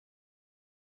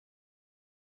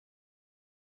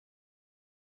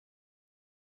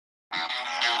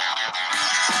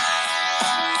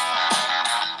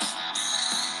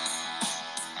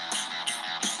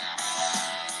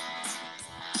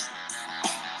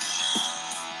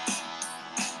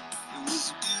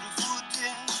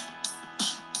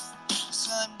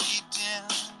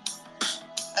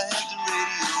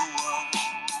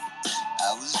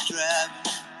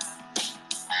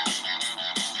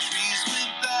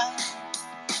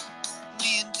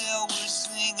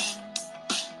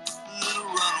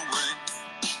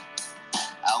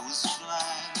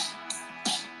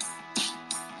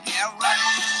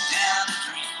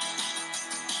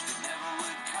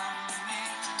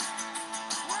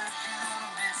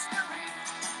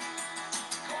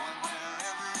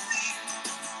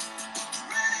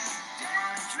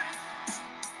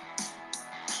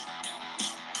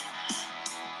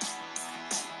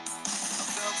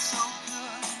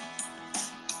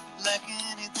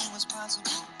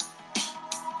responsible.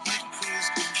 Hit cruise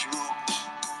control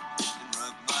and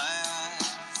rub my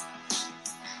eyes.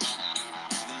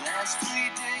 The last 3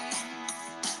 days,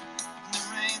 the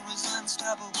rain was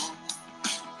unstoppable.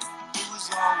 It was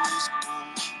always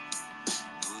cold,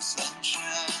 no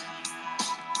sunshine.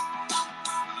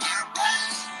 You're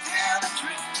running down a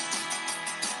dream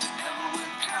that never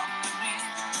would come to me.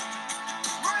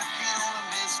 Working on a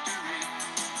mystery,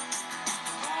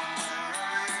 going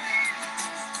wherever it leads.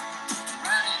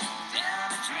 Running down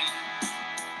a dream.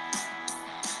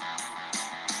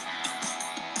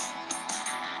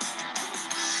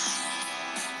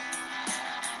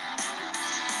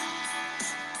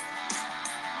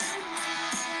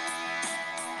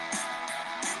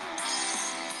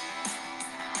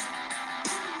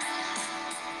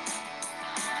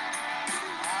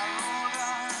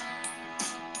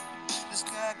 The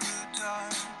sky grew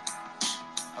dark.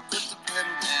 I put the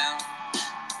pedal down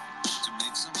to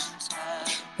make some time.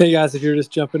 Hey guys, if you're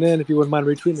just jumping in, if you wouldn't mind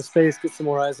retweeting the space, get some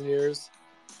more eyes and ears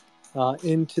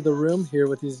into the room here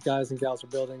with these guys and gals are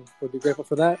building. Would be grateful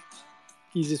for that.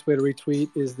 Easiest way to retweet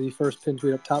is the first pinned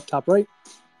tweet up top right.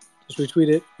 Just retweet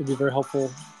it. It'd be very helpful.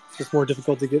 It's just more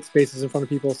difficult to get spaces in front of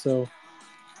people, so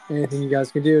anything you guys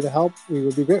can do to help, we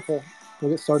would be grateful.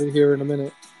 We'll get started here in a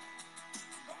minute.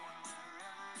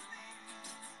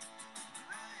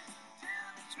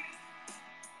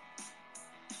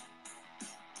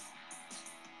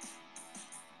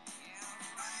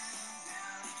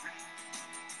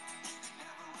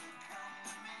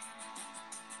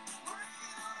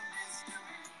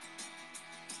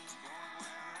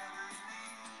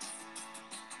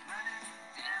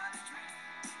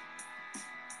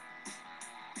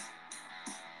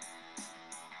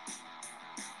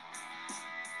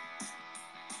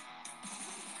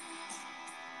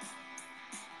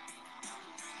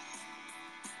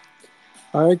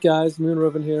 All right, guys, Moon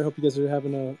Rovin here. Hope you guys are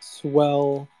having a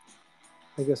swell,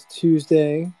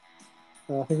 Tuesday.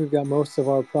 I think we've got most of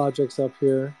our projects up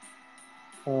here.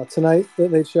 Tonight,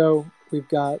 Late Late Show, we've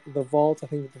got the Vault. I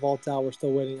think the Vault's out. We're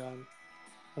still waiting on.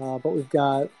 But we've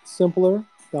got Simpler,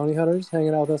 Bounty Hunters,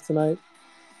 hanging out with us tonight.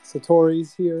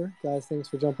 Satori's here. Guys, thanks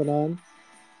for jumping on.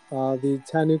 The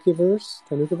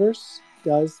Tanukaverse.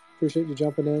 Guys, appreciate you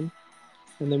jumping in.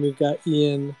 And then we've got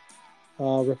Ian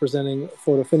representing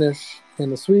Photo Finish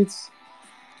and the Suites.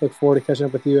 Look forward to catching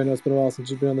up with you. I know it's been a while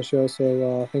since you've been on the show,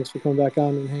 so thanks for coming back on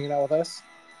and hanging out with us.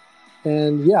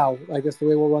 And yeah, I guess the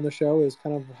way we'll run the show is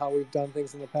kind of how we've done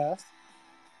things in the past,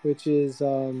 which is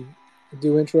do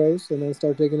intros and then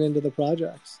start digging into the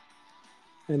projects.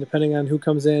 And depending on who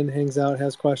comes in, hangs out,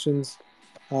 has questions,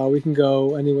 we can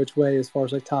go any which way as far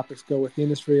as like topics go with the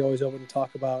industry. Always open to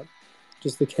talk about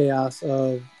just the chaos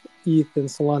of ETH and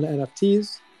Solana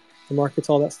NFTs, the markets,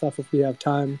 all that stuff if we have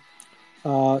time.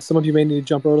 Some of you may need to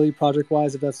jump early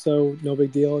project-wise. If that's so, no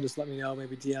big deal. Just let me know.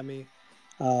 Maybe DM me.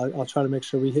 I'll try to make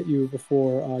sure we hit you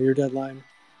before your deadline.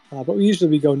 But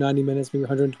we go 90 minutes, maybe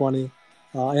 120.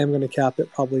 I am going to cap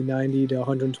it probably 90 to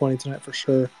 120 tonight for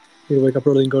sure. Need to wake up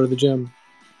early and go to the gym.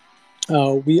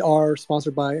 We are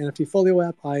sponsored by NFT Folio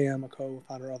app. I am a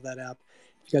co-founder of that app.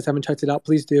 If you guys haven't checked it out,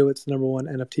 please do. It's the #1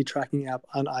 NFT tracking app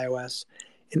on iOS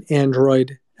and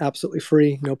Android. Absolutely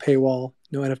free, no paywall,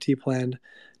 no NFT planned.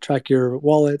 Track your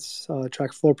wallets,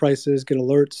 track floor prices, get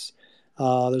alerts.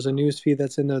 There's a news feed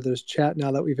that's in there. There's chat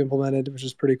now that we've implemented, which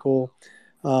is pretty cool.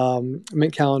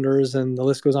 Mint calendars, and the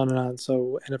list goes on and on.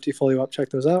 So NFT Folio app, check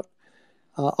those out.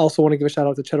 Also want to give a shout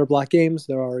out to Cheddar Black Games.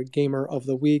 They're our Gamer of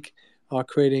the Week,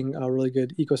 creating a really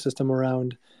good ecosystem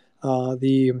around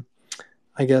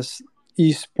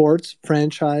esports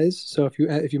franchise. So if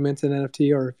you mint an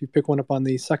NFT or if you pick one up on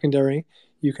the secondary,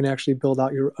 you can actually build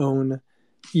out your own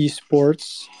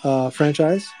esports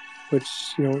franchise, which,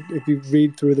 if you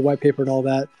read through the white paper and all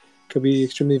that, could be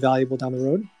extremely valuable down the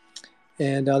road.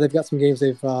 And they've got some games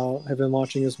they've have been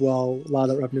launching as well. A lot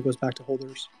of that revenue goes back to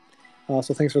holders.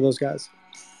 So thanks for those guys.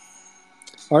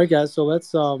 All right, guys. So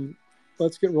let's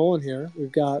get rolling here.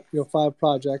 We've got 5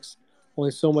 projects.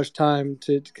 Only so much time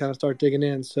to kind of start digging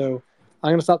in. So I'm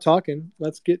going to stop talking.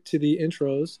 Let's get to the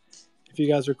intros. If you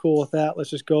guys are cool with that, let's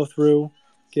just go through.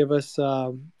 Give us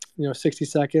 60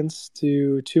 seconds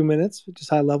to 2 minutes, just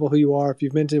high level who you are, if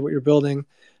you've minted, what you're building,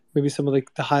 maybe some of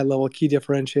the high level key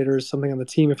differentiators, something on the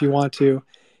team if you want to.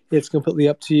 It's completely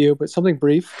up to you, but something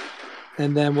brief,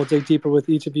 and then we'll dig deeper with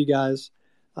each of you guys.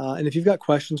 And if you've got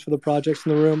questions for the projects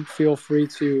in the room, feel free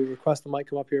to request the mic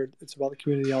come up here. It's about the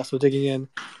community also digging in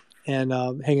and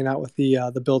hanging out with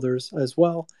the builders as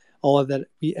well. All of that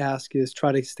we ask is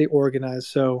try to stay organized.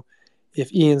 So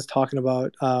if Ian's talking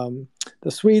about the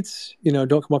suites, don't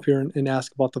come up here and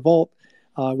ask about the vault.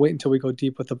 wait until we go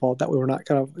deep with the vault. That way we're not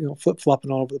kind of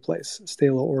flip-flopping all over the place. Stay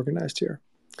a little organized here.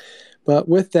 But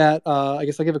with that, I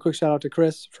guess I'll give a quick shout out to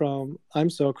Chris from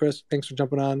IMSO. Chris, thanks for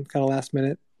jumping on kind of last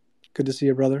minute. Good to see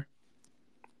you, brother.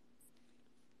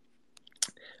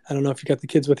 I don't know if you got the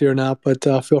kids with you or not, but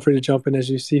feel free to jump in as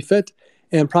you see fit.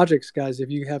 And projects, guys, if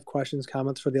you have questions,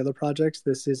 comments for the other projects,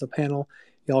 this is a panel.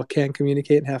 Y'all can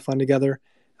communicate and have fun together.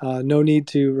 No need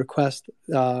to request,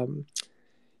 or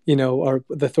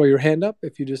throw your hand up.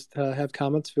 If you just have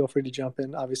comments, feel free to jump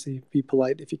in. Obviously, be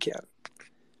polite if you can.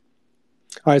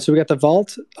 All right, so we got the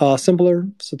Vault, Simpler,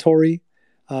 Satori,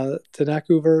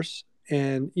 Tanakuverse,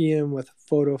 and Ian with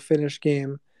Photo Finish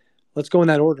Game. Let's go in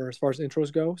that order as far as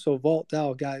intros go. So Vault,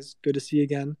 Dow, guys, good to see you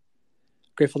again.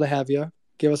 Grateful to have you.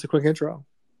 Give us a quick intro.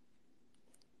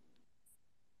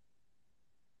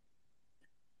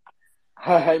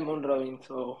 Hi, Moon Ravin.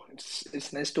 So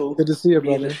it's nice to Good to see you,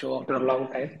 be in the brother. show after a long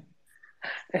time.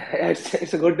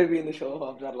 It's good to be in the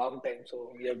show after a long time.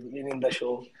 So we have been in the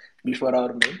show before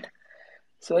our mint.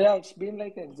 So yeah, it's been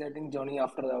like an exciting journey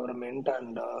after our mint,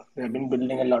 and we have been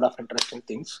building a lot of interesting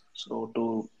things. So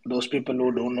to those people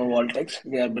who don't know Voltex,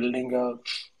 we are building a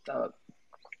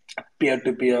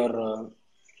peer-to-peer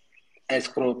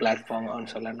escrow platform on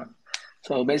Solana.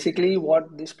 So basically,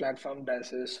 what this platform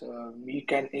does is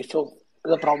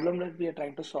the problem that we are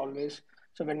trying to solve is,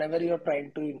 so whenever you're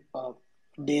trying to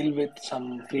deal with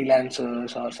some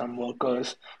freelancers or some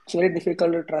workers, it's very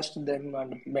difficult to trust them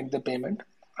and make the payment.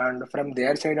 And from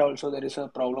their side also, there is a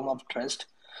problem of trust,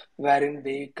 wherein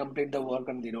they complete the work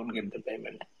and they don't get the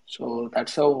payment. So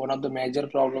that's one of the major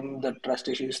problem, the trust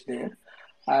issues there.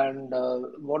 And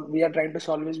what we are trying to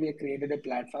solve is we have created a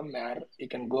platform where you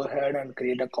can go ahead and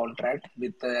create a contract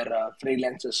with their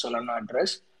freelancer Solana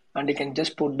address, and you can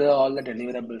just put all the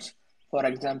deliverables. For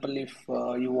example, if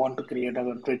you want to create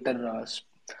a Twitter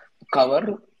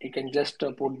cover, you can just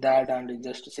put that, and you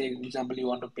just say, example, you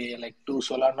want to pay like 2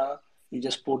 Solana, you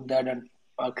just put that and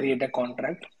create a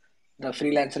contract. The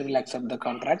freelancer will accept the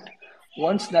contract.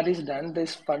 Once that is done,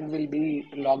 this fund will be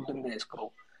locked in the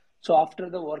escrow. So after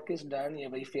the work is done,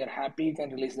 if you're happy, you can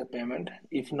release the payment.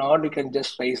 If not, you can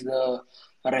just raise the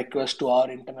request to our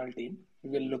internal team.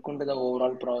 We will look into the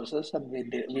overall process, and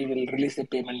we will release the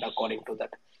payment according to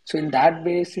that. So in that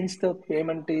way, since the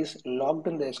payment is locked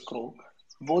in the escrow,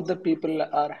 both the people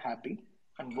are happy,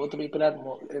 and both the people are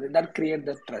more, that create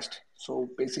the trust. So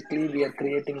basically, we are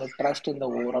creating a trust in the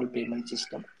overall payment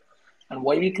system. And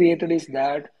why we created is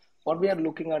that what we are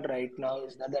looking at right now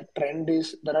is that the trend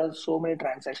is there are so many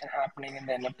transactions happening in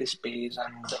the NFT space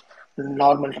and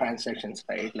normal transactions,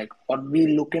 right? Like what we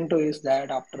look into is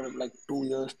that after like 2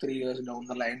 years, 3 years down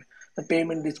the line, the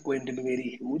payment is going to be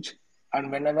very huge.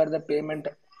 And whenever the payment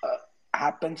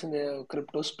happens in the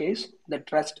crypto space, the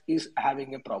trust is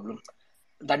having a problem.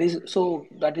 That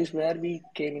is where we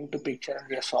came into picture, and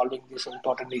we are solving this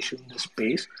important issue in this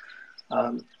space.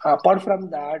 Apart from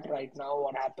that, right now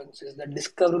what happens is the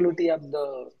discoverability of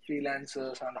the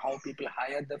freelancers and how people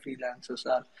hire the freelancers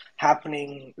are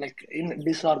happening like in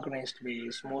disorganized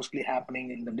ways, mostly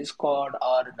happening in the Discord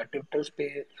or in the Twitter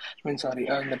space. I mean, sorry,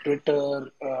 in the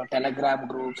Twitter, Telegram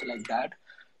groups like that.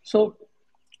 So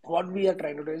what we are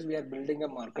trying to do is we are building a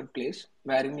marketplace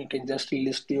wherein you can just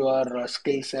list your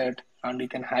skill set, and you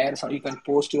can hire some, you can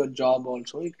post your job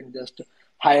also, you can just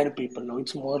hire people. Now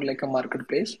it's more like a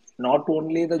marketplace, not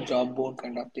only the job board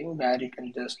kind of thing where you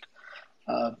can just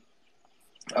uh,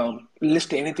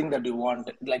 list anything that you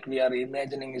want. Like we are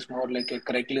imagining is more like a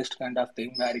Craigslist kind of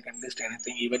thing where you can list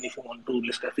anything. Even if you want to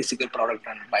list a physical product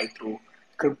and buy through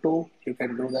crypto, you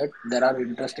can do that. There are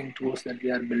interesting tools that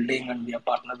we are building, and we are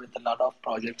partnered with a lot of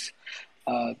projects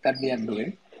that we are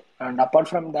doing. And apart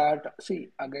from that, see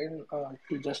again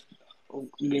to just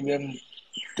give you a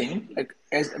thing, like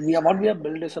as we are what we have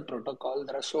built is a protocol.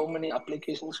 There are so many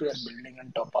applications we are building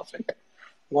on top of it.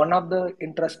 One of the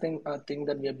interesting thing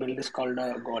that we have built is called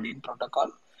a Guardian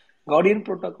protocol. Guardian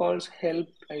protocols help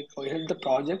the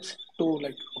projects to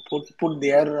like put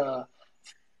their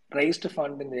raised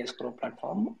fund in the escrow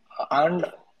platform and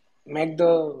make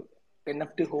the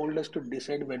NFT holders to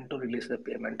decide when to release the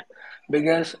payment,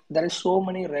 because there is so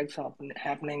many regs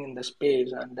happening in the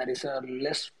space, and there is a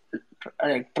less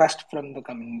trust from the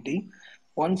community.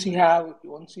 Once you have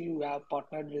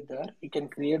partnered with her, you can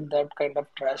create that kind of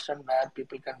trust, and where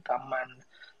people can come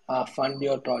and fund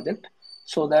your project,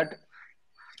 so that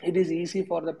it is easy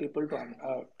for the people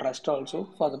to trust also.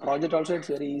 For the project also, it's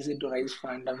very easy to raise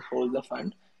fund and hold the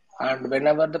fund, and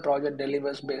whenever the project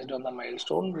delivers based on the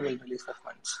milestone, we will release the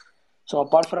funds. So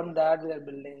apart from that, we are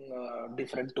building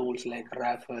different tools like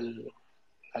raffle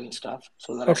and stuff.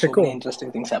 So there are Okay, so many cool.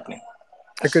 interesting things happening.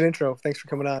 A good intro. Thanks for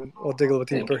coming on. We'll dig a little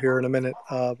Thank deeper you. here in a minute,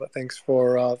 but thanks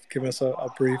for giving us a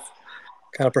brief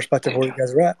kind of perspective of Thank where you. you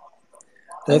guys are at.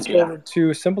 Let's Thank go you. over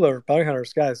to Simpler Bounty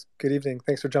Hunters. Guys, good evening.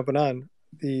 Thanks for jumping on.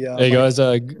 Hey guys,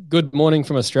 good morning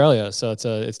from Australia. So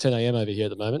it's 10 a.m. over here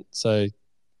at the moment. So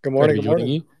Good great morning. to be Good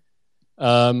joining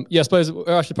morning. you. Yeah, I suppose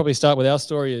I should probably start with our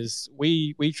story. Is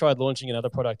we tried launching another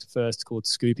product first called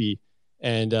Scoopy,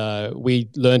 and we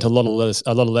learned a lot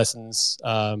of lessons.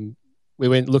 We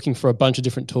went looking for a bunch of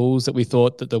different tools that we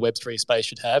thought that the Web3 space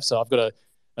should have. So I've got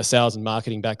a sales and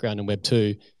marketing background in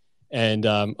Web2, and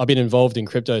I've been involved in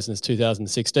crypto since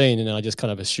 2016, and I just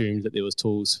kind of assumed that there was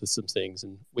tools for some things.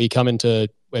 And we come into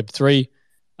Web3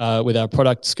 with our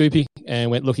product Scoopy and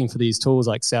went looking for these tools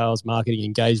like sales, marketing,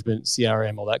 engagement,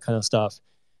 CRM, all that kind of stuff.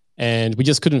 And we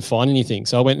just couldn't find anything.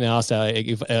 So I went and asked our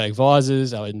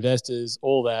advisors, our investors,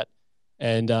 all that.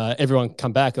 And everyone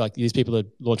come back, like these people that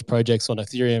launched projects on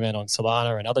Ethereum and on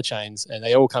Solana and other chains, and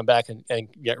they all come back and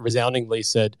resoundingly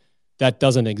said, that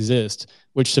doesn't exist,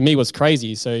 which to me was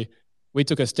crazy. So we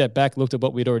took a step back, looked at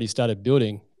what we'd already started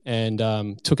building, and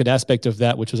took an aspect of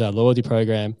that, which was our loyalty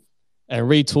program, and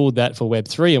retooled that for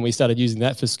Web3. And we started using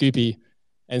that for Scoopy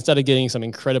and started getting some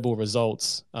incredible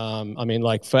results. I mean,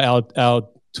 like for our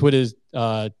Twitter's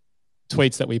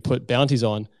tweets that we put bounties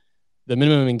on, the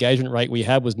minimum engagement rate we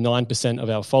had was 9% of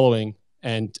our following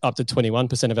and up to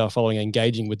 21% of our following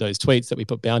engaging with those tweets that we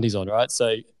put bounties on, right?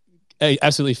 So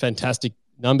absolutely fantastic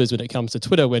numbers when it comes to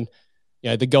Twitter when, you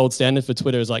know, the gold standard for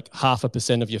Twitter is like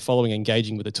 0.5% of your following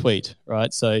engaging with a tweet,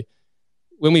 right? So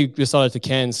when we decided to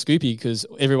can Scoopy, because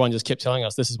everyone just kept telling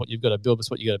us, this is what you've got to build, this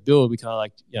is what you got to build, we kind of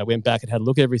like, you know, went back and had a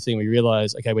look at everything. We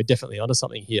realized, okay, we're definitely onto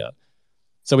something here.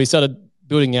 So we started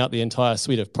building out the entire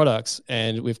suite of products,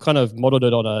 and we've kind of modeled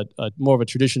it on a more of a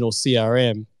traditional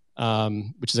CRM,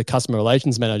 which is a customer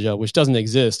relations manager, which doesn't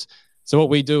exist. So what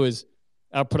we do is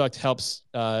our product helps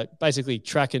basically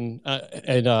track and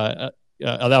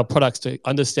allow products to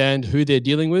understand who they're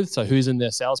dealing with. So who's in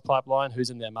their sales pipeline, who's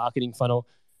in their marketing funnel,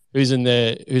 who's in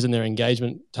their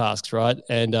engagement tasks, right?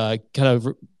 And kind of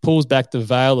pulls back the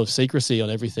veil of secrecy on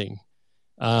everything.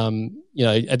 You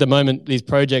know, at the moment, these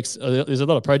projects, there's a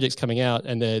lot of projects coming out,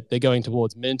 and they're going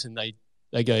towards mint, and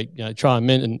they go, you know, try and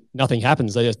mint, and nothing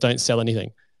happens. They just don't sell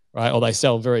anything, right? Or they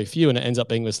sell very few, and it ends up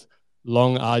being this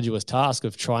long, arduous task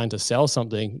of trying to sell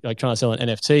something, like trying to sell an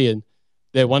NFT, and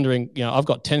they're wondering, you know, I've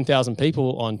got 10,000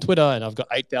 people on Twitter and I've got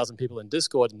 8,000 people in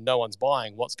Discord and no one's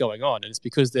buying. What's going on? And it's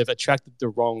because they've attracted the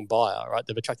wrong buyer, right?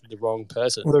 They've attracted the wrong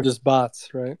person. They're just bots,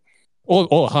 right? Or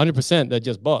 100%, they're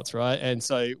just bots, right? And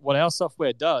so what our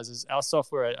software does is our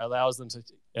software allows them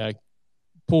to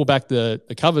pull back the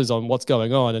covers on what's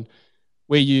going on. And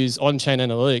we use on-chain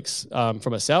analytics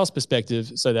from a sales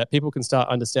perspective so that people can start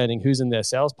understanding who's in their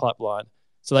sales pipeline,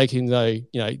 so they can know, you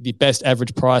know, the best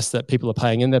average price that people are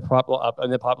paying in their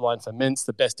pipeline for mints,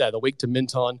 the best day of the week to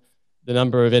mint on, the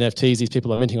number of NFTs these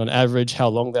people are minting on average, how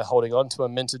long they're holding on to a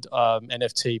minted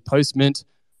NFT post-mint,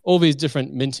 all these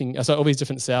different all these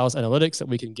different sales analytics that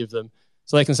we can give them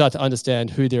so they can start to understand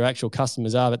who their actual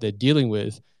customers are that they're dealing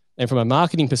with. And from a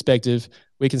marketing perspective,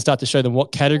 we can start to show them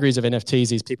what categories of NFTs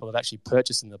these people have actually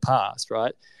purchased in the past,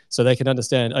 right? So they can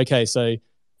understand, okay, so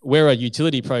we're a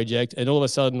utility project, and all of a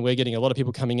sudden we're getting a lot of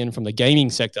people coming in from the gaming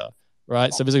sector,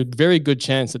 right? So there's a very good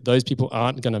chance that those people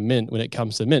aren't going to mint when it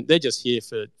comes to mint. They're just here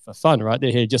for fun, right?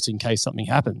 They're here just in case something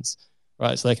happens,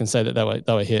 right? So they can say that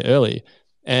they were here early.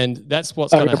 And that's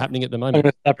what's kind of happening at the moment. I'm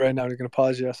going to stop right now. I'm going to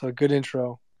pause you. So good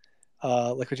intro,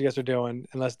 like what you guys are doing,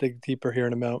 and let's dig deeper here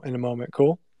in a moment.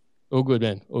 Cool? All good,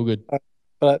 man. All good.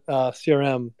 But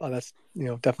CRM, that's, you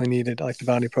know, definitely needed. I like the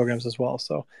bounty programs as well.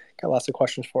 So got lots of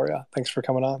questions for you. Thanks for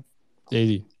coming on.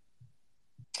 Easy.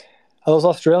 Those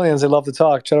Australians, they love to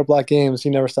talk. Cheddar Black Games, he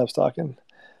never stops talking.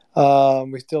 I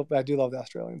do love the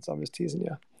Australians, so I'm just teasing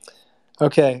you.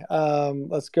 Okay,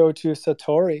 let's go to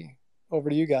Satori. Over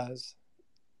to you guys.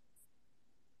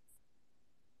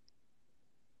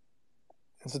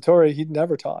 And Satori, he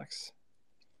never talks.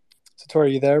 Satori, are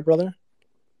you there, brother?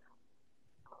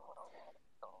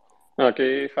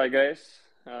 Okay, hi guys.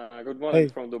 Good morning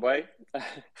from Dubai.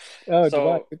 Oh, so,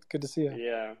 Dubai. Good to see you.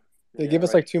 Yeah. Give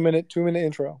us like 2-minute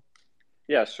intro.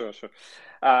 Yeah, sure. So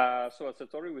at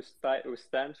Satori, we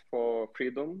stand for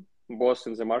freedom, both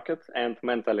in the market and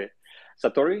mentally.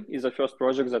 Satori is the first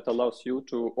project that allows you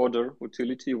to order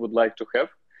utility you would like to have.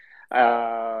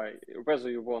 Whether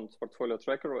you want portfolio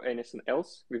tracker or anything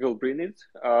else, we will bring it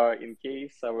in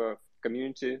case our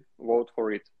community vote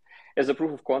for it. As a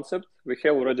proof of concept, we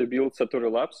have already built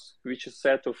Satori Labs, which is a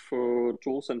set of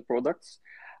tools and products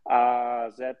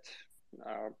that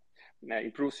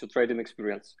improves your trading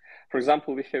experience. For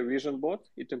example, we have Vision Bot.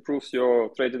 It improves your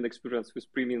trading experience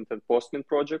with pre-mint and post-mint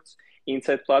projects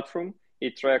inside platform.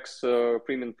 It tracks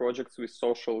pre-mint projects with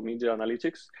social media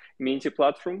analytics. Minty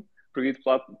platform,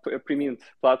 pre-mint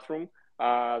platform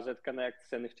that connects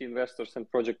NFT investors and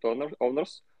project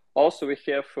owners. Also, we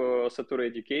have Satoru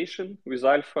Education with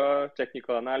alpha,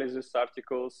 technical analysis,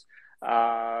 articles,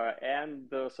 and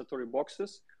Satoru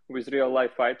boxes with real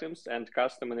life items and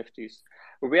custom NFTs.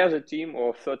 We are a team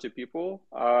of 30 people,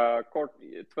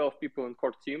 12 people in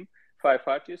core team, 5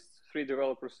 artists, 3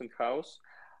 developers in-house.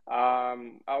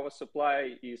 Our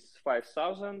supply is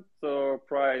 5,000,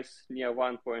 price near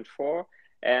 1.4,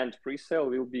 and pre-sale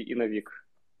will be in a week.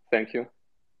 Thank you.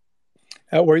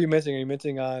 Where are you minting? Are you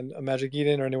minting on Magic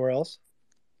Eden or anywhere else?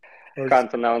 Or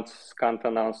can't announce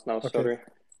now. Okay. Sorry.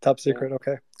 Top secret. Yeah.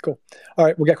 Okay, cool. All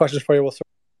right, we'll get questions for you. We'll start.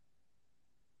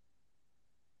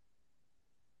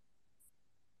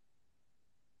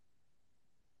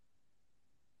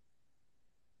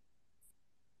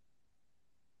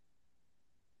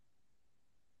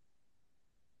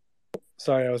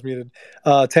 Sorry, I was muted.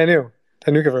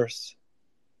 Tanukaverse.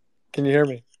 Can you hear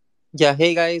me? Yeah,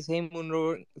 hey guys, hey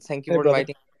Munro. Thank you for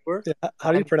inviting me over. Yeah,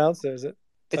 how do you pronounce it? Is it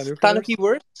It's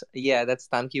Tanukiverse? Yeah, that's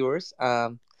Tanukiverse.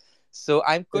 So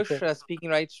I'm Kush, speaking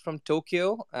right from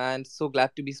Tokyo, and so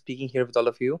glad to be speaking here with all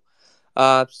of you.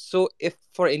 So if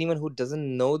for anyone who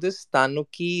doesn't know this,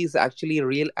 Tanuki is actually a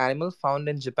real animal found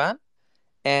in Japan,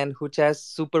 and which has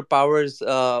superpowers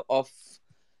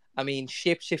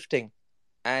shape shifting,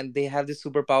 and they have this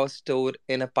superpower stored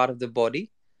in a part of the body,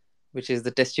 which is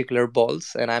the testicular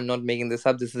balls. And I'm not making this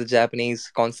up. This is a Japanese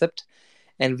concept,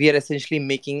 and we are essentially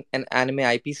making an anime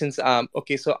IP since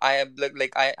so I have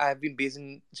I have been based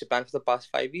in Japan for the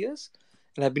past 5 years,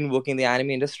 and I've been working in the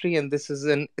anime industry, and this is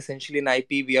essentially an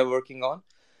IP we are working on,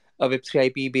 a Web3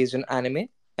 IP based on anime,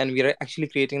 and we are actually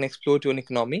creating an explore to an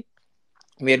economy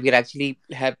where we're actually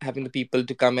having the people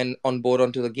to come and on board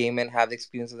onto the game and have the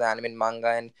experience of the anime and manga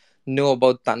and know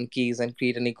about tankis and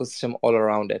create an ecosystem all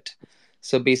around it.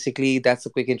 So basically, that's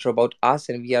a quick intro about us,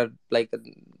 and we are like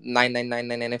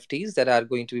 9999 NFTs that are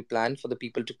going to be planned for the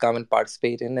people to come and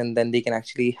participate in, and then they can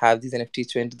actually have these NFTs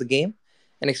to enter the game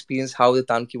and experience how the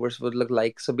Tankiverse would look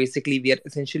like. So basically, we are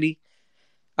essentially,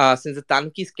 since the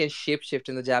Tankis can shapeshift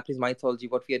in the Japanese mythology,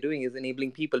 what we are doing is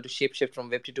enabling people to shapeshift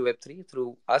from Web 2 to Web 3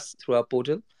 through us, through our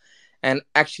portal. And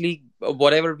actually,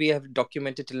 whatever we have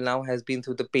documented till now has been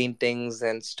through the paintings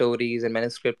and stories and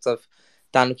manuscripts of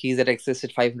Tanukis that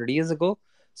existed 500 years ago.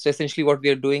 So essentially, what we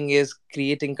are doing is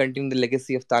continuing the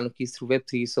legacy of Tanukis through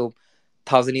Web3. So,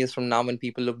 1,000 years from now, when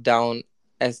people look down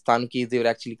as Tanukis, they would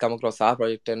actually come across our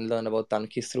project and learn about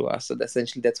Tanukis through us. So,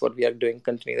 essentially, that's what we are doing,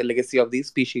 continuing the legacy of these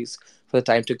species for the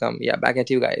time to come. Yeah, back at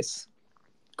you guys.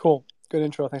 Cool. Good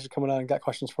intro. Thanks for coming on. Got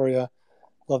questions for you.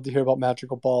 Love to hear about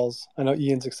magical balls. I know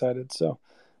Ian's excited, so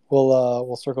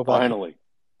we'll circle back. Finally.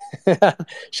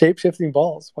 Shape-shifting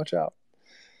balls. Watch out.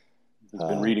 He's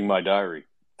been reading my diary.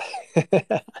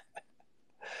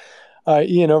 All right,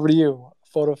 Ian, over to you.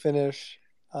 Photo finish,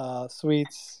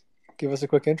 sweets. Give us a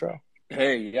quick intro.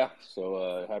 Hey, yeah.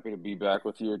 So happy to be back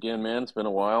with you again, man. It's been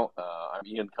a while. I'm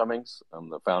Ian Cummings. I'm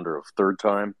the founder of Third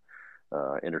Time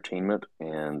Entertainment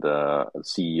and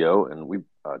CEO. And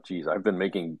I've been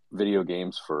making video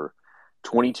games for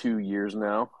 22 years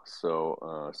now.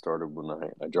 So I started when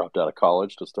I dropped out of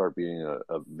college to start being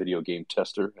a video game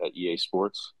tester at EA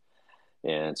Sports,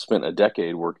 and spent a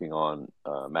decade working on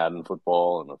Madden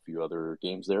football and a few other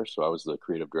games there. So I was the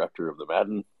creative director of the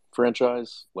Madden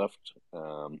franchise, left,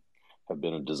 have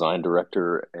been a design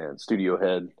director and studio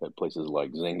head at places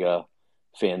like Zynga,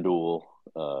 FanDuel,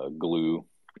 Glue,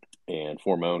 and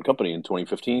formed my own company in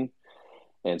 2015.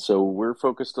 And so we're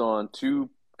focused on two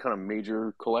kind of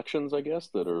major collections, I guess,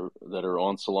 that are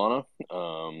on Solana.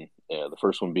 The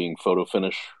first one being Photo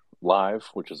Finish Live,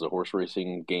 which is a horse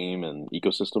racing game and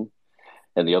ecosystem.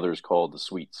 And the other is called The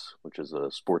Suites, which is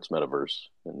a sports metaverse.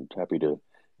 And happy to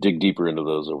dig deeper into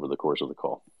those over the course of the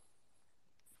call.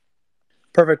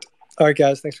 Perfect. All right,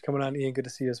 guys. Thanks for coming on, Ian. Good to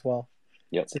see you as well.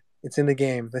 Yep. It's in the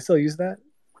game. They still use that?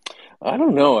 I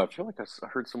don't know. I feel like I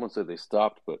heard someone say they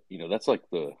stopped, but, that's like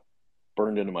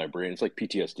burned into my brain. It's like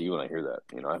PTSD when I hear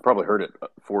that. I probably heard it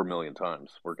 4 million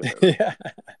times working there. Yeah.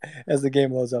 As the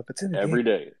game loads up. It's in the every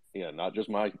game. day. Yeah, not just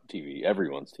my TV,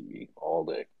 everyone's TV, all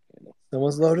day.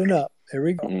 Someone's loading up. Here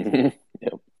we go. Yep.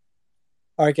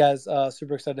 All right, guys.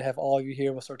 Super excited to have all of you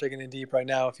here. We'll start digging in deep right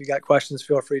now. If you got questions,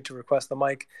 feel free to request the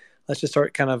mic. Let's just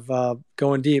start kind of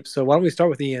going deep. So why don't we start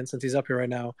with Ian, since he's up here right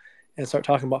now, and start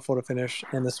talking about Photo Finish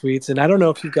and the suites. And I don't know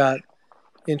if you've got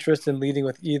interest in leading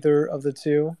with either of the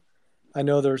two. I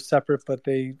know they're separate, but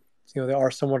they they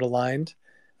are somewhat aligned.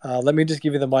 Let me just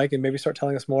give you the mic and maybe start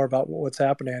telling us more about what's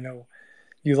happening. I know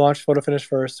you launched Photo Finish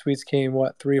first. Sweets came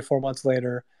 3 or 4 months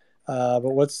later.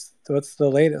 But what's the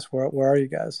latest? Where are you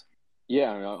guys?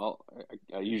 Yeah,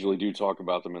 I usually do talk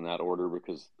about them in that order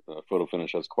because Photo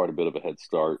Finish has quite a bit of a head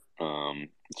start.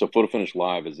 So Photo Finish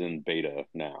Live is in beta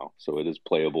now, so it is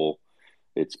playable.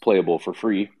 It's playable for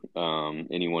free.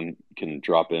 Anyone can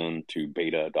drop in to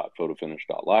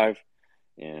beta.photofinish.live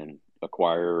and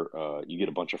acquire. You get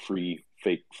a bunch of free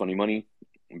fake funny money,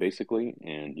 basically,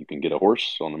 and you can get a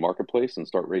horse on the marketplace and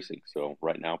start racing. So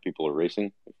right now, people are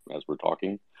racing as we're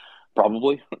talking,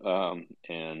 probably,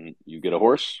 and you get a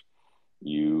horse.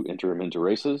 You enter him into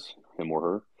races, him or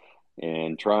her,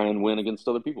 and try and win against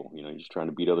other people. You're just trying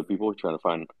to beat other people, trying to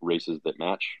find races that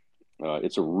match.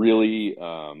 It's a really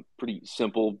pretty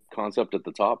simple concept at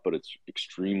the top, but it's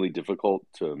extremely difficult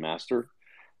to master.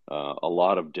 A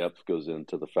lot of depth goes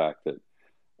into the fact that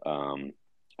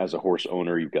as a horse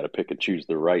owner, you've got to pick and choose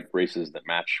the right races that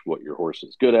match what your horse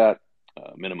is good at,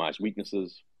 minimize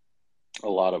weaknesses, a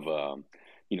lot of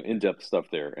in-depth stuff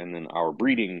there. And then our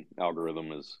breeding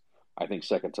algorithm is, I think,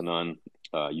 second to none,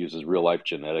 uses real-life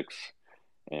genetics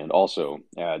and also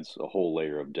adds a whole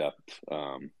layer of depth.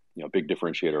 A big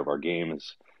differentiator of our game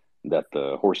is that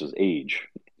the horses age.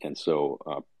 And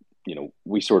so,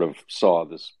 we sort of saw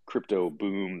this crypto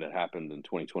boom that happened in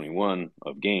 2021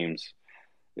 of games.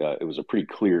 It was a pretty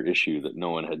clear issue that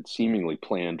no one had seemingly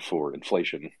planned for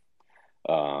inflation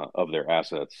of their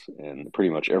assets. And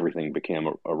pretty much everything became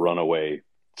a runaway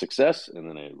success and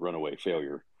then a runaway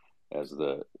failure as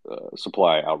the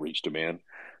supply outreached demand.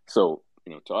 So,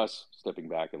 to us, stepping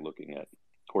back and looking at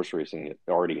horse racing, it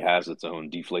already has its own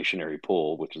deflationary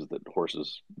pull, which is that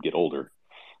horses get older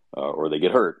or they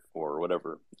get hurt or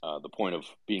whatever. The point of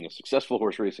being a successful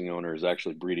horse racing owner is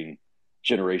actually breeding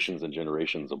generations and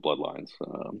generations of bloodlines,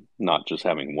 not just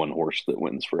having one horse that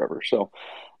wins forever. So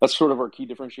that's sort of our key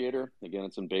differentiator. Again,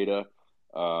 it's in beta.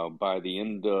 By the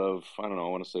end of, I don't know,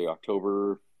 I want to say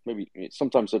October, maybe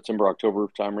sometime September, October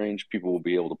time range, people will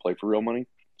be able to play for real money.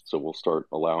 So we'll start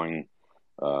allowing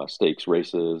stakes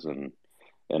races and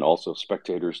also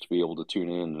spectators to be able to tune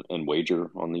in and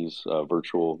wager on these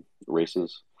virtual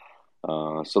races.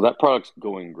 So that product's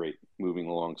going great, moving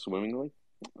along swimmingly.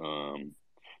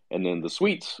 And then the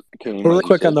sweets came Really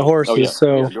quick on the horses. Oh, yeah.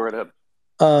 So Yeah, go right ahead.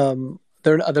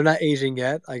 they're not aging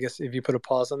yet. I guess if you put a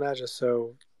pause on that, just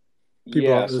so people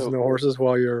don't listen to horses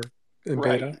while you're in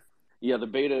beta. Yeah, the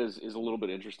beta is a little bit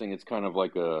interesting. It's kind of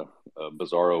like a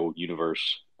bizarro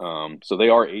universe. So they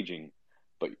are aging,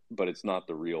 but it's not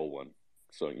the real one.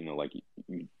 So, like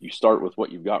you start with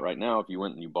what you've got right now. If you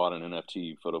went and you bought an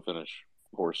NFT Photo Finish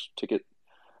horse ticket,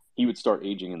 he would start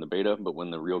aging in the beta, but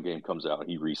when the real game comes out,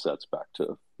 he resets back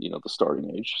to, the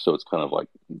starting age. So it's kind of like,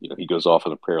 he goes off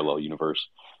in a parallel universe.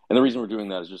 And the reason we're doing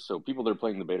that is just so people that are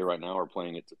playing the beta right now are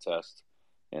playing it to test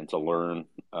and to learn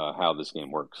how this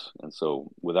game works. And so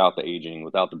without the aging,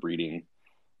 without the breeding,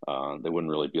 they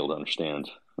wouldn't really be able to understand,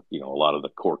 a lot of the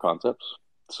core concepts.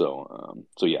 So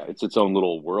yeah, it's its own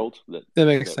little world that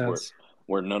makes sense.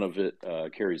 Where none of it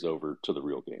carries over to the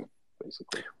real game,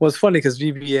 basically. Well, it's funny because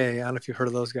VBA, I don't know if you've heard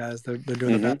of those guys. They're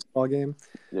doing a basketball game.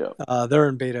 Yeah, they're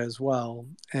in beta as well,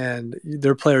 and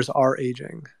their players are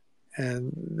aging,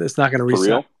 and it's not going to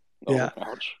reset. For real? Yeah.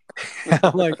 Oh, ouch.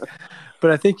 I'm like,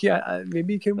 but I think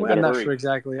maybe you can. I'm not hurry. sure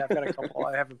exactly. I've got a couple.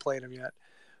 I haven't played them yet.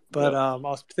 But I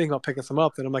was thinking about picking some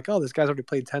up, and I'm like, oh, this guy's already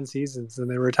played 10 seasons,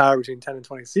 and they retire between 10 and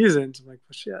 20 seasons. I'm like,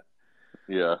 well, shit.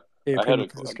 Yeah. I had a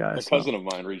cousin of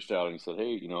mine reached out and he said,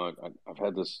 hey, I've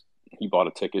had this. He bought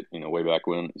a ticket, way back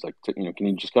when. He's like, can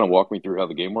you just kind of walk me through how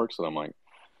the game works? And I'm like,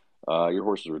 your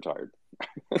horse is retired.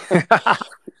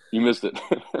 You missed it.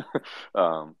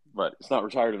 But it's not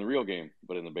retired in the real game,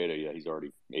 but in the beta, yeah, he's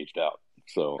already aged out.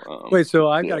 So wait, so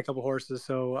I've got a couple horses,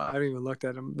 so I haven't even looked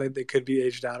at them. They could be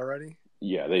aged out already.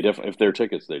 Yeah, they definitely, if they're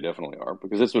tickets, they definitely are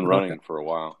because it's been running for a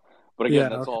while. But again,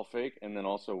 that's all fake. And then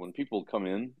also when people come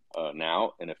in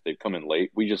now, and if they come in late,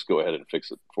 we just go ahead and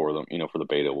fix it for them. For the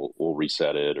beta, we'll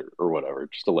reset it or whatever,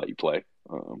 just to let you play.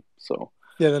 So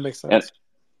yeah, that makes sense.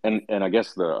 And I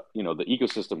guess the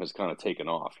ecosystem has kind of taken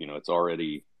off. It's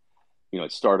already,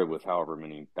 it started with however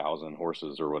many thousand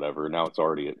horses or whatever. Now it's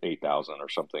already at 8,000 or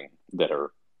something that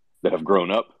have grown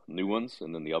up, new ones,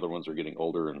 and then the other ones are getting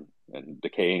older and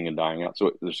decaying and dying out.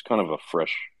 So there's kind of a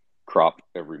fresh crop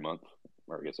every month,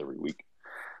 or I guess every week.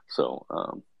 So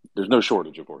there's no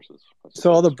shortage of horses.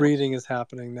 So all the breeding is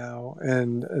happening now,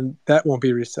 and that won't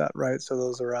be reset, right? So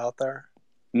those are out there?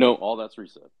 No, all that's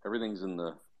reset. Everything's in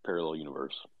the parallel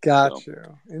universe. Got you.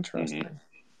 Interesting.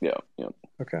 Yeah.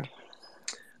 Okay.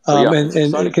 So,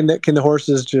 and can the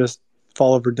horses just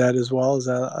fall over dead as well? Is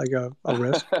that like a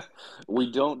risk?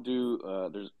 We don't do.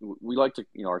 We like to.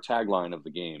 Our tagline of the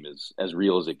game is as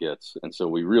real as it gets, and so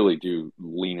we really do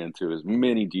lean into as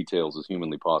many details as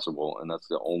humanly possible. And that's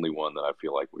the only one that I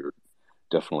feel like we're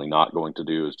definitely not going to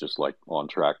do is just like on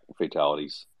track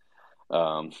fatalities.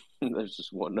 There's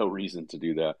just no reason to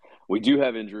do that. We do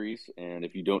have injuries, and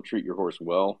if you don't treat your horse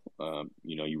well,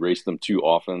 you race them too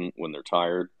often when they're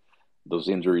tired. Those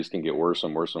injuries can get worse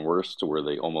and worse and worse to where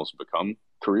they almost become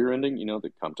career ending.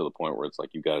 They come to the point where it's like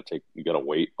you got to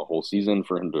wait a whole season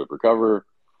for him to recover.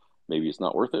 Maybe it's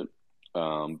not worth it.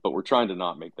 But we're trying to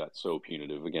not make that so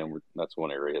punitive. Again, that's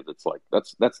one area that's like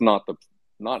that's not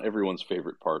everyone's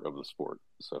favorite part of the sport.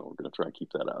 So we're going to try and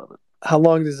keep that out of it. How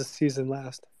long does the season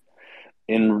last?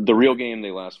 In the real game,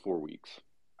 they last 4 weeks.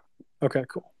 Okay,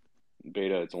 cool. In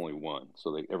beta, it's only 1,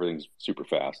 so everything's super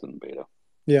fast in beta.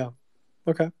 Yeah.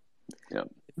 Okay. Yeah.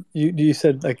 You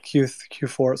said like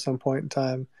Q4 at some point in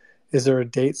time. Is there a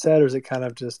date set, or is it kind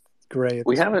of just gray?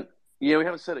 We haven't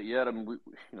set it yet. I mean,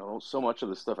 so much of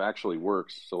this stuff actually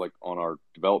works. So like on our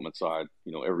development side,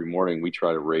 every morning we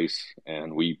try to race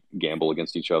and we gamble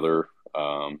against each other.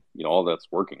 All that's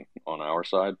working on our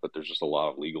side, but there's just a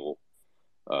lot of legal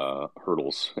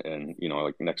hurdles. And,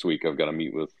 like next week I've got to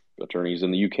meet with attorneys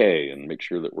in the UK and make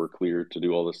sure that we're clear to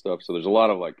do all this stuff. So there's a lot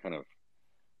of like kind of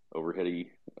overheady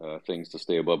things to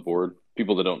stay above board.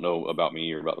 People that don't know about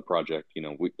me or about the project,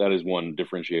 that is one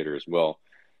differentiator as well.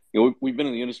 We've been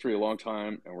in the industry a long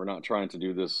time, and we're not trying to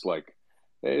do this like,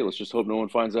 hey, let's just hope no one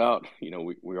finds out.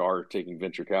 We are taking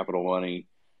venture capital money,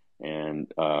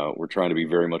 and we're trying to be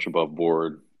very much above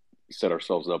board, set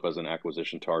ourselves up as an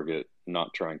acquisition target,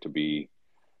 not trying to be,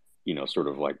 sort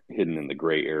of like hidden in the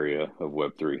gray area of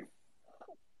Web3.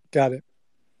 Got it.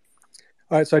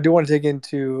 All right, so I do want to dig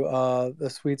into the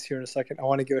suites here in a second. I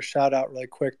want to give a shout out really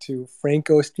quick to Frank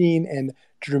Osteen and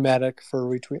Dramatic for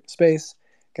retweeting the space.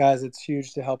 Guys, it's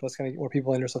huge to help us kind of get more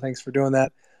people in here, so thanks for doing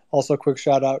that. Also, a quick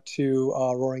shout out to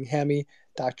Roaring Hammy,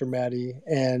 Dr. Maddie,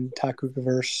 and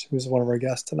Takukaverse, who's one of our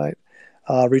guests tonight.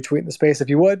 Retweeting the space if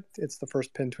you would. It's the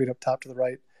first pinned tweet up top to the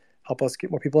right. Help us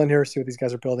get more people in here, see what these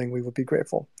guys are building. We would be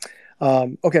grateful.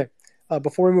 Okay.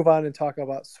 Before we move on and talk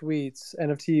about suites,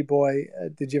 NFT boy,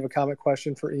 did you have a comment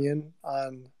question for Ian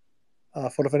on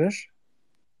photo finish?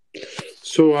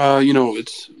 So,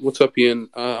 what's up, Ian?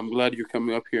 I'm glad you're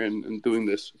coming up here and doing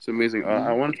this. It's amazing.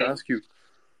 I wanted to ask you,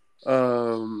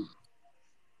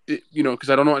 because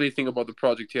I don't know anything about the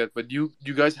project yet, but you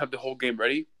guys have the whole game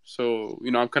ready? So,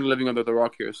 I'm kind of living under the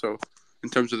rock here. So, in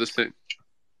terms of this thing.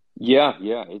 Yeah,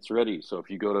 it's ready. So if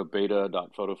you go to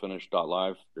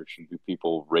beta.photofinish.live, there should be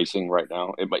people racing right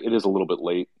now. It is a little bit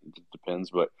late. It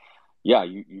depends, but yeah,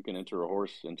 you can enter a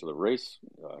horse into the race.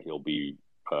 He'll be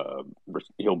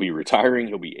retiring.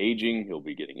 He'll be aging. He'll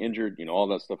be getting injured. All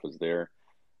that stuff is there.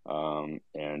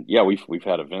 And yeah, we've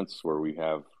had events where we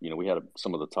had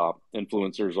some of the top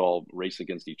influencers all race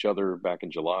against each other back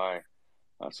in July.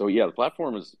 So yeah, the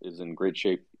platform is in great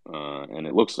shape, and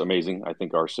it looks amazing. I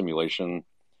think our simulation.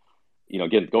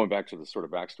 Again, going back to the sort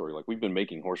of backstory, like we've been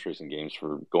making horse racing games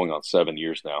for going on 7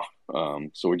 years now.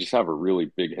 So we just have a really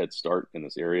big head start in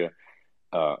this area.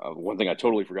 One thing I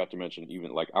totally forgot to mention,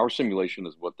 even like our simulation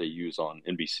is what they use on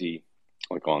NBC,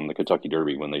 like on the Kentucky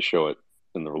Derby when they show it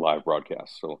in the live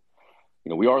broadcast. So,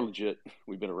 we are legit.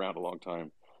 We've been around a long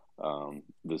time.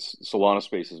 This Solana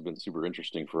space has been super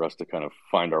interesting for us to kind of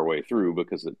find our way through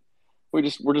because we're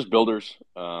just builders,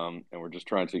 and we're just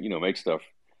trying to, make stuff.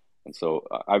 And so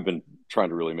I've been trying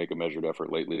to really make a measured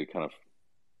effort lately to kind of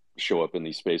show up in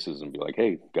these spaces and be like,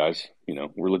 hey, guys,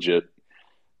 we're legit.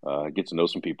 Get to know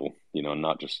some people, and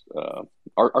not just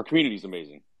our community is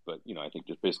amazing. But, I think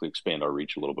just basically expand our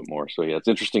reach a little bit more. So, yeah, it's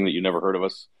interesting that you never heard of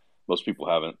us. Most people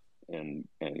haven't. And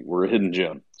we're a hidden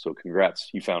gem. So congrats.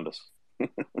 You found us. I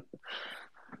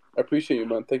appreciate you,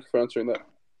 man. Thank you for answering that.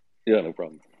 Yeah, no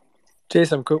problem.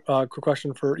 Jason, quick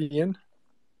question for Ian.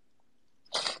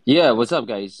 Yeah, what's up,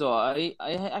 guys? So I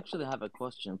actually have a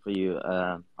question for you.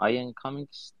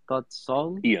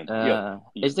 IanComics.sol. Ian.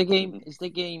 Is the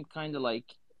game kind of like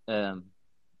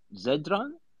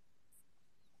Zedrun?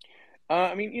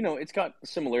 It's got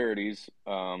similarities.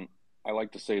 I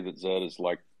like to say that Zed is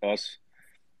like us.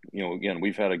 Again,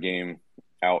 we've had a game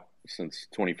out since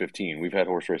 2015. We've had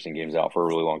horse racing games out for a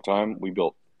really long time. We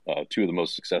built 2 of the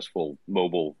most successful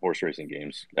mobile horse racing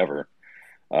games ever.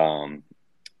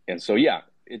 And so, yeah,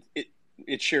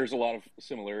 it shares a lot of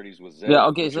similarities with Zed. Yeah.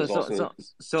 Okay. Which is also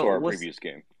to our previous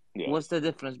game. Yeah. What's the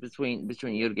difference between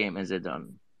your game and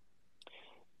Zedrun?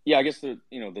 Yeah, I guess the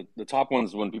top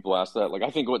ones when people ask that, like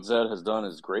I think what Zed has done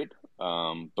is great,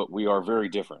 but we are very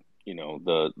different.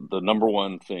 The number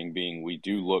one thing being we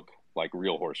do look like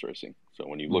real horse racing. So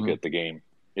when you look Mm-hmm. at the game,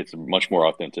 it's much more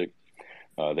authentic.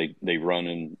 They run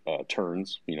in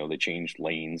turns. They change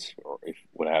lanes or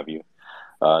what have you.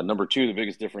 Number two, the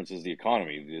biggest difference is the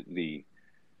economy.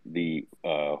 The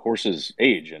horses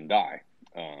age and die,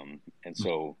 and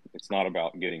so it's not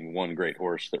about getting one great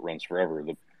horse that runs forever.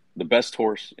 The best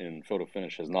horse in photo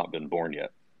finish has not been born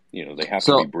yet. They have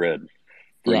to be So bred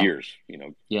for yeah, years.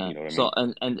 You yeah. know what I So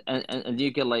mean? and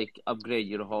you can like upgrade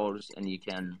your horse, and you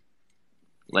can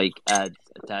like add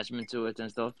attachment to it and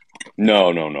stuff. No.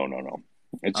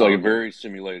 It's Oh, like a okay. very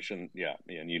simulation. Yeah,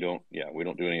 and you don't. Yeah, we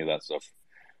don't do any of that stuff.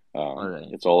 All right.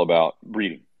 It's all about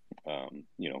breeding.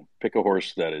 Pick a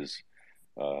horse that is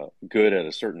good at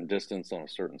a certain distance on a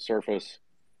certain surface,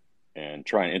 and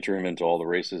try and enter him into all the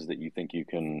races that you think you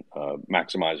can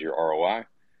maximize your ROI.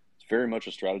 It's very much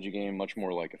a strategy game, much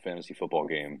more like a fantasy football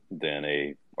game than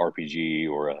a RPG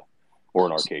or an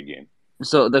arcade game.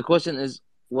 So the question is,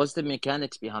 what's the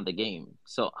mechanics behind the game?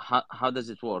 So how does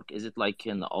it work? Is it like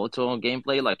an auto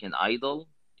gameplay, like an idle?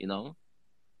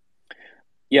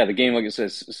 Yeah, the game, like I said,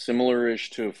 is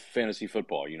similar-ish to fantasy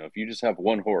football. If you just have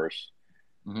one horse,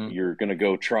 Mm-hmm. you're going to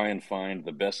go try and find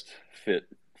the best fit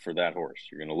for that horse.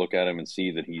 You're going to look at him and see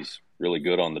that he's really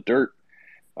good on the dirt.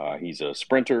 He's a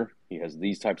sprinter. He has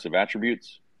these types of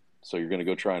attributes. So you're going to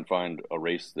go try and find a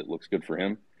race that looks good for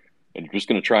him. And you're just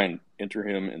going to try and enter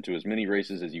him into as many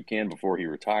races as you can before he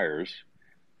retires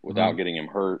without getting him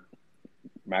hurt,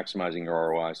 maximizing your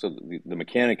ROI. So the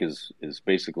mechanic is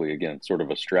basically, again, sort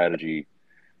of a strategy.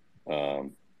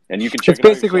 And you can check It's it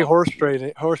out basically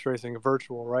yourself. horse racing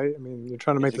virtual, right? I mean, you're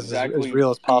trying to make It's this as exactly,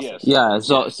 real as possible. yes, Yeah.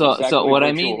 So yes, so so exactly what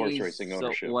I virtual mean horse is, racing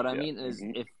ownership. Yeah.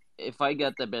 Mm-hmm. if I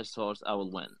get the best horse, I will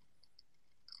win.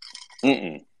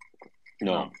 No.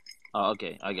 No. Oh,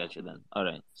 okay. I got you then. All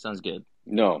right. Sounds good.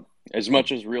 No. As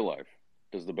much as real life.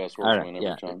 Does the best All horse right. win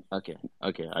Yeah. every time? Okay.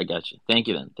 I got you. Thank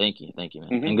you then. Thank you, man.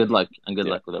 Mm-hmm. And good luck. Good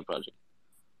Yeah. luck with that project.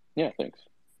 Yeah, thanks.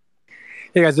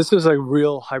 Hey guys, this was a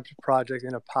real hyped project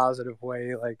in a positive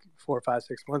way. Like 4, 5,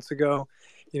 6 months ago,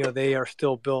 they are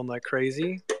still building like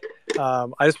crazy. I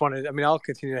just wanted. I mean, I'll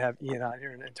continue to have Ian on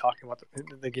here and talking about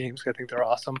the games. I think they're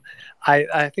awesome.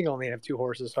 I think I only have 2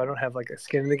 horses, so I don't have like a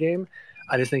skin in the game.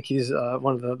 I just think he's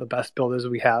one of the best builders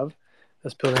we have.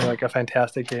 That's building like a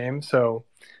fantastic game. So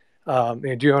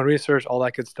do your own research, all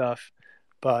that good stuff.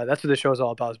 But that's what the show is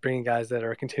all about: is bringing guys that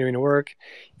are continuing to work,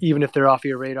 even if they're off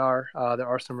your radar. There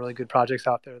are some really good projects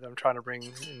out there that I'm trying to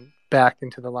bring back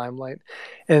into the limelight.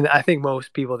 And I think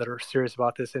most people that are serious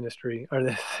about this industry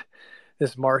or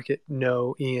this market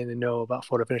know Ian and know about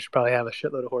photo finish. Probably have a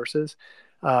shitload of horses,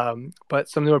 but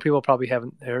some newer people probably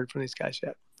haven't heard from these guys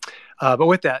yet. But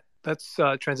with that, let's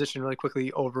transition really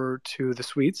quickly over to the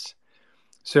suites.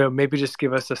 So maybe just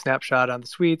give us a snapshot on the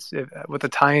suites, what the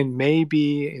tie-in may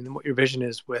be, and what your vision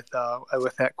is with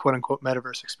that quote unquote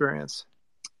metaverse experience.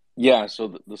 Yeah,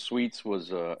 so the suites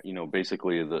was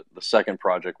basically the second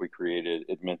project we created.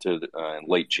 It minted in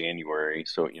late January,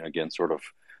 so again, sort of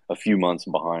a few months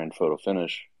behind photo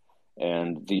finish.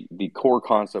 And the core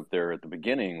concept there at the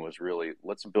beginning was really,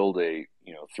 let's build a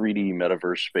 3D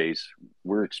metaverse space.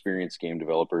 We're experienced game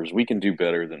developers. We can do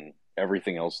better than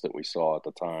everything else that we saw at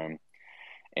the time,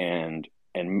 and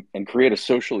create a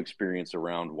social experience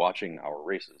around watching our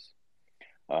races.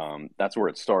 That's where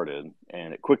it started,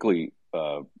 and it quickly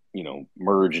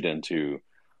merged into,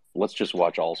 let's just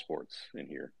watch all sports in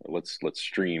here. Let's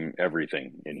stream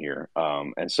everything in here.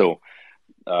 And so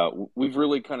we've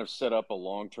really kind of set up a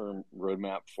long-term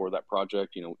roadmap for that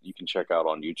project. You can check out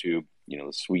on YouTube,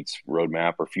 the Suites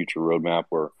roadmap or future roadmap,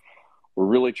 where we're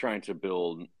really trying to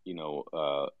build,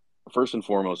 first and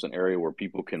foremost, an area where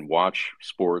people can watch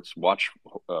sports, watch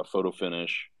photo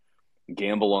finish,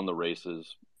 gamble on the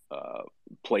races,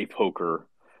 play poker,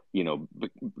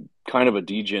 kind of a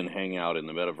degen hangout in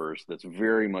the metaverse that's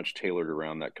very much tailored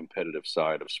around that competitive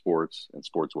side of sports and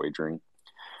sports wagering.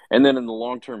 And then in the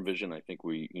long-term vision, I think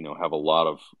we, have a lot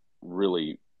of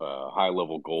really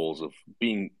high-level goals of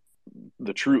being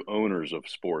the true owners of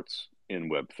sports in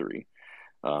Web3.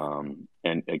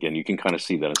 And again, you can kind of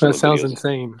see that in some That of the sounds videos.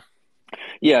 insane.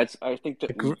 Yeah, I think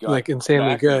that we've got like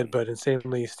insanely good, acronym. but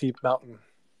insanely steep mountain.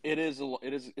 It's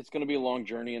going to be a long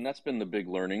journey, and that's been the big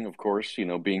learning, of course.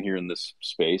 Being here in this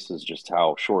space is just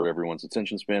how short everyone's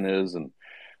attention span is, and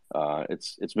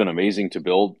it's been amazing to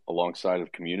build alongside of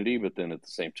the community, but then at the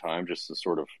same time, just the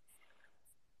sort of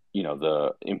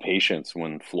the impatience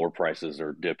when floor prices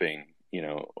are dipping,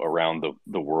 around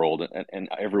the world, and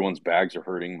everyone's bags are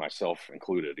hurting, myself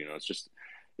included.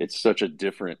 It's such a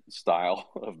different style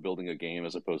of building a game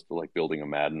as opposed to like building a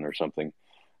Madden or something.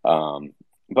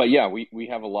 but yeah, we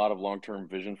have a lot of long term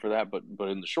vision for that. But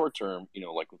in the short term,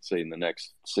 like let's say in the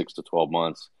next 6 to 12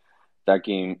 months, that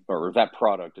game or that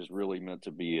product is really meant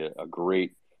to be a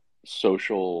great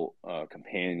social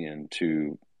companion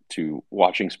to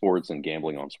watching sports and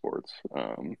gambling on sports.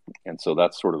 And so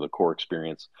that's sort of the core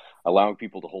experience, allowing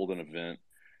people to hold an event,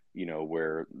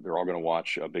 where they're all going to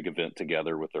watch a big event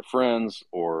together with their friends,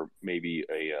 or maybe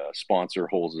a sponsor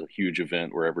holds a huge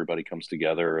event where everybody comes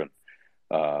together and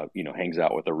hangs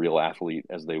out with a real athlete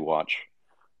as they watch,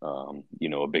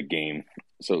 a big game.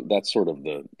 So that's sort of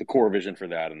the core vision for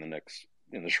that in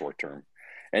the short term.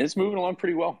 And it's moving along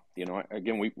pretty well.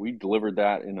 Again, we delivered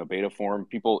that in a beta form.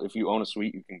 People, if you own a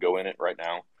suite, you can go in it right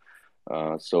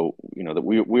now. So, that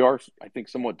we are, I think,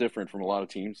 somewhat different from a lot of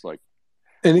teams. Like,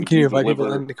 And can you invite people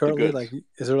deliver in the currently? goods. Like,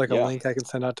 is there like a Yeah. link I can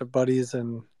send out to buddies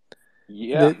and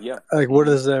Yeah. like what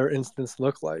does their instance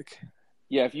look like?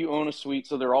 Yeah, if you own a suite,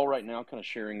 so they're all right now kind of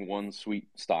sharing one suite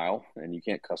style, and you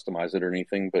can't customize it or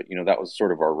anything. But that was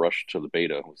sort of our rush to the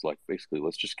beta. It was like, basically,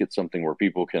 let's just get something where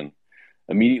people can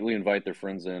immediately invite their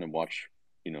friends in and watch,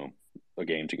 a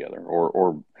game together.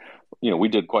 Or we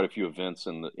did quite a few events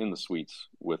in the suites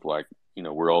with, like,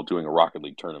 we're all doing a Rocket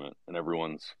League tournament and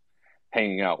everyone's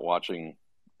hanging out watching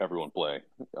everyone play.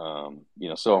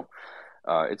 So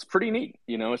it's pretty neat.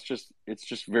 It's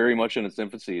just very much in its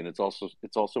infancy, and it's also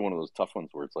one of those tough ones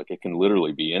where it's like it can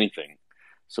literally be anything.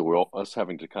 So we're us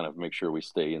having to kind of make sure we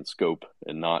stay in scope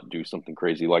and not do something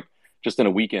crazy. Like, just in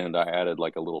a weekend, I added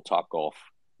like a little Top Golf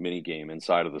mini game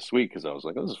inside of the suite because I was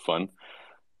like, oh, this is fun.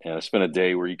 And I spent a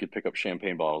day where you could pick up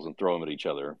champagne bottles and throw them at each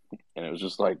other, and it was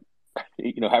just like,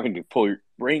 having to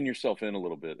rein yourself in a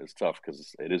little bit is tough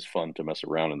because it is fun to mess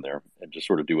around in there and just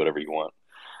sort of do whatever you want.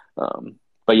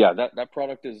 But yeah, that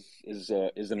product is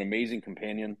an amazing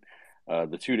companion.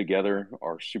 The two together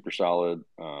are super solid.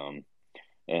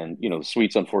 And the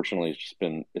suites, unfortunately,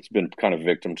 it's been kind of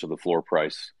victim to the floor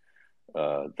price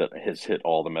that has hit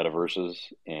all the metaverses,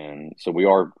 and so we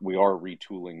are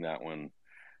retooling that one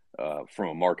from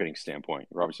a marketing standpoint.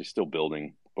 We're obviously still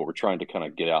building, but we're trying to kind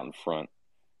of get out in front,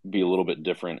 be a little bit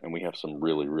different, and we have some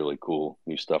really, really cool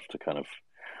new stuff to kind of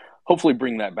hopefully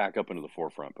bring that back up into the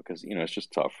forefront, because it's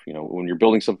just tough. When you're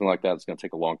building something like that, it's going to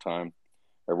take a long time.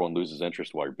 Everyone loses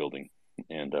interest while you're building,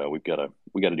 and we got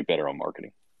to do better on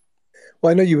marketing.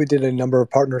 Well, I know you did a number of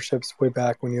partnerships way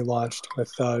back when you launched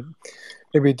with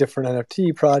maybe different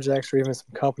NFT projects or even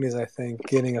some companies, I think,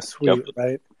 getting a suite, Yep.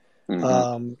 right?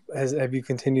 Mm-hmm. Have you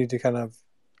continued to kind of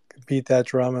beat that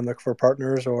drum and look for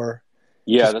partners, or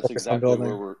yeah, just that's focus on exactly building?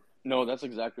 where we're no, that's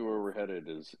exactly where we're headed,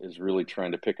 is really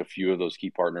trying to pick a few of those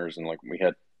key partners. And like, we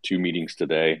had 2 meetings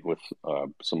today with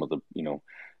some of the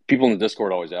people in the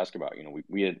Discord always ask about.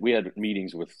 We had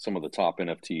meetings with some of the top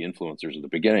NFT influencers at the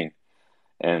beginning,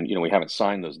 and we haven't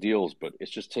signed those deals, but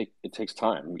it takes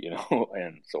time.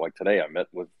 And so, like, today I met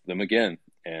with them again,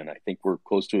 and I think we're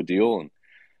close to a deal,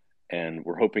 and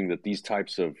we're hoping that these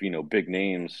types of big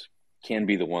names can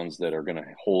be the ones that are going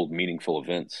to hold meaningful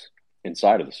events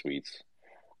inside of the suites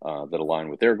that align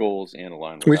with their goals and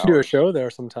align with We should do a ours. show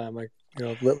there sometime, like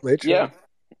late show. Yeah,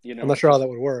 I'm not sure how that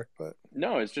would work, but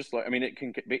no, it's just like, I mean, it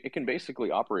can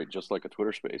basically operate just like a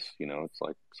Twitter space. It's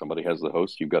like somebody has the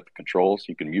host, you've got the controls,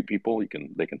 you can mute people,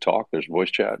 they can talk. There's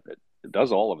voice chat. It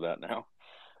does all of that now.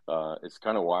 It's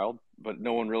kind of wild, but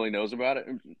no one really knows about it.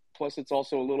 And plus, it's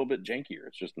also a little bit jankier.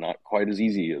 It's just not quite as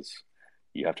easy as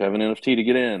you have to have an NFT to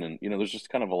get in, and there's just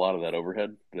kind of a lot of that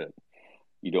overhead that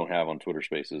you don't have on Twitter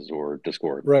Spaces or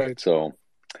Discord. right. So,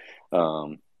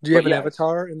 do you have an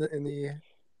avatar in the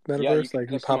metaverse? Like,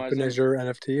 you pop in as your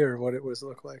NFT, or what does it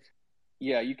look like?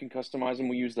 Yeah, you can customize them.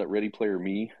 We use that Ready Player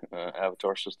Me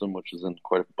avatar system, which is in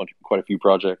quite a few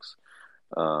projects.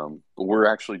 But we're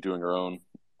actually doing our own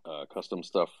custom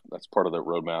stuff. That's part of the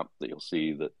roadmap that you'll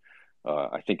see that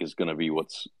I think is going to be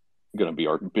what's going to be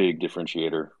our big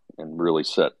differentiator and really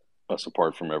set us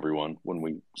apart from everyone when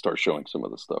we start showing some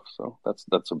of the stuff. So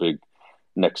that's a big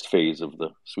next phase of the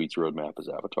Suites roadmap, is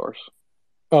avatars.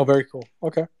 Oh, very cool.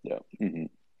 Okay. Yeah. Mm-hmm.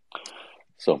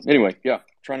 So anyway, yeah,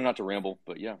 trying not to ramble,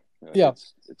 but yeah,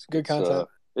 it's good content.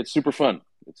 It's super fun.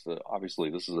 It's obviously,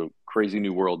 this is a crazy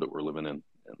new world that we're living in,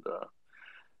 and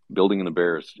building in the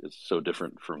bear is so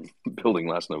different from building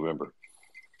last November.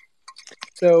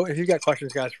 So if you've got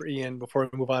questions, guys, for Ian, before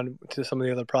we move on to some of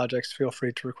the other projects, feel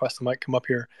free to request the mic, come up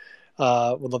here.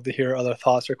 Would love to hear other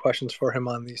thoughts or questions for him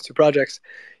on these 2 projects.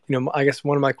 I guess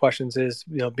one of my questions is,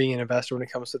 being an investor when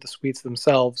it comes to the suites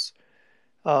themselves,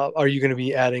 are you going to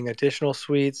be adding additional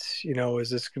suites? Is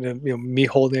this going to, me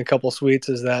holding a couple suites,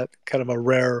 is that kind of a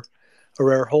rare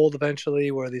hold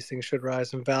eventually where these things should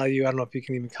rise in value? I don't know if you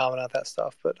can even comment on that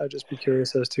stuff, but I'd just be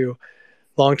curious as to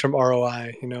long-term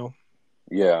ROI, you know?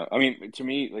 Yeah, I mean, to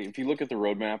me, like, if you look at the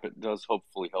roadmap, it does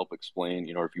hopefully help explain.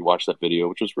 If you watch that video,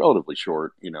 which was relatively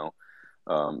short,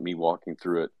 me walking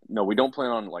through it. No, we don't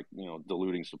plan on like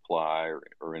diluting supply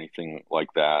or anything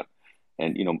like that.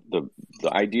 And the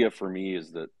idea for me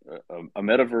is that a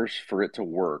metaverse, for it to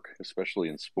work, especially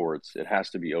in sports, it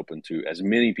has to be open to as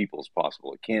many people as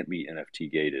possible. It can't be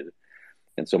NFT gated.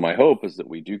 And so my hope is that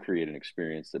we do create an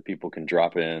experience that people can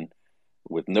drop in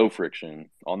with no friction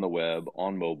on the web,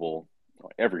 on mobile,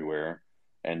 everywhere,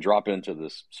 and drop into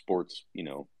this sports,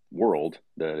 world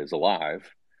that is alive,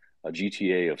 a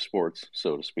GTA of sports,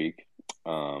 so to speak,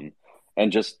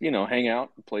 and just hang out,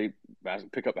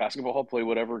 pick up basketball, play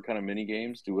whatever kind of mini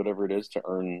games, do whatever it is to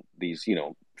earn these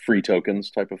free tokens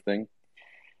type of thing.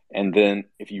 And then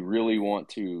if you really want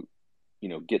to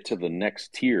get to the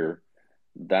next tier,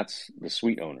 that's the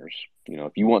suite owners.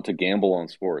 If you want to gamble on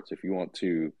sports, if you want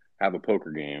to have a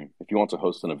poker game, if you want to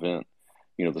host an event,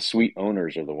 the suite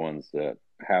owners are the ones that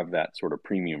have that sort of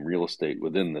premium real estate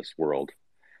within this world.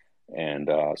 And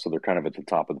so they're kind of at the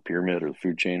top of the pyramid or the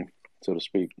food chain, so to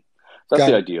speak. So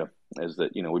that's the idea, is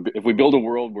that, if we build a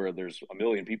world where there's a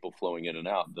million people flowing in and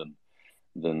out, then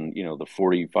the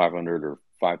 4,500 or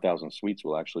 5,000 suites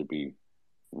will actually be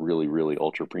really, really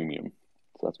ultra premium.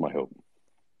 So that's my hope.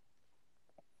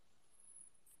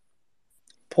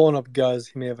 Pulling up Guz,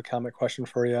 he may have a comment question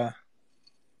for you.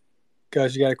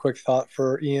 Guz, you got a quick thought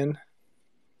for Ian?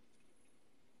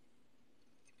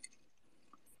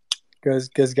 Guz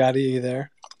Gotti, are you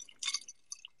there?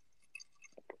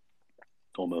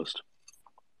 Almost.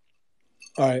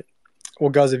 All right. Well,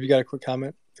 Guz, if you got a quick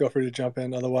comment, feel free to jump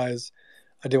in. Otherwise,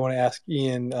 I do want to ask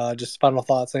Ian just final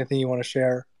thoughts, anything you want to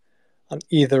share on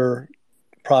either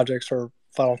projects or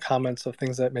final comments of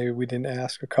things that maybe we didn't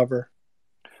ask or cover.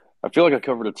 I feel like I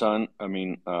covered a ton. I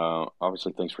mean,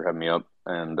 obviously, thanks for having me up,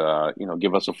 and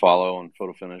give us a follow on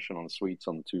Photo Finish and on the suites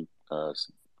on the two,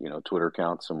 Twitter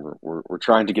accounts, and we're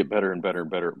trying to get better and better and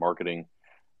better at marketing.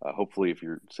 Hopefully, if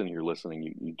you're sitting here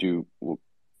listening, will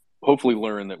hopefully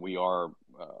learn that we are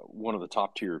one of the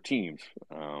top tier teams,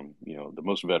 the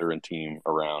most veteran team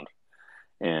around,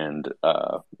 and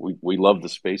we love the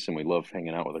space and we love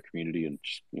hanging out with our community and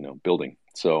just, building.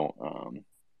 So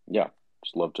yeah.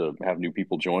 Just love to have new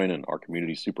people join, and our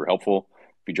community is super helpful.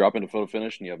 If you drop into Photo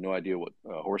Finish and you have no idea what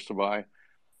horse to buy,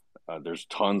 there's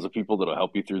tons of people that will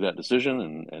help you through that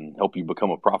decision and help you become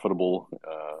a profitable,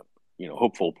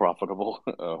 hopeful profitable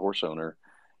horse owner.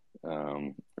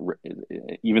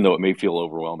 Even though it may feel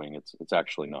overwhelming, it's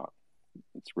actually not.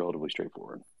 It's relatively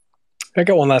straightforward. I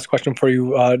got one last question for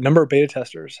you. Number of beta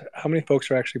testers. How many folks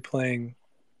are actually playing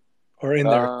or in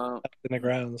there in the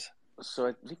grounds? So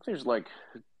I think there's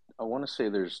I want to say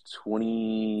there's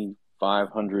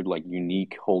 2,500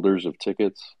 unique holders of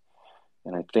tickets,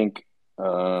 and I think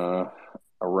around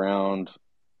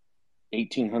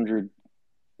 1,800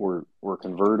 were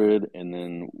converted, and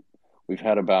then we've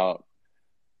had about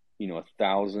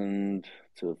 1,000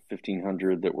 to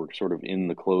 1,500 that were sort of in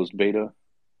the closed beta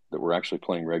that were actually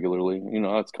playing regularly.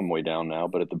 That's come way down now,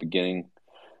 but at the beginning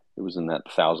it was in that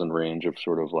 1,000 range of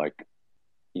sort of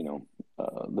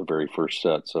the very first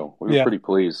set. So we were pretty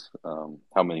pleased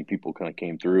how many people kind of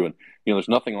came through, and there's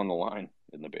nothing on the line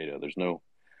in the beta. There's no.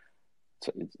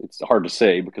 It's hard to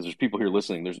say because there's people here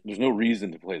listening. There's no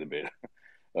reason to play the beta,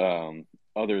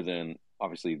 other than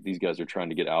obviously these guys are trying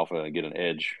to get alpha and get an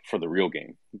edge for the real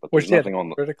game. But there's nothing on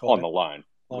the line.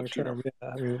 Long term,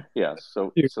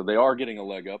 So they are getting a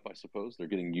leg up, I suppose. They're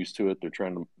getting used to it.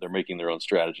 They're making their own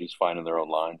strategies, finding their own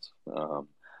lines.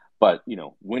 But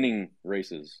winning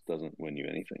races doesn't win you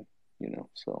anything.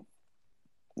 So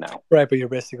now. Right, but you're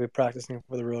basically practicing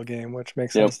for the real game, which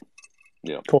makes sense.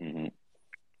 Yeah. Cool. Mm-hmm.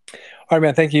 All right,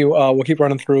 man. Thank you. We'll keep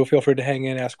running through. Feel free to hang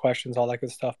in, ask questions, all that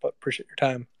good stuff. But appreciate your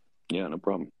time. Yeah, no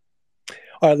problem.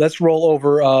 All right, let's roll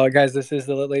over, guys. This is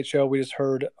the Late Show. We just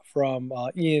heard from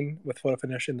Ian with Photo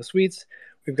Finish in the suites.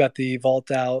 We've got the Vault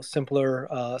DAO, Simpler,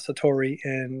 Satori,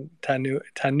 and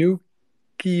Tanukiverse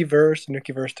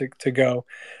to go.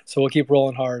 So we'll keep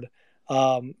rolling hard.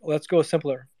 Let's go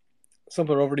Simpler.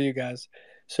 Simpler, over to you guys.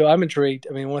 So I'm intrigued.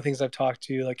 I mean, one of the things I've talked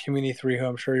to Community 3, who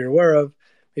I'm sure you're aware of,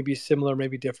 maybe similar,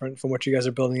 maybe different from what you guys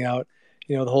are building out.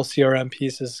 The whole CRM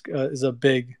piece is a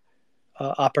big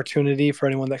opportunity for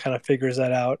anyone that kind of figures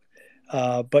that out.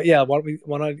 But yeah, why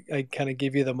don't I kind of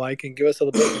give you the mic and give us a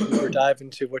little bit deeper dive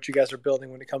into what you guys are building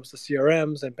when it comes to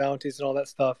CRMs and bounties and all that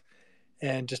stuff,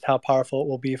 and just how powerful it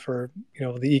will be for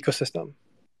the ecosystem.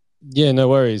 Yeah, no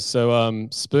worries. So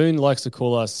Spoon likes to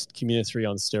call us Community 3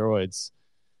 on steroids.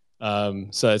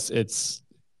 So it's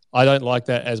I don't like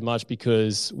that as much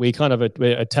because we're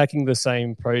attacking the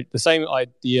same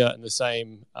idea and the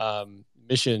same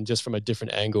mission just from a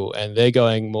different angle, and they're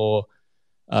going more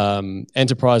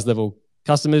enterprise level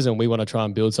customers, and we want to try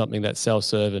and build something that's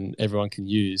self-serve and everyone can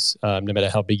use, no matter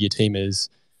how big your team is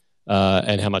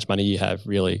and how much money you have,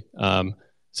 really.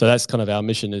 So that's kind of our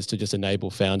mission, is to just enable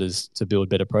founders to build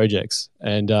better projects.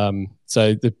 And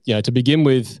to begin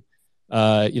with,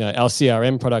 our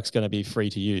CRM product's going to be free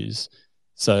to use.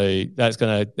 So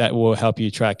that will help you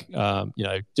track,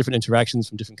 different interactions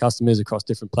from different customers across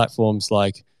different platforms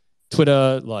like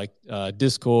Twitter, like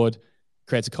Discord.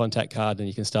 Creates a contact card, and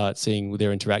you can start seeing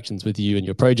their interactions with you and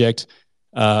your project.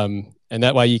 And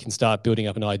that way you can start building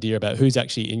up an idea about who's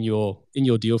actually in your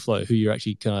deal flow, who you're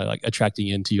actually kind of like attracting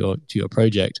into your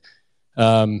project.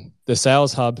 The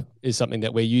Sales Hub is something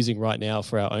that we're using right now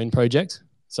for our own project.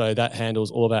 So that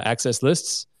handles all of our access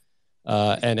lists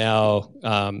and our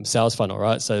sales funnel,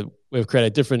 right? So we've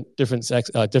created different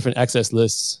access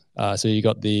lists. So you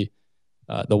got the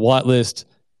white list,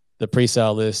 the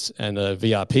pre-sale list, and the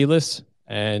VRP list.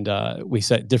 And we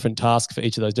set different tasks for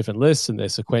each of those different lists, and they're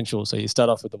sequential. So you start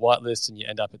off with the white list and you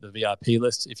end up at the VRP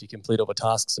list if you complete all the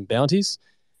tasks and bounties.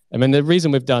 And then the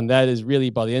reason we've done that is really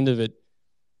by the end of it,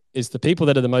 is the people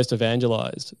that are the most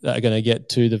evangelized that are going to get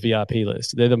to the VRP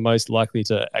list. They're the most likely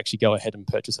to actually go ahead and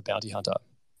purchase a bounty hunter.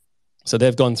 So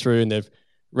they've gone through and they've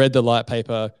read the light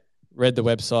paper, read the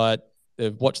website,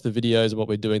 they've watched the videos of what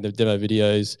we're doing, the demo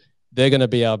videos. They're going to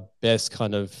be our best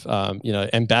kind of,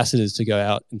 ambassadors to go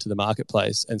out into the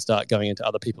marketplace and start going into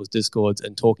other people's Discords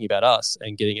and talking about us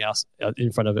and getting us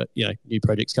in front of it, new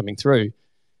projects coming through.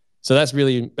 So that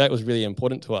was really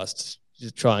important to us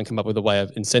to try and come up with a way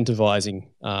of incentivizing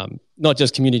not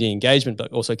just community engagement,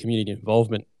 but also community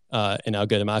involvement in our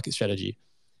go-to-market strategy.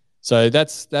 So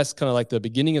that's kind of like the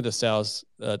beginning of the sales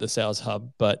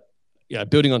hub. But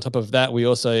building on top of that, we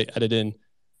also added in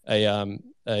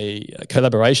a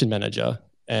collaboration manager,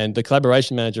 and the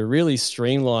collaboration manager really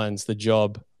streamlines the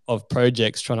job of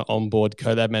projects trying to onboard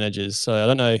collab managers. So I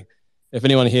don't know if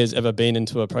anyone here has ever been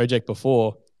into a project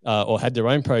before or had their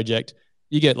own project.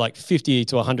 You get like 50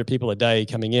 to 100 people a day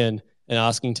coming in and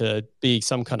asking to be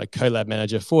some kind of collab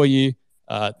manager for you.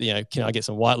 Can I get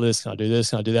some whitelists? Can I do this?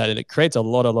 Can I do that? And it creates a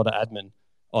lot of admin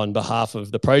on behalf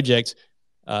of the project.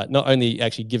 Not only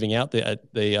actually giving out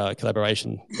the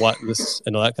collaboration whitelists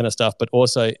and all that kind of stuff, but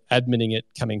also adminning it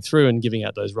coming through and giving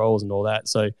out those roles and all that.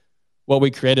 So what we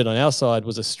created on our side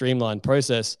was a streamlined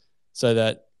process so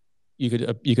that you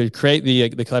could create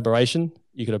the collaboration,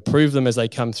 you could approve them as they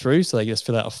come through. So they just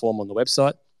fill out a form on the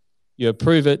website, you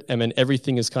approve it, and then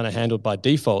everything is kind of handled by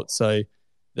default. So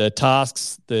the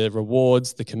tasks, the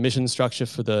rewards, the commission structure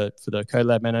for the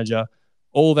collab manager,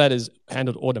 all that is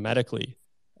handled automatically.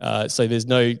 So there's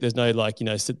no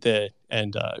sit there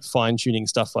and fine tuning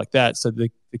stuff like that. So the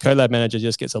collab manager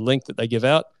just gets a link that they give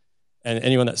out, and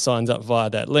anyone that signs up via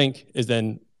that link is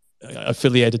then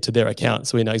affiliated to their account.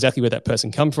 So we know exactly where that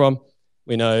person come from.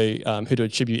 We know who to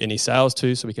attribute any sales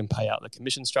to, so we can pay out the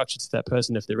commission structure to that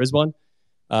person if there is one,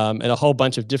 and a whole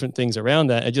bunch of different things around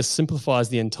that. It just simplifies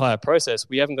the entire process.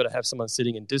 We haven't got to have someone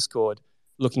sitting in Discord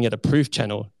looking at a proof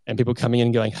channel and people coming in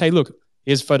and going, "Hey, look,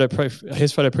 here's photo proof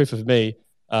of me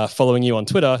following you on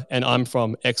Twitter, and I'm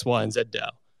from X, Y, and Z DAO,"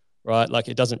 right? Like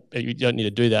you don't need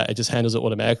to do that. It just handles it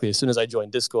automatically. As soon as I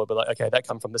join Discord, but like, okay, that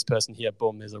come from this person here,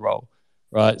 boom, there's a role,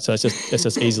 right? So it's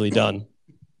just easily done.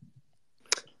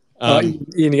 Ian,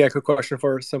 you got a quick question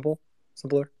for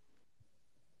Simpler?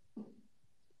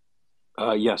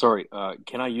 Yeah, sorry.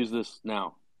 Can I use this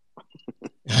now?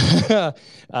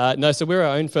 No, so we're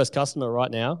our own first customer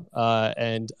right now,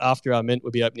 and after our mint,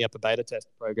 we'll be opening up a beta test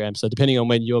program. So depending on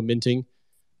when you're minting,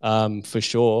 for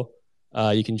sure,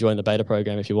 you can join the beta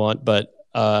program if you want. But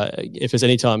if it's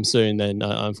any time soon, then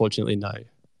unfortunately, no.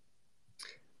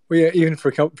 Well, yeah, even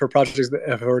for projects that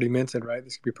have already minted, right?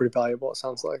 This could be pretty valuable, it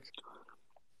sounds like.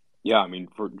 Yeah, I mean,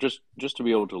 for just to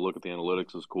be able to look at the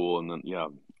analytics is cool. And then, yeah,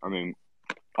 I mean,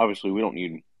 obviously we don't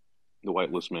need the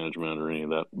whitelist management or any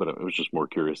of that, but I was just more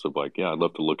curious of like, yeah, I'd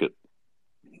love to look at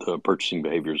the purchasing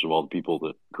behaviors of all the people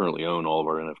that currently own all of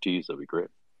our NFTs. That'd be great.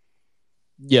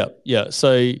 Yeah.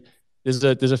 So there's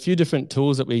a few different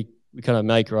tools that we kind of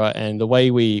make, right? And the way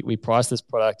we price this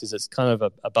product is it's kind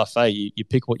of a buffet. You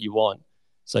pick what you want.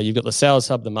 So you've got the sales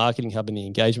hub, the marketing hub, and the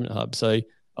engagement hub. So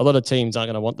a lot of teams aren't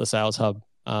going to want the sales hub,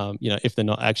 if they're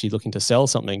not actually looking to sell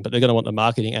something, but they're going to want the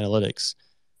marketing analytics.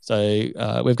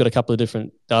 So we've got a couple of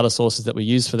different data sources that we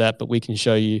use for that, but we can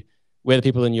show you where the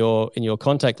people in your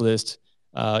contact list,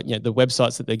 the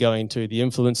websites that they're going to, the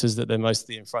influencers that they're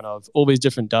mostly in front of, all these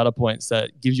different data points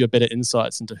that gives you a better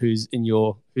insights into who's in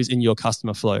your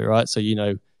customer flow, right? So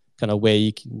kind of where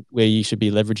you should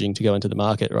be leveraging to go into the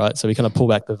market, right? So we kind of pull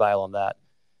back the veil on that.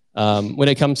 When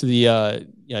it comes to the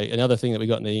another thing that we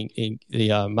got in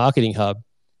the marketing hub,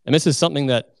 and this is something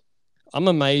that I'm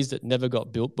amazed it never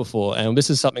got built before, and this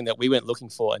is something that we went looking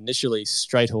for initially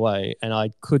straight away, and I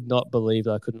could not believe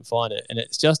that I couldn't find it. And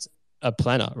it's just a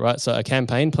planner, right? So a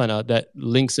campaign planner that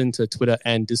links into Twitter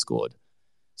and Discord.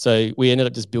 So we ended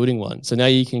up just building one. So now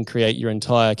you can create your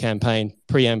entire campaign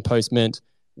pre and post mint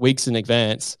weeks in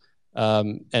advance.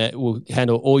 And it will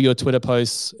handle all your Twitter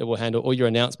posts. It will handle all your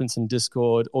announcements in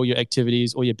Discord, all your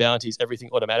activities, all your bounties, everything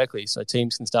automatically. So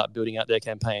teams can start building out their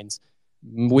campaigns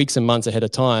weeks and months ahead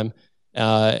of time.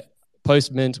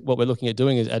 Post mint, what we're looking at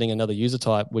doing is adding another user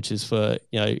type, which is for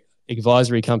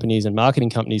advisory companies and marketing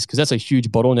companies, because that's a huge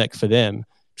bottleneck for them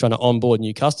trying to onboard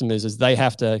new customers. Is they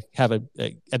have to have at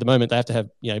the moment they have to have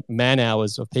man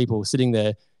hours of people sitting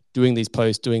there doing these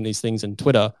posts, doing these things in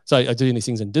Twitter, doing these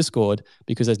things in Discord,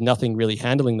 because there's nothing really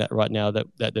handling that right now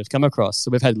that they've come across.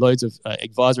 So we've had loads of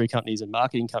advisory companies and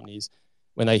marketing companies,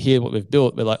 when they hear what we've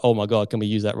built, they're like, oh my God, can we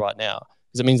use that right now?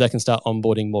 Because it means they can start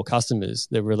onboarding more customers.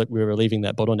 We're relieving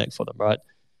that bottleneck for them, right?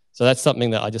 So that's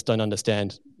something that I just don't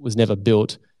understand, was never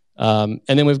built. And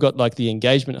then we've got like the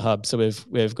engagement hub. So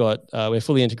we're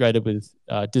fully integrated with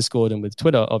Discord and with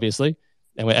Twitter, obviously,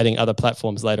 and we're adding other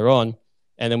platforms later on.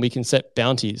 And then we can set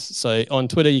bounties. So on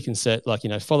Twitter, you can set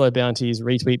follow bounties,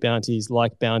 retweet bounties,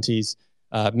 like bounties,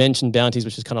 mention bounties,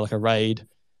 which is kind of like a raid.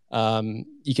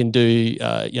 You can do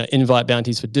invite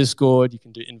bounties for Discord. You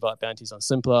can do invite bounties on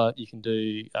Simpler. You can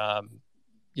do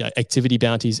activity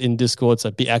bounties in Discord. So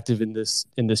be active in this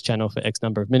channel for X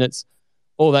number of minutes,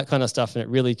 all that kind of stuff. And it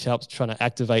really helps trying to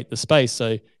activate the space.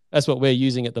 So that's what we're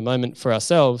using at the moment for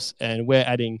ourselves. And we're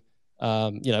adding,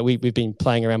 we've been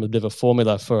playing around with a bit of a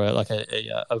formula for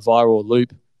a viral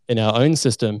loop in our own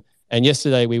system. And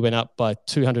yesterday we went up by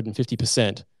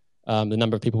 250%, the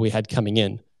number of people we had coming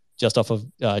in, just off of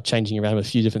changing around a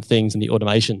few different things in the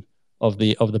automation of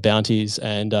the bounties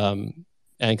and kind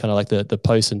of like the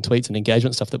posts and tweets and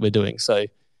engagement stuff that we're doing. So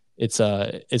it's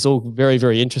all very,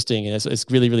 very interesting, and it's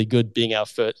really, really good being our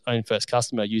own first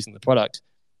customer using the product,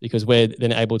 because we're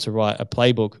then able to write a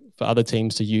playbook for other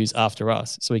teams to use after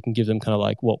us. So we can give them kind of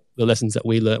like what the lessons that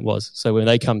we learned was. So when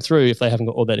they come through, if they haven't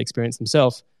got all that experience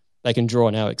themselves, they can draw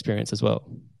on our experience as well.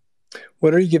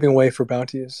 What are you giving away for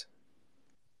bounties?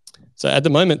 So at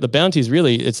the moment, the bounties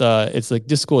really, it's like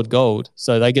Discord Gold.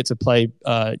 So they get to play,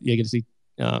 you get to see,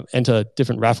 enter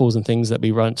different raffles and things that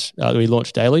we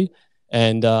launch daily.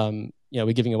 And,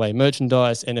 we're giving away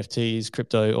merchandise, NFTs,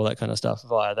 crypto, all that kind of stuff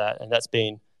via that. And that's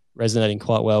been resonating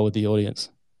quite well with the audience.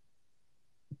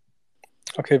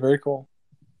 Okay, very cool.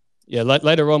 Yeah,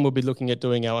 later on, we'll be looking at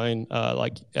doing our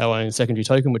own secondary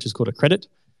token, which is called a credit.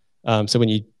 So when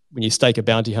you stake a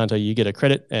bounty hunter, you get a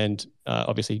credit, and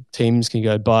obviously teams can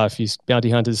go buy a few bounty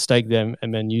hunters, stake them,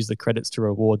 and then use the credits to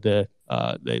reward their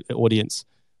audience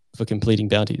for completing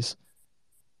bounties.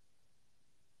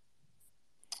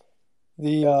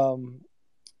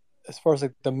 As far as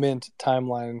like the mint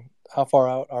timeline, how far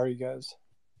out are you guys?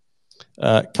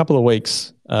 A couple of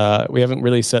weeks. We haven't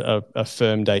really set a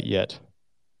firm date yet.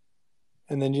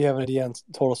 And then do you have an idea on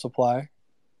total supply?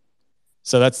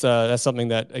 So that's something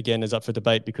that, again, is up for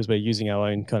debate, because we're using our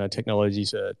own kind of technology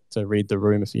to read the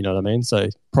room, if you know what I mean. So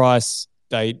price,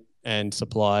 date, and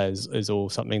supply is all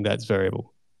something that's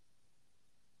variable.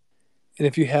 And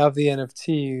if you have the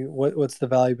NFT, what's the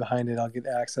value behind it? I'll get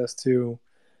access to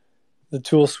the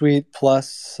tool suite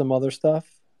plus some other stuff?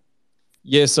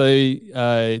 Yeah, so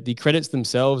the credits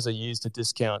themselves are used to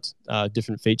discount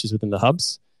different features within the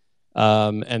hubs.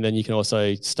 And then you can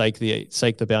also stake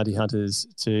the bounty hunters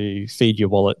to feed your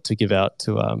wallet to give out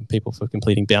to people for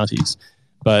completing bounties.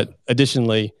 But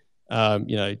additionally,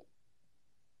 we've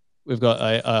got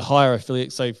a higher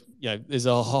affiliate. So there's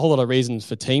a whole lot of reasons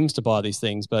for teams to buy these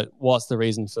things, but what's the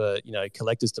reason for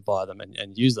collectors to buy them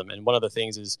and use them? And one of the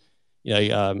things is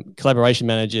collaboration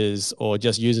managers or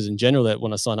just users in general that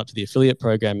want to sign up to the affiliate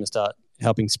program and start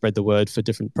helping spread the word for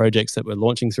different projects that we're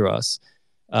launching through us.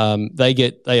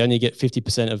 They only get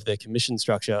 50% of their commission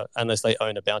structure unless they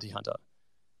own a bounty hunter,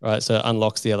 right? So it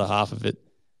unlocks the other half of it.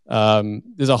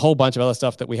 There's a whole bunch of other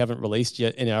stuff that we haven't released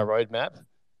yet in our roadmap,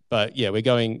 but yeah,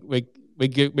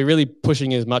 we're really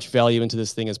pushing as much value into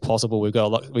this thing as possible. We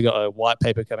got a light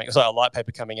paper coming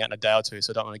out in a day or two,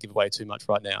 so I don't want to give away too much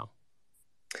right now.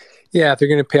 Yeah, if they're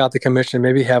going to pay out the commission,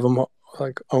 maybe have them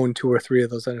own 2 or 3 of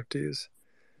those NFTs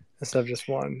instead of just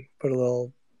one. Put a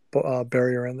little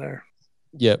barrier in there.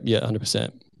 Yeah,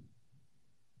 100%.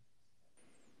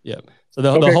 Yeah. So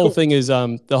the whole thing is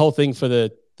the whole thing for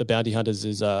the bounty hunters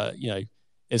is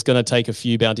it's going to take a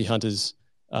few bounty hunters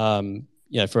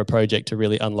for a project to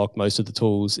really unlock most of the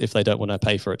tools if they don't want to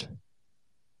pay for it.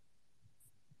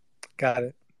 Got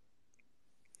it.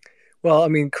 Well, I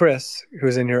mean, Chris,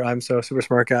 who's in here, I'm so super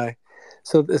smart guy.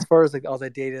 So as far as like all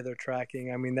the data they're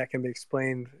tracking, I mean, that can be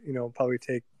explained, probably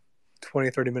take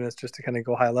 20, 30 minutes just to kind of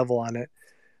go high level on it.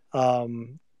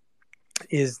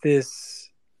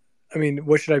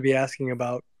 What should I be asking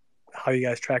about how you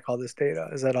guys track all this data?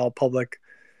 Is that all public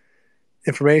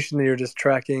information that you're just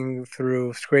tracking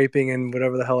through scraping and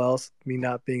whatever the hell else? Me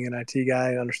not being an IT guy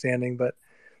and understanding, but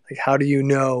like, how do you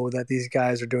know that these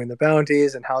guys are doing the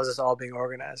bounties, and how is this all being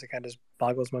organized? It kind of just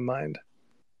boggles my mind.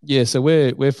 Yeah, so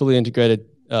we're fully integrated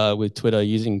with Twitter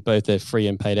using both their free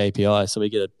and paid API. So we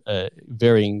get a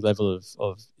varying level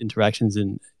of interactions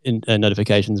and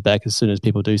notifications back as soon as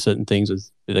people do certain things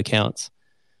with accounts.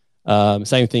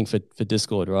 Same thing for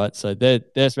Discord, right? So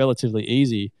that's relatively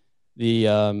easy. The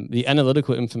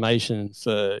analytical information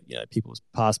for people's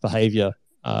past behavior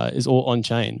is all on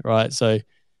chain, right? So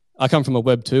I come from a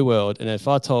Web 2 world, and if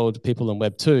I told people in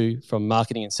Web 2 from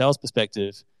marketing and sales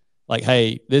perspective, like,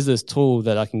 hey, there's this tool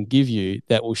that I can give you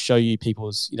that will show you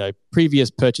people's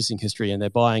previous purchasing history and their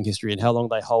buying history and how long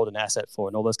they hold an asset for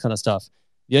and all this kind of stuff.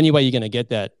 The only way you're going to get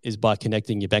that is by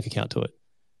connecting your bank account to it,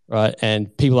 right?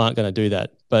 And people aren't going to do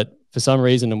that. But for some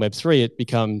reason in Web3, it's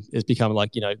become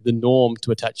like the norm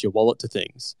to attach your wallet to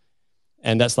things,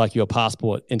 and that's like your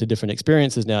passport into different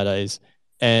experiences nowadays.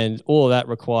 And all of that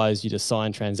requires you to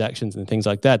sign transactions and things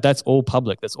like that. That's all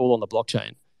public. That's all on the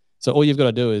blockchain. So all you've got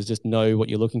to do is just know what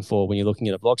you're looking for when you're looking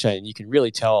at a blockchain. And you can really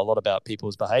tell a lot about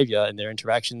people's behavior and their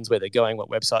interactions, where they're going, what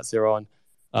websites they're on,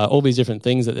 all these different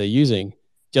things that they're using,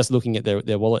 just looking at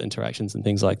their wallet interactions and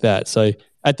things like that. So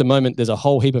at the moment, there's a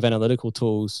whole heap of analytical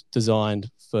tools designed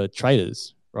for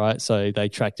traders, right? So they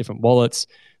track different wallets,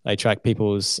 they track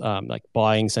people's like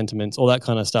buying sentiments, all that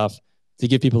kind of stuff to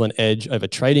give people an edge over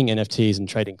trading NFTs and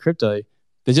trading crypto.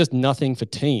 There's just nothing for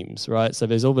teams, right? So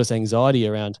there's all this anxiety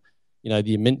around,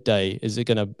 the mint day. Is it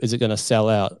gonna sell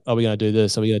out? Are we gonna do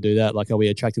this? Are we gonna do that? Like, are we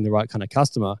attracting the right kind of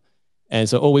customer? And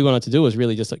so all we wanted to do was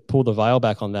really just like pull the veil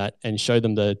back on that and show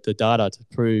them the data to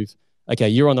prove, okay,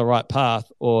 you're on the right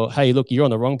path, or hey, look, you're on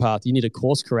the wrong path. You need to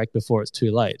course correct before it's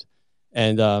too late.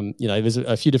 And there's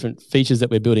a few different features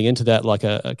that we're building into that, like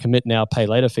a commit now, pay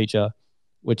later feature,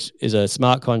 which is a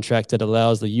smart contract that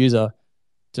allows the user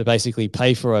to basically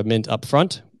pay for a mint up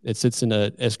front. It sits in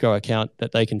an escrow account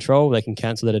that they control. They can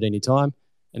cancel it at any time.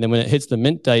 And then when it hits the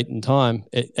mint date and time,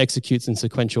 it executes in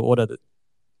sequential order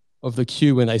of the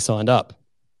queue when they signed up.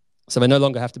 So they no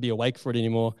longer have to be awake for it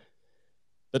anymore.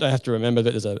 They don't have to remember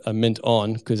that there's a mint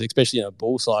on, because especially in a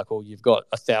bull cycle, you've got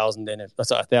 1,000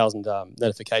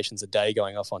 notifications a day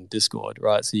going off on Discord,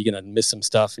 right? So you're going to miss some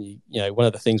stuff. And one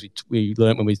of the things we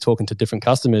learned when we were talking to different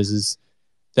customers is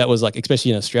that was like,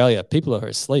 especially in Australia, people are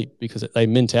asleep because they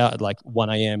mint out at like 1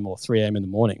 a.m. or 3 a.m. in the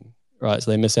morning, right? So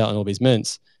they miss out on all these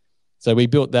mints. So we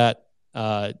built that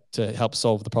to help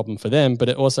solve the problem for them, but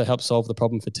it also helps solve the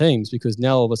problem for teams, because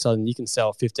now all of a sudden you can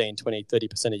sell 15, 20,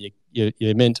 30% of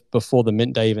your mint before the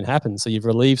mint day even happens. So you've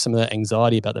relieved some of that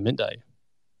anxiety about the mint day.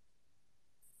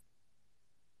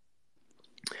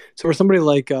 So for somebody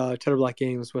like Cheddar Black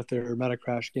Games with their Meta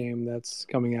Crash game that's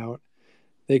coming out,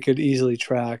 they could easily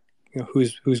track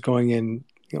who's going in,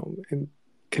 and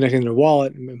connecting their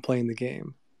wallet and playing the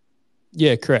game.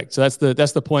 Yeah, correct. So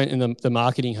that's the point in the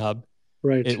marketing hub.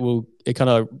 Right. It kind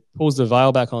of pulls the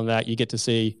veil back on that. You get to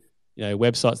see,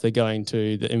 websites they're going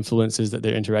to, the influencers that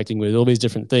they're interacting with, all these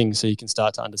different things. So you can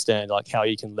start to understand like how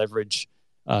you can leverage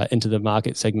into the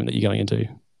market segment that you're going into.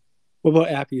 What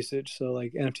about app usage? So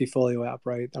like NFT Folio app,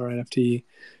 right? Our NFT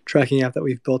tracking app that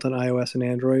we've built on iOS and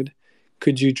Android.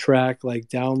 Could you track like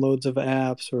downloads of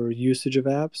apps or usage of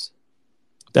apps?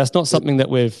 That's not something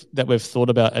that we've thought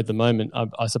about at the moment.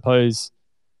 I suppose.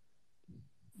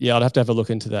 Yeah, I'd have to have a look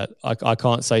into that. I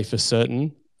can't say for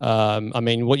certain.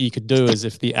 What you could do is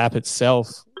if the app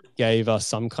itself gave us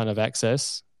some kind of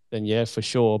access, then yeah, for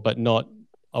sure. But not,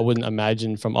 I wouldn't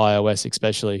imagine from iOS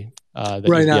especially that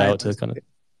right you'd be now, able to kind of.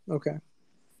 Okay.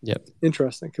 Yep.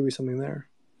 Interesting. Could be something there.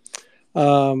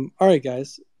 All right,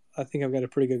 guys. I think I've got a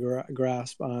pretty good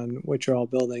grasp on what you're all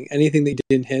building. Anything that you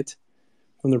didn't hit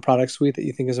from the product suite that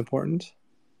you think is important?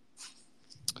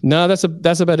 No, that's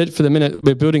about it for the minute.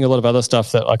 We're building a lot of other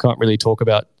stuff that I can't really talk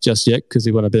about just yet because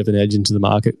we want a bit of an edge into the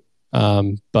market.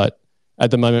 But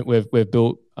at the moment, we've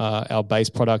built our base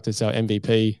product. It's our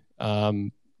MVP.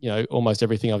 Almost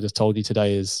everything I've just told you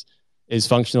today is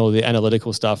functional. The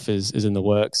analytical stuff is in the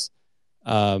works.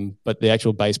 But the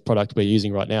actual base product we're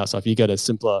using right now. So if you go to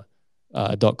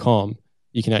simpler.com,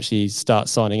 you can actually start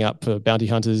signing up for bounty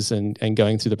hunters and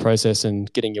going through the process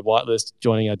and getting your whitelist,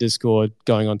 joining our Discord,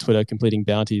 going on Twitter, completing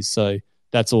bounties. So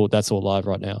that's all live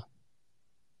right now.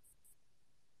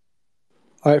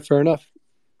 All right, fair enough.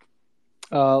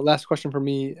 Last question for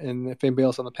me, and if anybody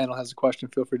else on the panel has a question,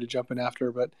 feel free to jump in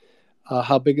after. But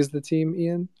how big is the team,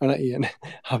 Ian? Or not Ian.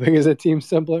 How big is the team,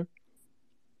 Simpler?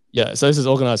 Yeah, so this is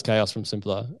Organized Chaos from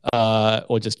Simpler,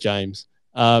 or just James.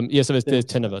 So there's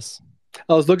 10 of us.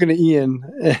 I was looking at Ian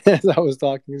as I was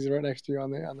talking. He's right next to you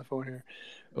on the phone here.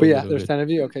 But there's 10 of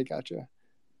you. Okay, gotcha.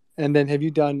 And then have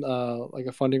you done like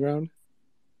a funding round?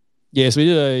 Yes, we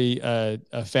did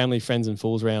a family, friends, and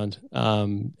fools round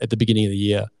at the beginning of the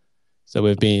year. So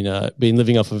we've been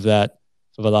living off of that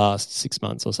for the last 6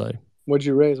 months or so. What'd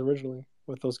you raise originally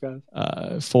with those guys?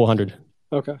 400.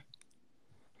 Okay.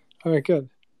 All right, good.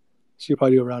 So you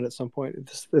probably do a round at some point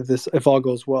if all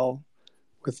goes well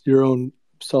with your own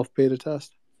self beta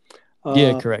test.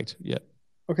 Yeah, correct. Yeah.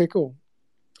 Okay, cool.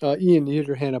 Ian, you had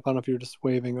your hand up. I don't know if you were just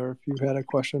waving or if you had a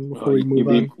question before we move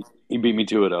on. He beat me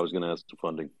to it. I was going to ask for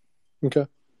funding. Okay.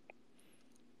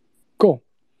 Cool.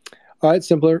 All right,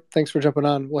 Simpler. Thanks for jumping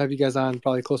on. We'll have you guys on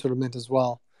probably closer to Mint as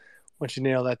well once you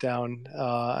nail that down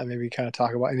and maybe kind of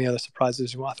talk about any other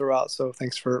surprises you want to throw out. So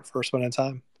thanks for spending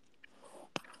time.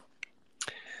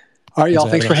 All right, y'all.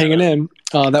 Thanks for hanging in.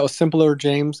 That was Simpler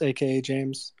James, a.k.a.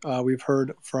 James. We've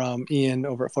heard from Ian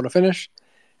over at Photo Finish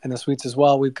and the suites as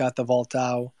well. We've got the Vault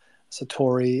DAO,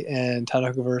 Satori, and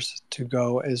Tadakuverse to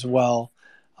go as well.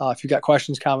 If you've got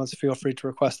questions, comments, feel free to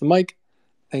request the mic.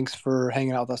 Thanks for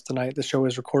hanging out with us tonight. The show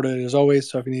is recorded as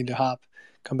always, so if you need to hop,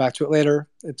 come back to it later.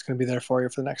 It's going to be there for you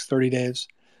for the next 30 days.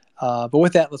 But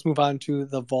with that, let's move on to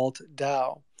the Vault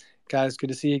DAO. Guys, good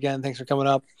to see you again. Thanks for coming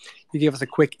up. You gave us a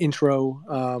quick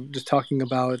intro, just talking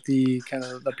about the kind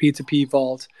of the P2P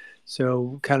vault.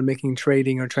 So kind of making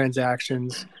trading or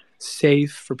transactions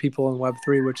safe for people in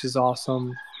Web3, which is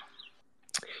awesome.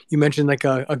 You mentioned like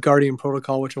a Guardian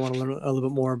protocol, which I want to learn a little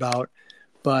bit more about.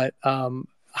 But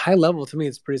high level, to me,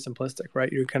 it's pretty simplistic,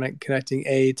 right? You're kind of connecting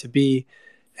A to B,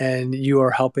 and you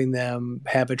are helping them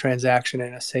have a transaction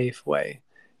in a safe way.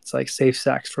 It's like safe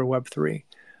sex for Web3.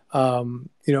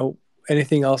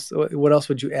 Anything else? What else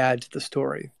would you add to the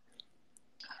story?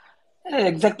 Yeah,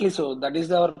 exactly. So that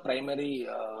is our primary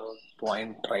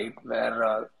point, right?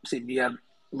 Where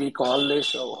we call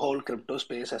this whole crypto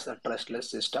space as a trustless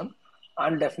system,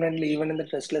 and definitely even in the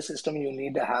trustless system, you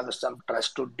need to have some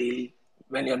trust to deal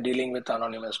when you're dealing with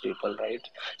anonymous people, right?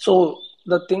 So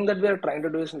the thing that we are trying to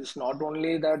do is not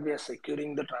only that we are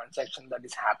securing the transaction that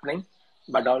is happening,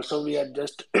 but also we are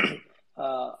just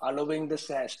allowing the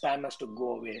spammers to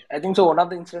go away. I think so. One of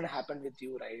the incidents happened with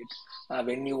you, right?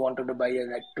 When you wanted to buy a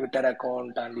Twitter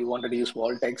account and you wanted to use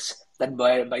Voltex, that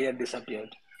buyer disappeared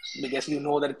because you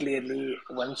know that clearly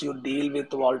once you deal with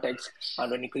Voltex and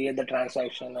when you create the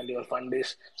transaction and your fund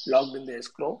is logged in the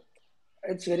escrow,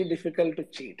 it's very difficult to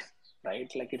cheat,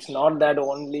 right? Like it's not that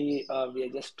only we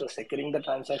are just securing the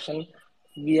transaction.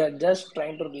 We are just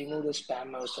trying to remove the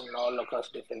spammers and all across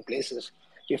different places.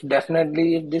 If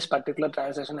this particular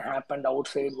transaction happened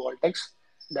outside Voltex,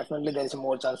 definitely there is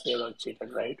more chance they were cheated,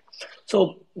 right?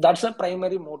 So that's the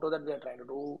primary motto that we are trying to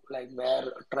do, like where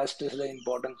trust is the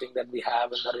important thing that we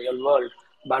have in the real world.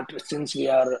 But since we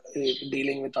are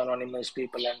dealing with anonymous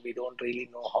people and we don't really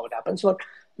know how it happens, so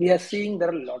we are seeing there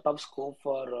are a lot of scope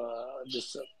for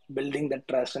this building the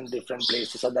trust in different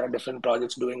places. So there are different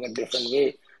projects doing a different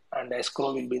way, and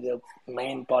escrow will be the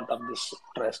main part of this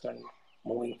trust and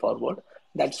moving forward.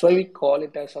 That's why we call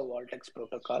it as a Voltex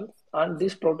protocol. And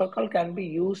this protocol can be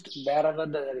used wherever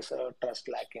there is a trust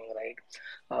lacking,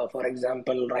 right? For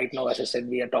example, right now, as I said,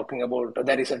 we are talking about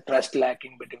there is a trust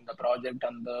lacking between the project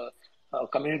and the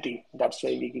community. That's why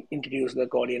we introduced the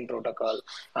Guardian protocol.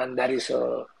 And there is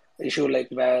a issue like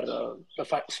where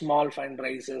the small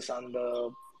fundraisers and the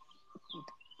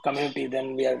community,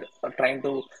 then we are trying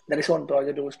to, there is one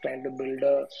project who is trying to build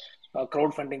a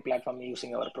crowdfunding platform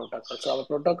using our protocol. So our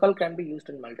protocol can be used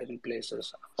in multiple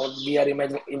places. Or we are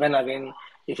imagining, even again,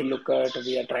 if you look at,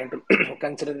 we are trying to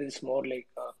consider this more like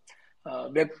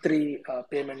Web3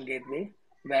 payment gateway,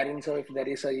 wherein so if there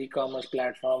is a e-commerce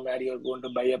platform where you're going to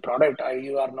buy a product,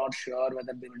 you are not sure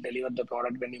whether they will deliver the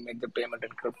product when you make the payment in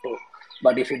crypto.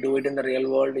 But if you do it in the real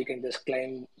world, you can just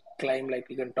claim like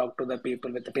you can talk to the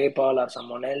people with the PayPal or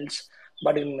someone else.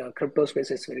 But in crypto space,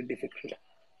 it's very difficult.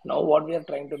 Now what we are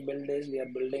trying to build is we are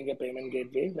building a payment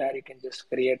gateway where you can just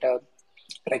create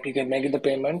like you can make the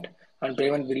payment and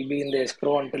payment will be in the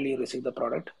escrow until you receive the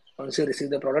product. Once you receive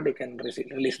the product, you can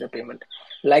release the payment.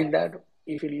 Like that,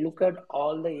 if you look at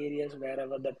all the areas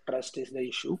wherever the trust is the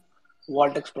issue,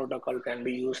 Vortex protocol can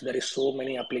be used. There is so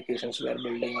many applications we are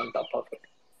building on top of it.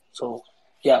 So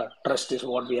yeah, trust is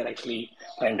what we are actually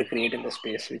trying to create in the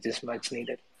space, which is much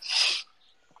needed.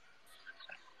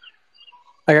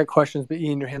 I got questions, but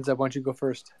Ian, your hand's up. Why don't you go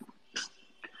first?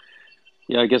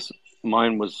 Yeah, I guess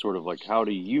mine was sort of like, how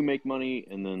do you make money?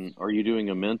 And then are you doing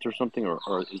a mint or something? Or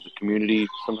is the community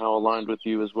somehow aligned with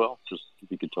you as well? Just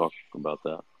if you could talk about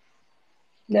that.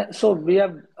 Yeah, so we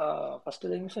have first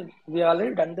thing, so we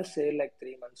already done the sale like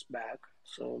 3 months back.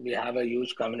 So we have a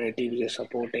huge community which is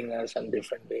supporting us in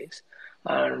different ways.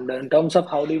 And in terms of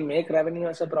how do you make revenue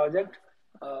as a project,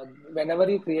 whenever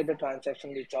you create a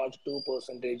transaction, we charge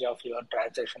 2% of your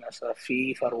transaction as a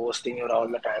fee for hosting your all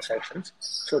the transactions.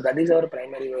 So that is our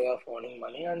primary way of earning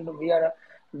money, and we are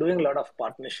doing a lot of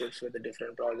partnerships with the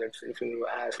different projects. If you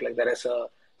ask, like there is a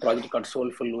project called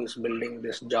Soulful who is building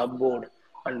this job board,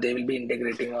 and they will be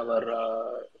integrating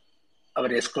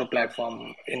our escrow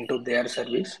platform into their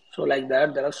service. So like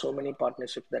that, there are so many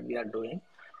partnerships that we are doing.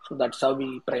 So that's how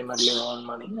we primarily earn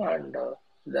money, and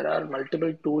there are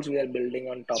multiple tools we are building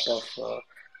on top of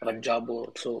our job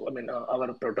board. So I mean,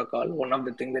 our protocol. One of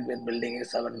the things that we are building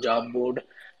is our job board,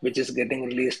 which is getting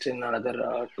released in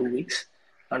another 2 weeks.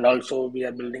 And also, we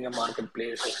are building a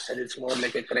marketplace. So it's more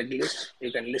like a Craigslist.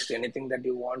 You can list anything that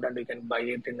you want, and you can buy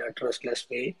it in a trustless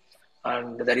way,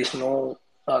 and there is no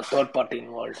third party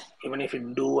involved. Even if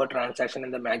you do a transaction in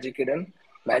the Magic Eden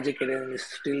is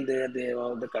still there, they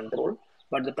have the control.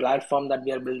 But the platform that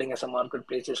we are building as a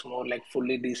marketplace is more like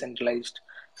fully decentralized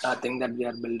thing that we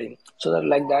are building. So that,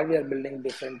 like that, we are building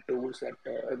different tools.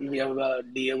 That we have a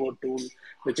DAO tool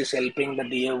which is helping the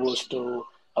DAOs to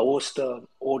host a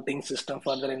voting system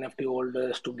for the NFT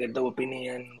holders to get the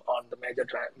opinion on the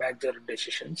major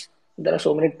decisions. There are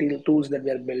so many tools that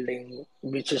we are building,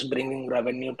 which is bringing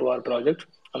revenue to our project,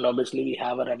 and obviously we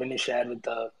have a revenue share with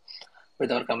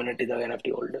our community, the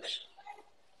NFT holders.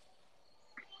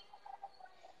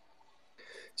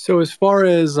 So as far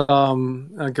as I'll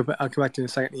come back to you in a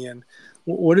second, Ian.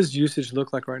 What does usage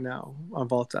look like right now on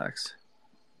VaultX?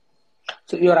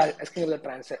 So you are asking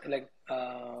about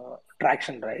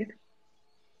traction, right?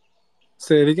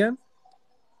 Say it again.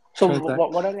 So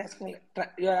what are you asking?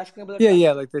 You are asking about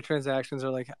yeah, like the transactions are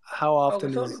like how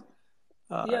often okay,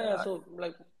 so, is so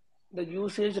like the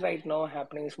usage right now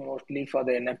happening is mostly for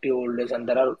the NFT holders, and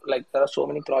there are so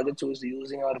many projects who is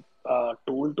using our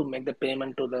tool to make the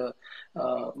payment to the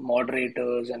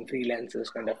moderators and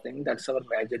freelancers kind of thing. That's our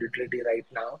major utility right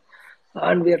now,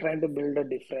 and we are trying to build a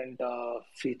different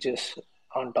features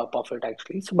on top of it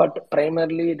actually. So, but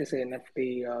primarily it is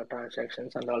NFT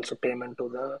transactions and also payment to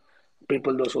the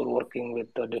people those who are working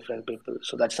with the different people.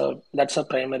 So that's a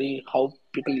primary how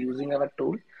people using our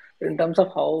tool. In terms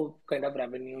of how kind of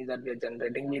revenue that we are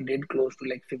generating, we did close to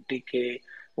like 50K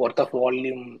worth of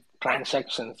volume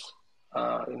transactions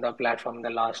in the platform in the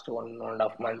last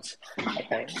 1.5 months.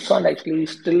 Okay. So and actually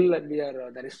still we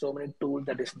are there is so many tools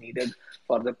that is needed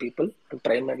for the people. And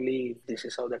primarily this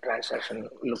is how the transaction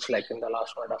looks like in the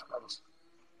last 1.5 months.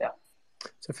 Yeah.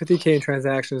 So 50K in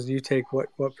transactions, you take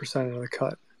what percent of the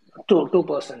cut?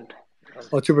 2%.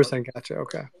 Oh, 2%. Gotcha.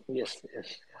 Okay. Yes.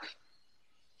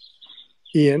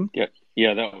 Ian.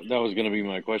 Yeah. That was going to be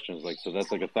my question. Is like, so that's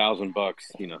like $1,000.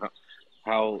 You know,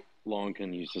 how long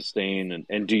can you sustain?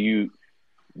 And do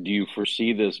you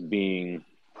foresee this being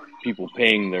people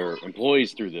paying their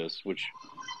employees through this? Which,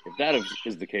 if that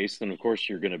is the case, then of course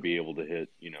you're going to be able to hit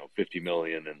 50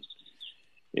 million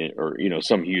or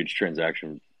some huge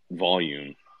transaction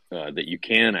volume that you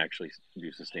can actually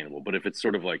do sustainable. But if it's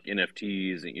sort of like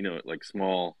NFTs, like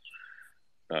small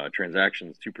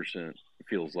transactions, 2%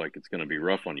 feels like it's going to be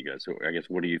rough on you guys. So I guess,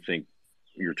 what do you think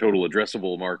your total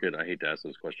addressable market? I hate to ask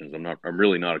those questions. I'm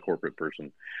really not a corporate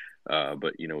person,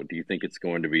 but do you think it's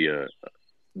going to be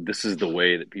this is the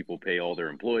way that people pay all their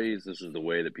employees? This is the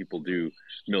way that people do $1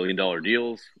 million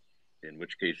deals, in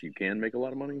which case you can make a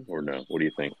lot of money, or no? What do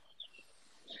you think?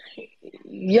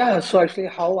 Yeah, so actually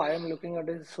how I am looking at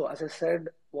it, so as I said,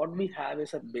 what we have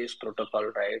is a base protocol,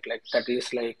 right? Like that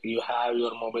is like you have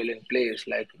your mobile in place.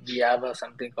 Like we have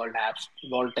something called apps,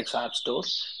 Voltex App Store,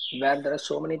 where there are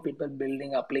so many people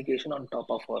building application on top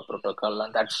of our protocol,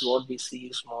 and that's what we see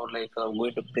is more like a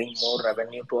way to bring more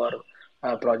revenue to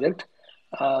our project.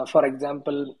 For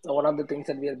example, one of the things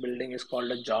that we are building is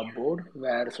called a job board,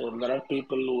 where so there are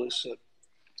people who is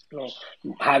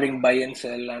having buy and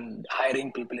sell and hiring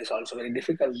people is also very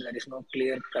difficult. There is no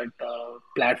clear cut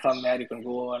platform where you can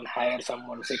go and hire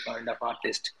someone, say kind of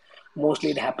artist.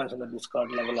 Mostly it happens on the Discord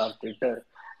level or Twitter.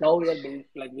 Now we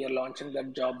are launching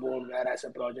that job board where as a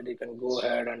project you can go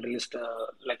ahead and list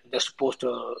like just post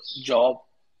a job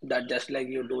that just like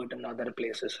you do it in other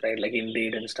places, right? Like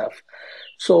Indeed and stuff.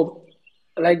 So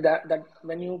like that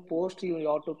when you post, you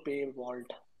have to pay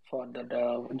Vault for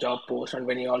the job post, and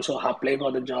when you also apply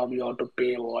for the job, you have to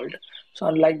pay Vault. So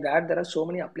unlike that, there are so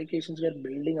many applications we are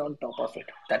building on top of it.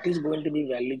 That is going to be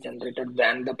value generated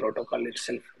when the protocol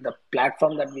itself, the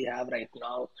platform that we have right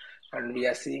now, and we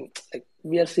are seeing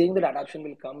that adoption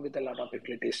will come with a lot of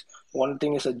utilities. One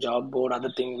thing is a job board,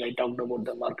 other thing I talked about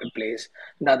the marketplace.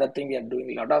 The other thing we are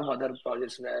doing a lot of other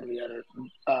projects where we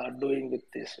are doing with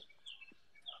this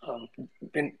um,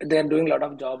 they are doing a lot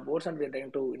of job boards, and we're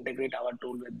trying to integrate our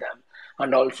tool with them.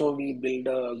 And also we build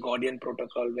a guardian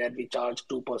protocol where we charge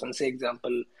 2%. Say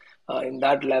example, in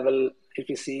that level, if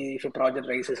you see if a project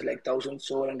raises like 1,000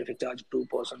 soul, and if you charge 2%,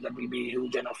 that will be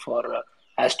huge enough for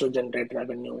us to generate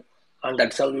revenue. And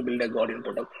that's how we build a guardian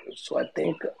protocol. So I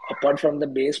think apart from the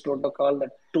base protocol, the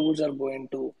tools are going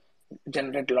to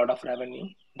generate a lot of revenue.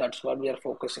 That's what we are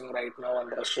focusing right now. And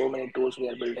there are so many tools we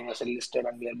are building as a listed,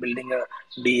 and we are building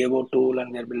a Diego tool,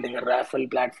 and we are building a raffle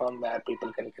platform where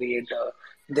people can create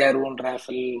their own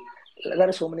raffle. There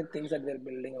are so many things that we are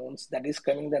building. Once that is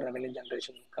coming, the revenue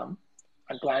generation will come.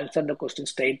 And to answer the question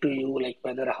straight to you, like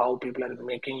whether how people are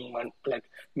making like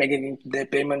making their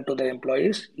payment to the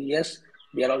employees, yes,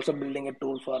 we are also building a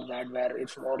tool for that where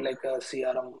it's more like a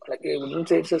CRM. Like I wouldn't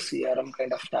say it's a CRM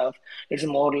kind of stuff. It's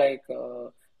more like a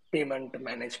payment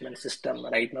management system.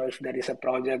 Right now, if there is a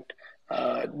project,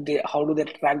 how do they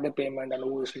track the payment and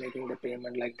who is making the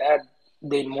payment like that?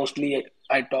 They mostly,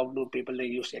 I talk to people, they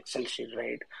use Excel sheet,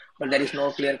 right? But there is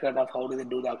no clear cut of how do they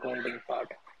do the accounting part.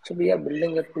 So we are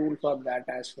building a tool for that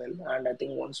as well. And I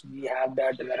think once we have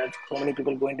that, there are so many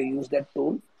people going to use that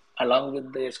tool along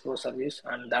with the escrow service,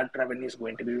 and that revenue is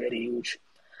going to be very huge.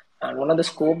 And one of the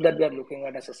scope that we are looking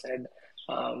at, as I said,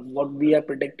 what we are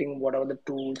predicting, what are the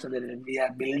tools that we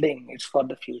are building, it's for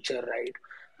the future,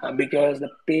 right? Because the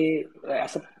pay,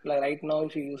 like right now,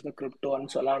 if you use the crypto and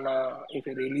Solana, if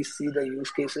you really see the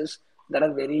use cases, there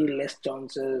are very less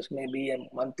chances, maybe a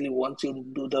monthly once you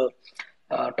do the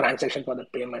transaction for the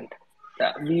payment.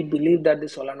 We believe that the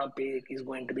Solana pay is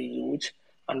going to be huge,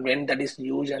 and when that is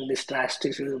huge and this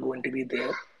drastic is going to be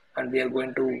there, and we are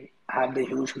going to have the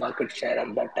huge market share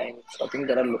at that time. So I think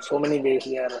there are so many ways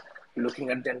we are looking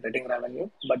at generating revenue.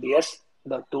 But yes,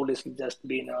 the tool is just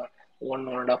been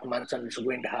 1.5 months, and it's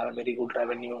going to have a very good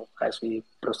revenue as we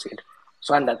proceed.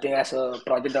 So and I think as a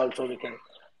project also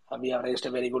we have raised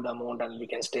a very good amount, and we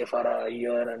can stay for a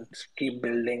year and keep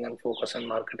building and focus on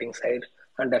marketing side.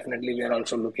 And definitely we are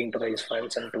also looking to raise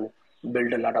funds and to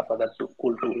build a lot of other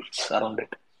cool tools around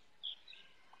it.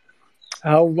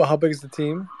 How big is the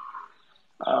team?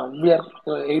 We are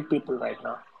 8 people right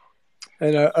now.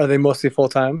 And are they mostly full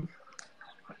time?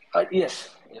 Yes,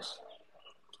 yes.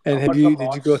 And Apart did from you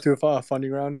go mods, through a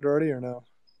funding round already or no?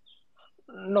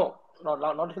 no,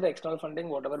 not for the external funding.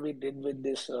 Whatever we did with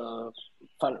this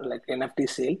fund, like NFT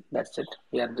sale, that's it.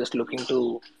 We are just looking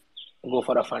to go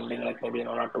for a funding, like maybe in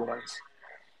 1 or 2 months.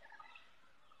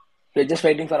 We're just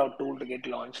waiting for our tool to get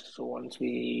launched. So once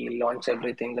we launch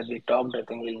everything that we talked, I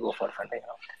think we'll go for funding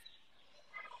round.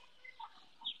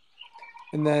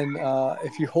 And then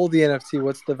if you hold the NFT,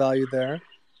 what's the value there?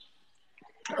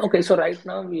 Okay, so right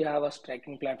now we have a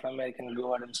staking platform where you can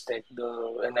go ahead and stake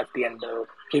the NFT and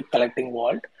keep collecting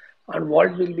Vault. And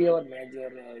Vault will be our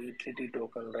major utility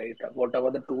token, right?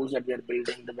 Whatever the tools that we are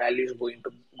building, the value is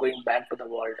going back to the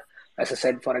Vault. As I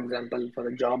said, for example, for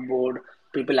the job board,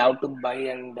 people have to buy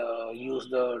and use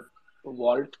the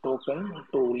Vault token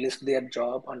to list their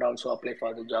job and also apply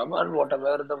for the job. And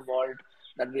whatever the Vault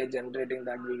that we are generating,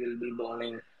 that we will be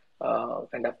burning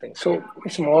kind of thing. So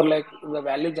it's more like the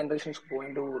value generation is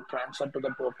going to transfer to the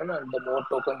token, and the more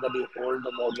tokens that you hold,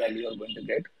 the more value you're going to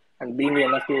get. And being an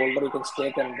NFT holder, you can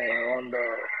stake and on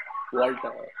the vault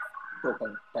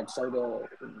token. That's how the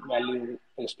value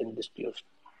is being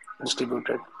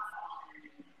distributed.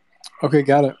 Okay,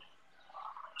 got it.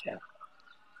 Yeah.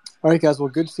 All right, guys. Well,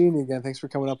 good seeing you again. Thanks for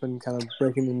coming up and kind of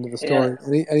breaking into the story.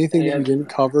 Yeah. Anything that Yeah. we didn't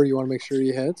cover you want to make sure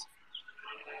you hit?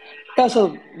 Yeah,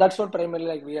 so that's what primarily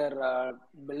like we are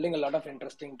building a lot of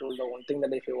interesting tools. The one thing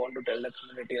that if you want to tell the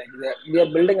community, like we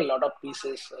are building a lot of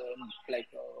pieces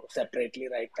separately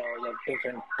right now. We have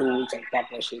different tools and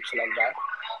partnerships like that.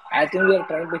 I think we are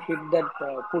trying to hit that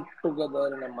put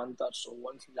together in a month or so.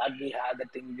 Once that we have, the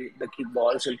thing, the keep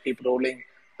balls will keep rolling,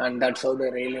 and that's how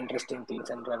the real interesting things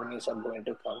and revenues are going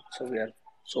to come. So we are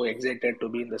so excited to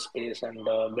be in the space and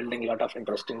building a lot of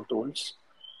interesting tools.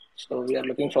 So we are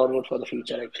looking forward for the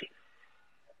future actually.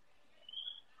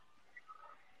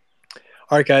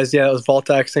 All right, guys. Yeah, that was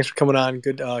Voltax. Thanks for coming on.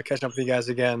 Good catching up with you guys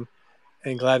again.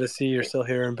 and glad to see you're still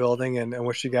here and building, and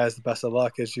wish you guys the best of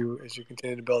luck as you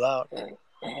continue to build out.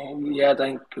 Yeah,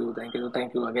 thank you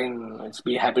again. It's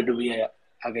be happy to be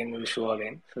again in the show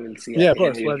again. So we'll see Yeah, of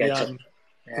again. course. We'll We'll be catch up. on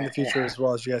in the future as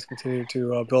well as you guys continue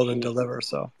to build and deliver.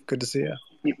 So good to see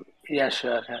you. Yeah,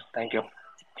 sure. Yeah, thank you.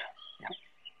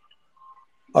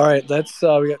 All right, let's.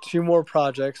 We got two more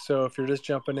projects. So if you're just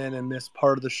jumping in and missed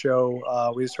part of the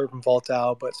show, we just heard from Vault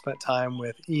Out, but spent time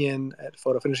with Ian at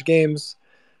Photo Finish Games,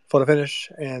 Photo Finish,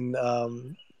 and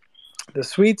the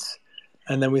Suites,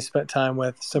 and then we spent time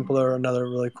with Simpler, another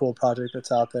really cool project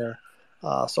that's out there.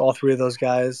 So all three of those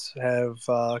guys have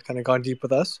kind of gone deep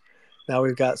with us. Now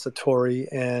we've got Satori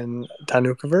and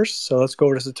Tanukaverse. So let's go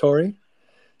over to Satori.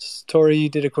 Tori, you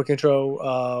did a quick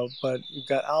intro, but you've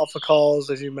got alpha calls,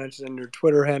 as you mentioned, in your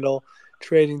Twitter handle,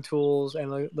 trading tools,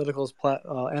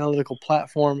 analytical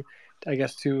platform, I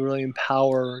guess, to really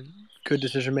empower good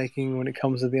decision making when it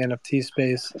comes to the NFT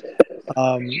space.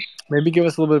 Maybe give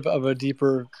us a little bit of a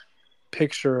deeper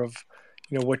picture of,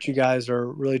 what you guys are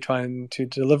really trying to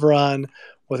deliver on,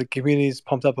 what the community is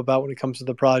pumped up about when it comes to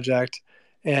the project.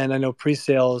 And I know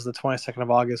pre-sale is the 22nd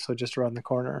of August, so just around the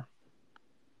corner.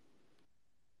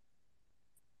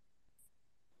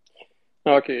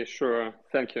 Okay, sure.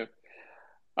 Thank you.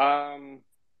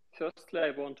 Firstly,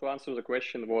 I want to answer the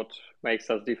question, what makes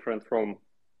us different from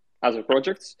other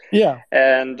projects? Yeah.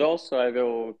 And also I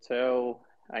will tell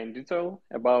in detail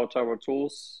about our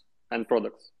tools and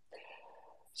products.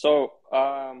 So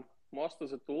most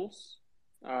of the tools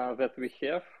that we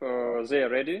have, they are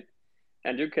ready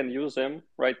and you can use them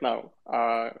right now.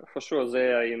 For sure,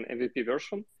 they are in MVP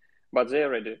version, but they are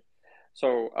ready.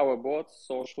 So our bots,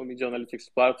 social media analytics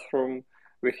platform,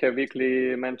 we have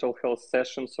weekly mental health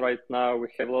sessions right now. We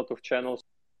have a lot of channels.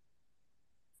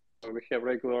 We have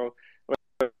regular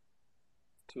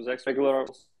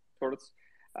experts.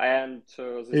 And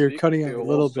this You're week cutting we out a will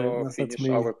little bit, also unless that's finish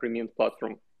me. our premium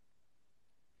platform.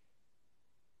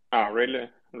 Really?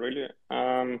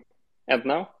 And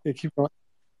now? Yeah, keep rolling.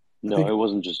 No, it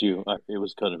wasn't just you. It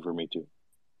was cutting for me too.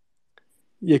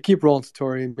 Yeah, keep rolling,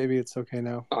 Satori. Maybe it's okay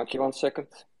now. Okay, 1 second.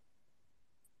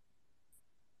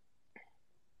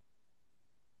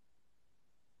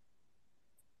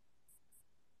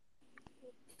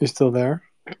 You're still there?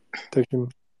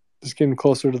 Just getting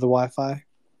closer to the Wi-Fi.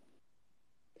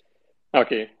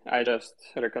 Okay, I just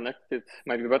reconnected.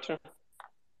 Might be better.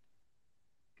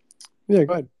 Yeah,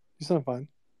 go ahead. You sound fine.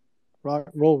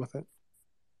 Roll with it.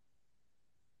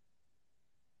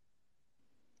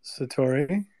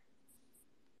 Satori.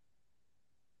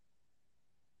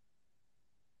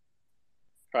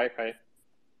 Hi.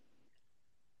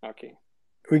 Okay.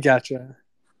 We got you.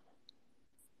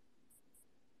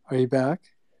 Are you back?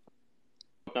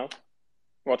 Now?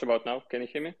 What about now? Can you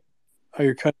hear me? Oh,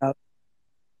 you're cut out.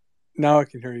 Now I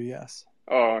can hear you, yes.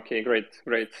 Oh, okay, great.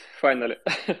 Finally.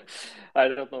 I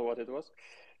don't know what it was.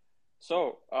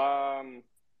 So,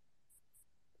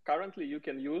 currently you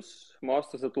can use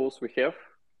most of the tools we have.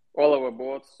 All our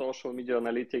bots, social media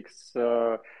analytics.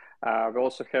 We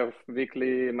also have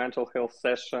weekly mental health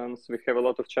sessions. We have a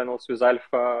lot of channels with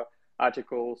alpha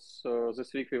articles.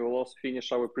 This week we will also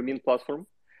finish our premium platform.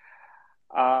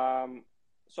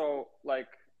 So,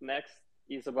 next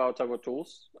is about our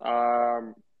tools.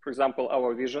 For example,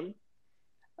 our vision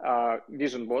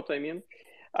bot, I mean.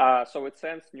 So it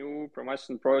sends new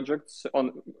promotion projects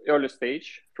on early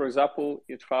stage. For example,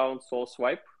 it found Soul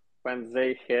Swipe when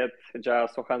they had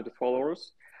just 100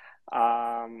 followers,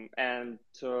 and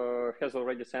has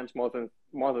already sent more than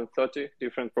 30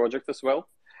 different projects as well.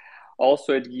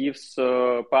 Also, it gives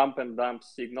pump and dump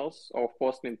signals of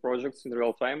post-mint projects in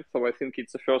real time. So I think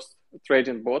it's the first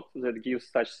trading bot that gives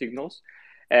such signals,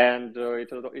 and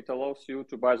it allows you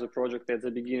to buy the project at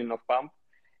the beginning of pump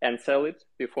and sell it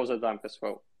before the dump as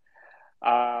well.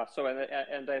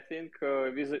 And I think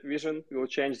Vision will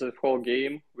change the whole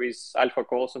game with alpha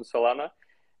calls on Solana,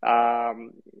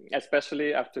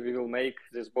 especially after we will make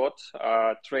this bot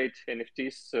trade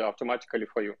NFTs automatically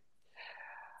for you.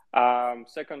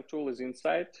 Second tool is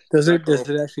Insight. Does it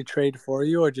actually trade for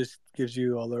you, or just gives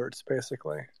you alerts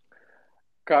basically?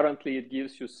 Currently, it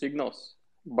gives you signals,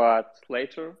 but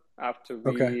later, after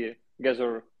we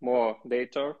gather more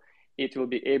data, it will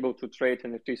be able to trade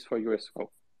NFTs for you as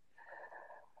well.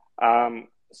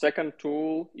 Second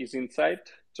tool is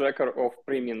Insight, tracker of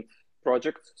pre-mint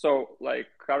projects. So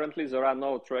currently there are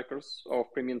no trackers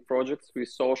of pre-mint projects with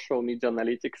social media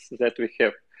analytics that we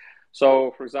have.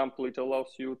 So for example, it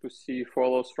allows you to see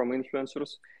follows from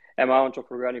influencers, amount of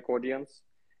organic audience,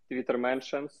 Twitter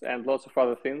mentions, and lots of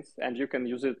other things. And you can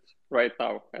use it right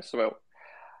now as well.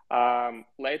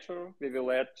 Later, we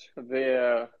will add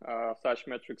the such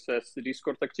metrics as the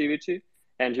Discord activity,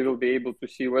 and you will be able to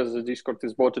see whether the Discord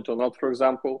is botted or not, for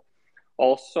example.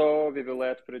 Also, we will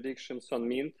add predictions on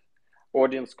mint,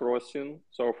 audience crossing.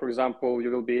 So, for example,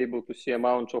 you will be able to see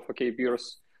amount of OK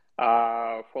beers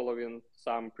following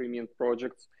some pre-mint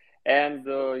projects, and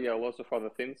lots of other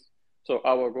things. So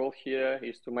our goal here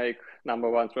is to make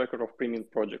 #1 tracker of pre-mint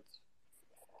projects.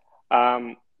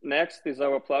 Next is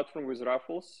our platform with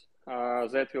raffles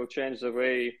that will change the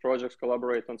way projects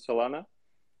collaborate on Solana.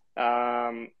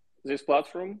 This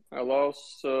platform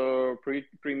allows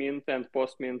pre-mint and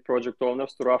post-mint project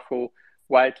owners to raffle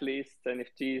whitelist,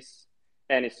 NFTs,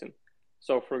 anything.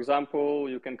 So, for example,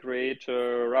 you can create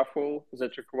a raffle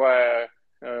that require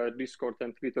Discord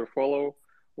and Twitter follow,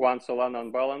 one Solana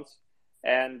on balance,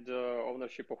 and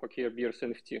ownership of a Key Beers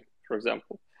NFT, for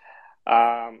example.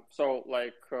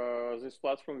 This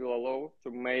platform will allow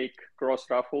to make cross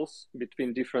raffles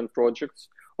between different projects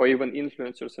or even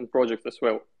influencers and projects as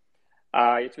well.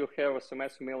 It will have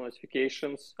SMS email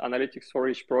notifications, analytics for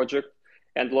each project,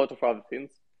 and a lot of other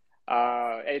things.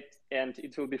 And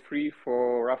it will be free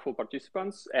for raffle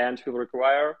participants and will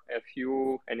require a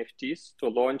few NFTs to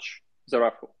launch the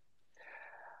raffle.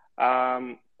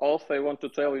 Also, I want to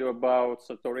tell you about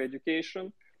Satori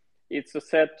Education. It's a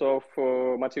set of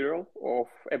material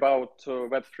about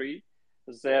Web3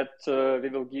 that we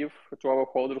will give to our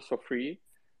holders for free.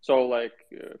 So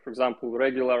for example,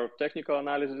 regular technical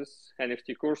analysis,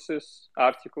 NFT courses,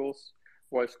 articles,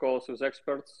 voice calls with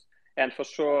experts, and for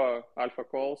sure, alpha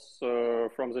calls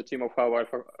from the team of our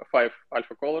 5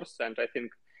 alpha callers. And I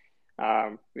think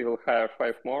we will hire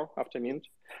 5 more after mint.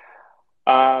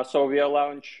 So we are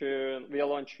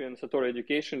launching Satori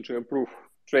Education to improve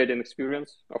trading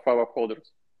experience of our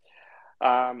holders.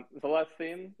 The last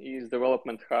thing is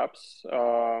development hubs.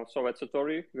 So at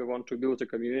Satori, we want to build a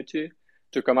community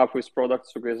to come up with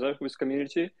products together with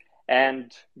community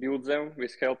and build them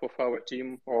with help of our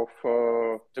team of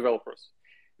developers.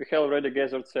 We have already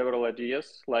gathered several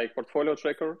ideas like portfolio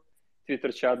tracker, Twitter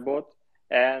chatbot,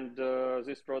 and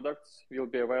these products will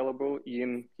be available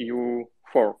in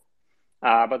Q4.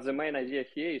 But the main idea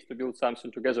here is to build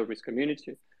something together with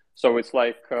community. So it's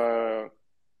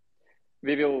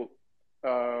we will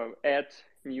add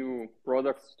new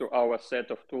products to our set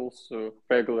of tools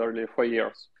regularly for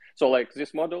years. So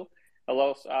this model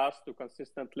allows us to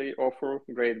consistently offer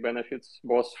great benefits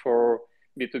both for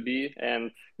B2B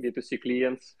and B2C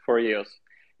clients for years.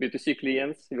 B2C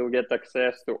clients will get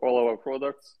access to all our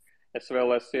products as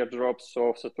well as airdrops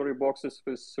of Satori boxes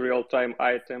with real-time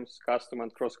items, custom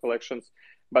and cross collections.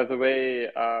 By the way,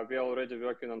 we are already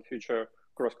working on future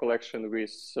cross collection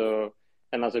with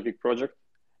another big project.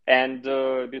 And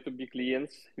B2B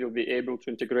clients will be able to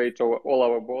integrate all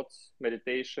our bots,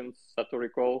 meditations, Satori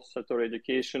calls, Satori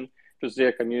Education to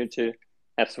their community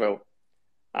as well.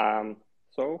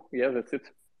 So yeah, that's it.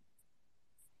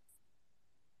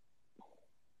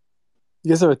 You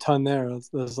guys have a ton there.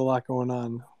 There's a lot going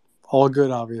on. All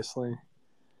good, obviously.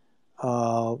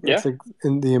 It's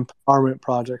in the empowerment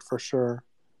project for sure,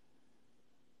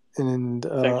 and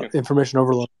information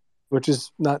overload, which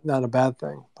is not a bad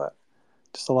thing, but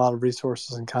just a lot of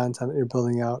resources and content that you're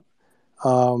building out.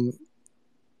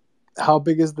 How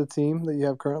big is the team that you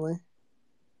have currently?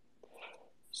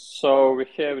 So we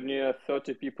have near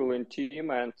 30 people in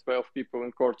team and 12 people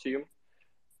in core team.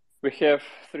 We have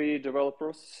 3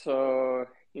 developers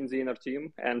in the inner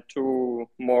team and 2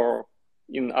 more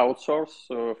in outsource,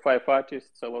 5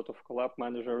 artists, a lot of collab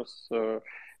managers,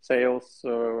 sales,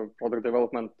 product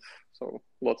development, so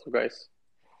lots of guys.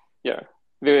 Yeah,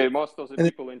 most of the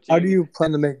people in team. How do you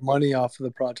plan to make money off of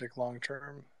the project long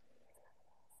term?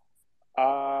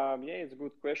 It's a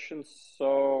good question.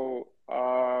 So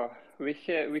we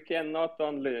can not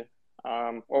only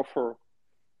offer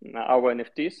our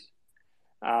NFTs,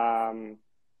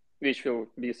 which will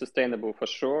be sustainable for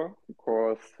sure,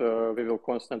 because we will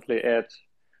constantly add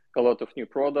a lot of new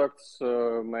products,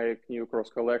 make new cross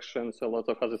collections, a lot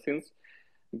of other things.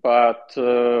 But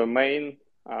main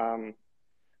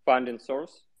funding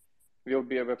source will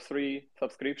be a Web3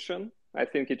 subscription. I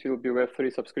think it will be a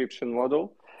Web3 subscription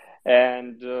model.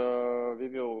 And we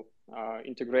will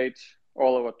integrate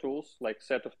all our tools, like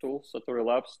set of tools, Satori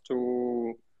Labs,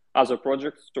 to other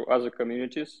projects, to other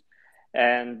communities.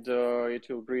 And it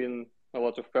will bring a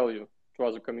lot of value to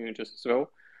other communities as well.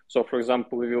 So, for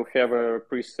example, we will have a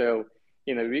pre-sale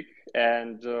in a week,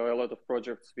 and a lot of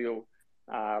projects will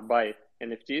buy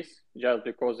NFTs just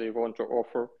because they want to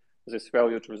offer this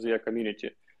value to their community.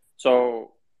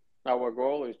 So our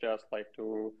goal is just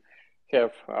to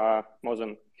have more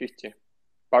than 50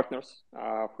 partners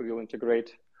who will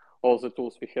integrate all the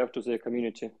tools we have to the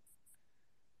community.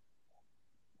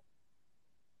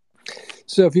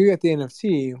 So if you get the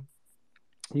NFT,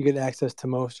 you get access to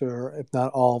most or if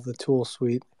not all of the tool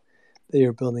suite that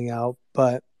you're building out,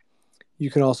 but you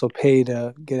can also pay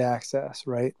to get access,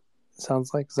 right?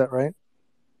 Sounds like, is that right?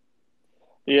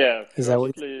 Yeah, Is that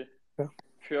what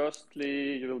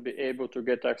firstly, you will be able to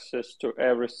get access to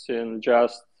everything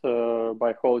just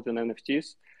by holding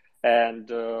NFTs, and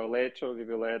later we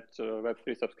will add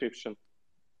Web3 subscription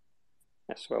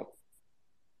as well.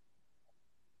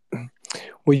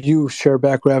 will you share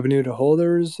back revenue to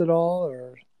holders at all,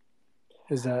 or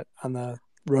is that on the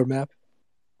roadmap?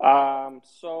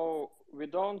 So we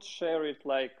don't share it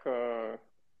like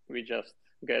we just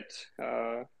get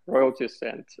royalties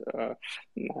and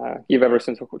give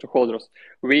everything to holders.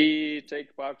 We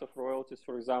take part of royalties,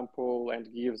 for example,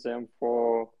 and give them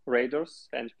for raiders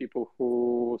and people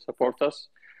who support us.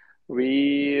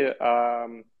 We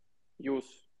use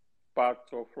part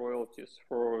of royalties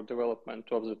for development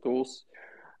of the tools.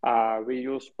 We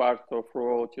use part of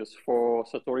royalties for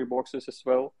Satori boxes as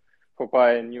well, for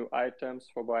buying new items,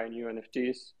 for buying new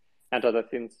NFTs and other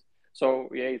things. So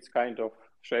yeah, it's kind of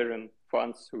sharing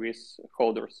funds with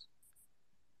holders.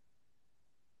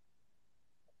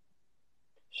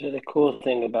 So the cool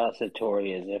thing about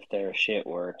Satori is if their shit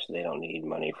works, they don't need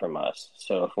money from us.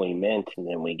 So if we mint,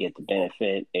 then we get the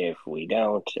benefit. If we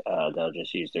don't, they'll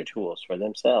just use their tools for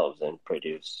themselves and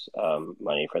produce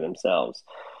money for themselves.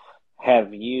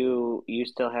 Have you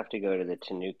still have to go to the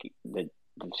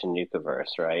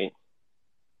Tanukiverse, right?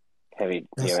 You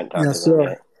haven't talked Yes, to them sir.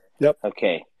 yet? Yep.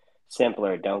 Okay.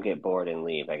 Simpler, don't get bored and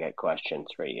leave. I got questions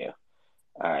for you.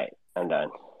 All right, I'm done.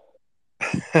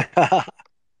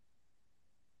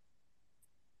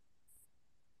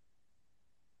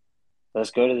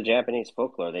 Let's go to the Japanese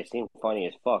folklore. They seem funny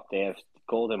as fuck. They have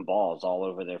golden balls all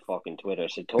over their fucking Twitter.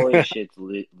 Satori shit's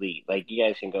elite. Like, you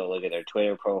guys can go look at their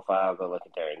Twitter profile, go look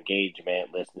at their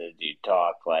engagement, listen to the dude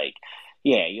talk. Like,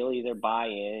 yeah, you'll either buy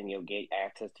in and you'll get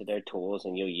access to their tools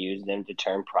and you'll use them to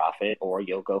turn profit, or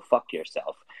you'll go fuck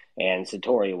yourself. And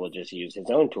Satori will just use his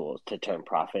own tools to turn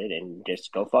profit and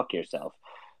just go fuck yourself.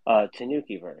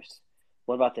 Tanukiverse.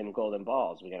 What about them golden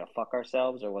balls? We gonna fuck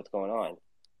ourselves or what's going on?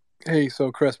 Hey,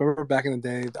 so Chris, remember back in the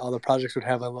day, all the projects would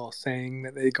have a little saying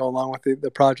that they go along with the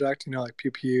project, like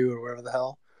pew pew or whatever the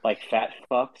hell. Like fat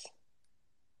fucks?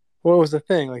 What was the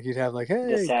thing? Like you'd have like,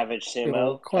 hey, The Savage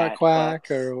Sumo, quack fat quack,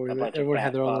 fucks, or a bunch of everyone fat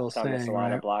had their own little fucks on the saying,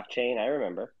 Solana right? blockchain. I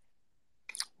remember.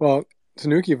 Well,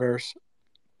 Tanukiverse,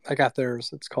 I got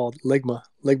theirs. It's called Ligma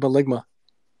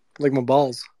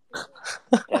balls.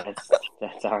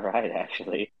 That's all right,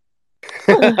 actually.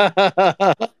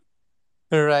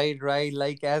 Right.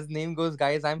 Like as name goes,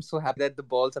 guys, I'm so happy that the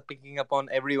balls are picking up on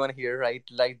everyone here, right?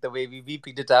 Like the way we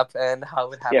picked it up and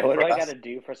how it happened. Yeah, what do for I us. got to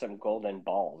do for some golden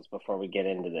balls before we get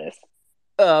into this?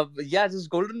 Yeah, just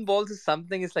golden balls is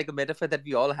something. It's like a metaphor that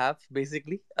we all have,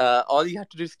 basically. All you have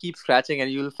to do is keep scratching, and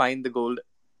you'll find the gold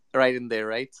right in there,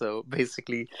 right? So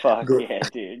basically, Fuck yeah,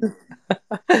 dude.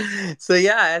 So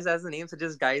yeah, as the name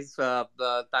suggests, guys, the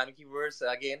Tanukiverse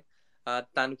again.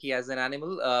 Tanuki as an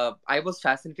animal. I was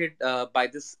fascinated by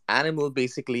this animal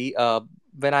basically.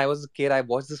 When I was a kid, I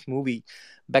watched this movie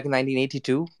back in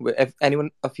 1982. If anyone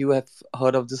of you have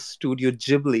heard of this studio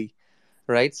Ghibli,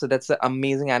 right? So that's an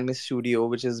amazing anime studio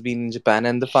which has been in Japan,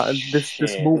 and this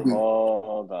movie.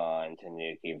 Hold on,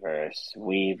 Tanukiverse.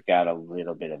 We've got a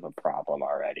little bit of a problem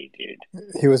already, dude.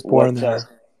 He was born there.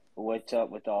 What's up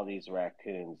with all these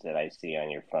raccoons that I see on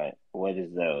your front? What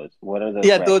is those? What are those?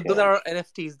 Yeah, raccoons? those are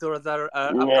NFTs. Those are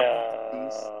upcoming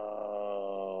NFTs.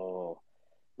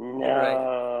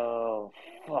 No,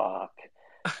 fuck.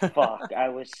 I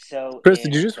was so. Chris,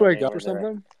 did you just wake up or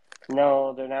something?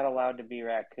 No, they're not allowed to be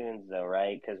raccoons though,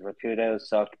 right? Because Rakudo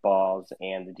sucked balls,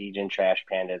 and the Degen Trash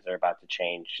Pandas are about to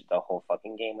change the whole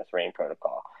fucking game with Rain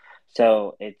Protocol.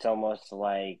 So it's almost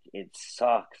like it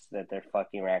sucks that they're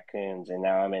fucking raccoons, and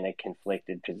now I'm in a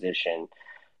conflicted position.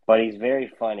 But he's very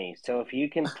funny. So if you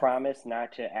can promise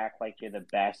not to act like you're the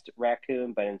best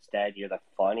raccoon, but instead you're the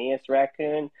funniest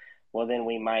raccoon, well, then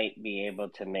we might be able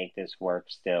to make this work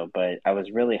still. But I was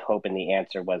really hoping the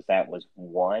answer was that was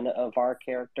one of our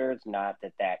characters, not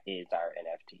that is our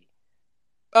NFT.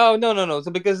 Oh no!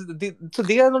 So because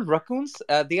they are not raccoons.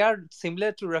 They are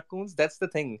similar to raccoons. That's the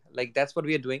thing. Like that's what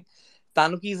we are doing.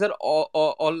 Tanukis are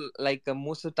all like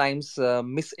most of the times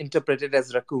misinterpreted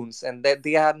as raccoons, and that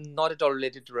they are not at all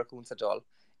related to raccoons at all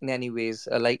in any ways.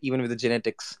 Like even with the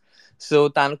genetics. So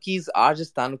Tanukis are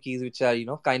just Tanukis, which are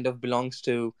kind of belongs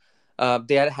to.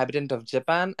 They are habitant of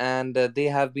Japan, and they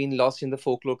have been lost in the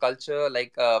folklore culture.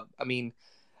 Like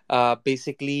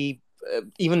basically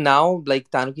even now, like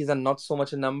tanukis are not so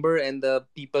much a number, and the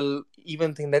people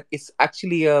even think that it's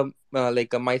actually a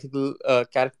like a mythical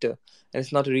character, and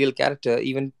it's not a real character.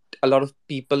 Even a lot of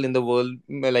people in the world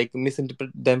like misinterpret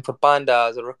them for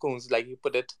pandas or raccoons, like you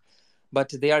put it,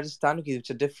 but they are just tanukis, which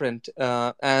are different.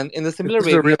 And in the similar This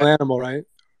is way, a we real have animal, right?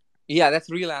 yeah, that's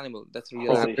real animal. That's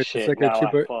real It's animal. Holy like shit! a Now I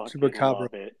fucking chupacabra.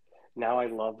 love it. Now I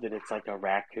love that it's like a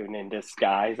raccoon in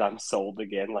disguise. I'm sold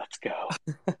again. Let's go.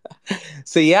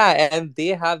 So yeah, and they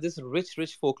have this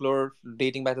rich folklore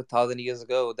dating back 1,000 years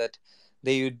ago that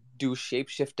they do shape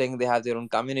shifting. They have their own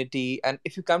community, and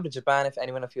if you come to Japan, if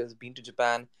anyone of you has been to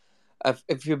Japan,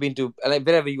 if you've been to like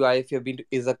wherever you are, if you've been to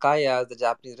izakayas, the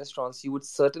Japanese restaurants, you would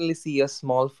certainly see a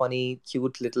small, funny,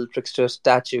 cute little trickster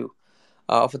statue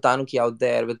of a tanuki out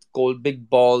there with gold big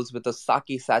balls, with a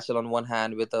sake satchel on one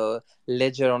hand, with a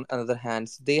ledger on another hand.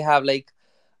 So they have like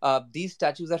these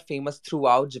statues are famous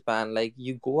throughout Japan. Like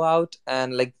you go out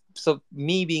and like, so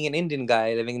me being an Indian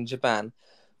guy living in Japan,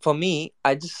 for me,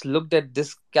 I just looked at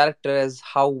this character as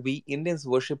how we Indians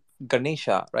worship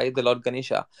Ganesha, right? The Lord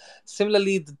Ganesha.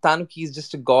 Similarly, the tanuki is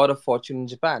just a god of fortune in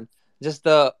Japan. Just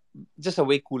the just a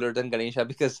way cooler than Ganesha,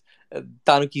 because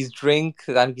tanukis drink,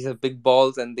 tanukis have big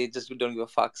balls, and they just don't give a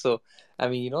fuck. So, I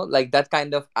mean, like that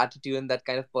kind of attitude and that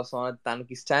kind of persona that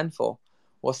tanuki stand for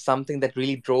was something that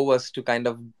really drove us to kind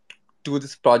of do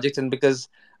this project. And because,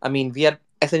 I mean, we are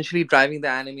essentially driving the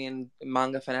anime and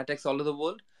manga fanatics all over the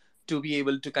world to be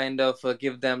able to kind of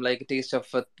give them like a taste of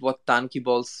what tanuki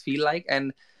balls feel like.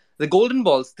 And the golden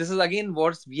balls, this is again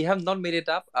what we have not made it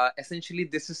up. Essentially,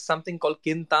 this is something called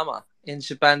kintama. In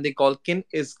Japan, they call kin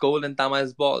is gold and tama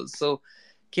is balls. So,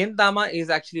 kintama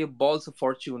is actually balls of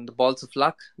fortune, the balls of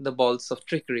luck, the balls of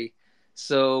trickery.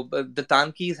 So, the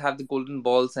tankis have the golden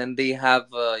balls, and they have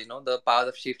the power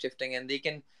of shape shifting, and they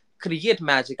can create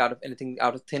magic out of anything,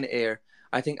 out of thin air.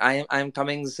 I think I am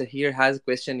Cummings here has a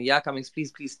question. Yeah, Cummings,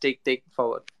 please take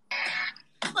forward.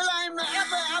 Well, I'm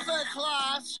upper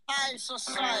class, high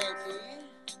society.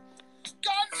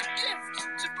 God's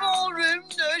gift to ballroom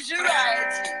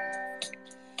notoriety.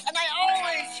 And I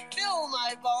always fill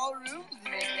my ballroom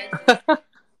with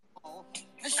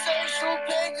the social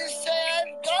pages say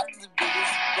I've got the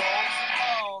biggest balls of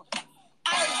all.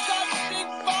 I've got big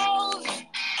balls,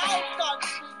 I've got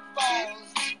big balls.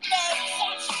 They're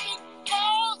such big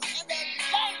balls, and they're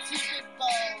mighty big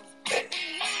balls. And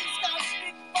he's got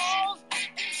big balls,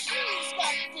 and she's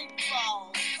got big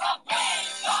balls.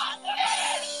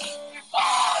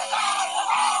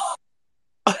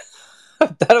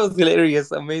 That was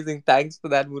hilarious, amazing. Thanks for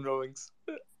that, Moon Rovings.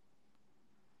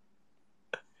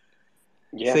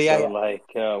 Yeah. So yeah, So yeah. like,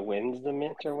 when's the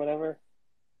mint or whatever?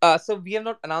 So we have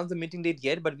not announced the minting date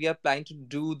yet, but we are planning to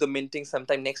do the minting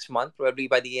sometime next month, probably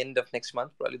by the end of next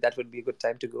month. Probably that would be a good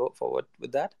time to go forward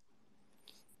with that.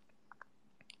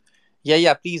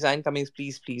 Yeah. Please, Ian Cummings,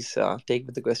 please, take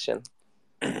with the question.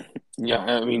 Yeah,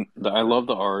 I mean, I love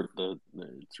the art.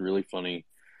 It's really funny.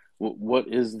 What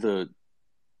is the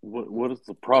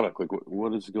product like?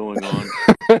 What is going on?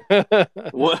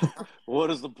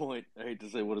 What is the point? I hate to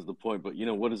say what is the point, but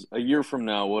what is a year from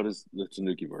now? What is the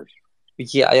Tanuki-verse?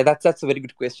 Yeah, that's a very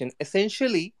good question.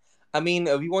 Essentially, I mean,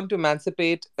 we want to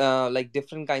emancipate like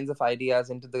different kinds of ideas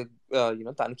into the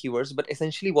Tanuki-verse, but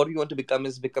essentially, what we want to become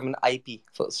is become an IP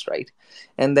first, right?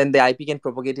 And then the IP can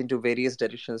propagate into various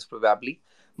directions, probably.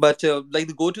 But like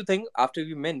the go-to thing after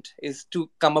we mint is to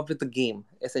come up with a game.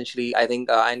 Essentially, I think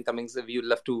Ian Cummings, we would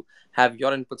love to have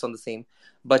your inputs on the same.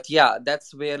 But yeah,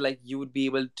 that's where like you would be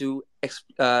able to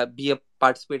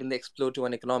participate in the explore to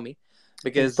an economy,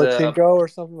 because Pachinko or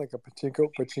something like a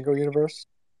pachinko universe.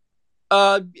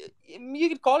 uh, you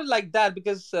could call it like that,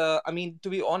 because I mean, to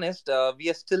be honest, we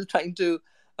are still trying to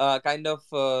kind of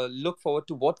look forward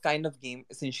to what kind of game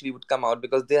essentially would come out,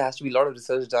 because there has to be a lot of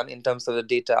research done in terms of the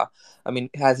data. I mean,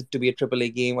 has it to be a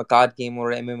AAA game, a card game,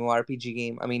 or an MMORPG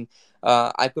game? I mean,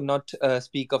 I could not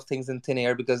speak of things in thin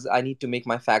air, because I need to make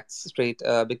my facts straight.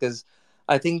 Because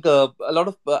I think a lot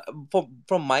of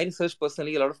from my research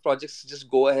personally, a lot of projects just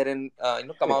go ahead and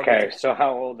come out with Okay, so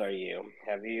how old are you?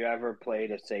 Have you ever played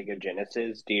a Sega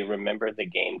Genesis? Do you remember the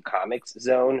game Comics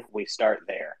Zone? We start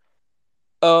there.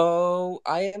 Oh,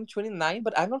 I am 29,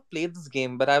 but I've not played this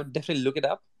game, but I would definitely look it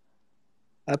up.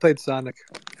 I played Sonic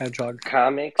Hedgehog.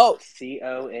 Comics, Oh,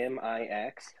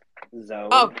 Comix, Zone,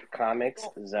 oh, Comics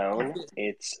Zone. okay.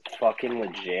 It's fucking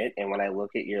legit. And when I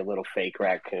look at your little fake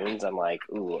raccoons, I'm like,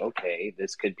 ooh, okay,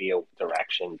 this could be a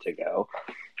direction to go.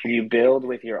 You build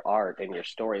with your art and your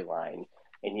storyline,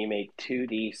 and you make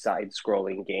 2D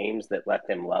side-scrolling games that let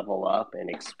them level up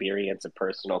and experience a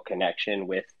personal connection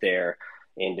with their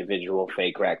individual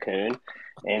fake raccoon.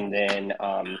 And then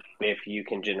if you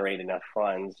can generate enough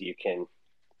funds, you can,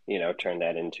 turn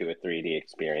that into a 3D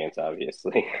experience,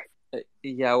 obviously.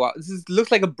 Yeah, wow.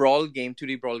 Looks like a brawl game,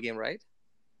 2D brawl game, right?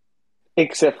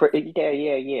 Except for,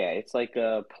 yeah. It's like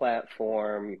a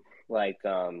platform, like,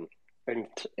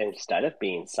 instead of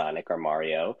being Sonic or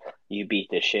Mario, you beat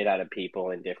the shit out of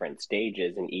people in different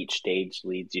stages, and each stage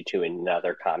leads you to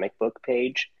another comic book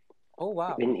page. Oh,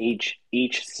 wow. And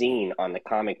each scene on the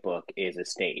comic book is a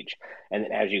stage. And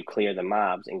then as you clear the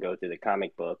mobs and go through the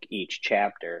comic book, each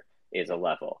chapter is a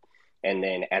level. And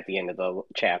then at the end of the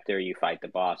chapter, you fight the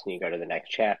boss, and you go to the next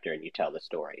chapter and you tell the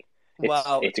story.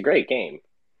 Wow. It's a great game.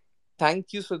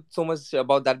 Thank you so much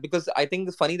about that, because I think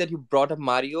it's funny that you brought up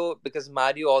Mario, because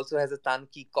Mario also has a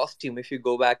Tanuki costume if you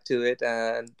go back to it,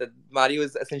 and Mario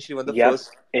is essentially one of the Yep,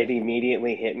 first. it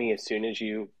immediately hit me as soon as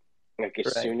you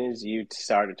Right.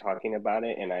 started talking about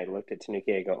it, and I looked at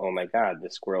Tanuki. I go, "Oh my god,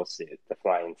 the squirrel suit, the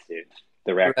flying suit,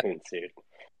 the Right. raccoon suit."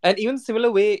 And even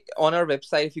similar way on our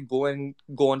website, if you go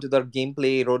onto the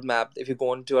gameplay roadmap, if you go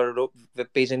onto our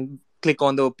web page and click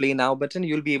on the play now button,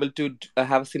 you'll be able to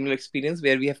have a similar experience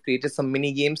where we have created some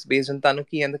mini games based on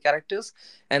Tanuki and the characters,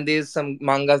 and there's some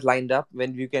mangas lined up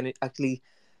when you can actually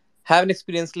have an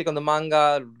experience, click on the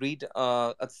manga, read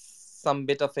some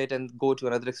bit of it, and go to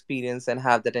another experience and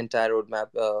have that entire roadmap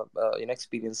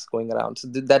experience going around. So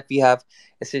that we have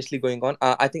essentially going on.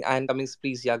 I think Iron Cummings,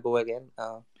 please, yeah, go again.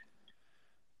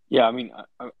 Yeah, I mean,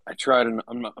 I tried, and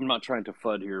I'm not trying to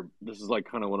FUD here. This is like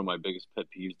kind of one of my biggest pet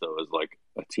peeves, though, is like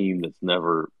a team that's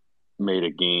never made a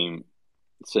game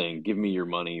saying, "Give me your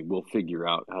money, we'll figure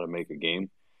out how to make a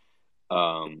game."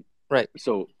 Right.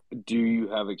 So, do you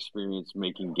have experience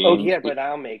making Oh games? yeah, but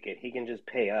I'll make it. He can just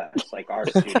pay us. Like our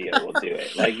studio will do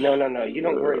it. Like no. You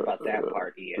don't worry about that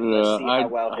part, Ian. Let's Yeah, see how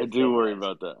well I his do game worry is.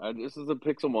 about that. This is a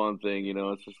Pixelmon thing, you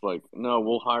know. It's just like, no,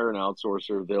 we'll hire an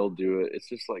outsourcer, they'll do it. It's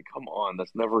just like, come on,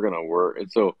 that's never gonna work. And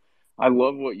so, I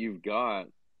love what you've got,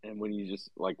 and when you just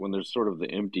like when there's sort of the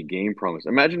empty game promise.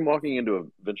 Imagine walking into a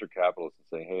venture capitalist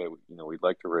and saying, hey, we'd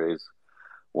like to raise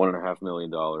 $1.5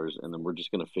 million, and then we're just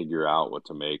gonna figure out what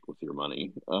to make with your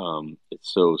money.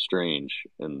 It's so strange,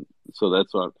 and so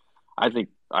that's what I think.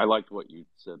 I liked what you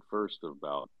said first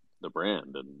about the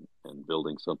brand and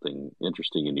building something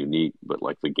interesting and unique, but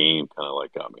like the game kind of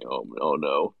like got me. Oh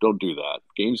no, don't do that.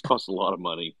 Games cost a lot of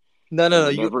money, No, and no,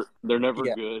 you. they're never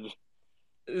Yeah.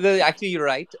 good. Actually, you're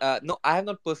right. No, I have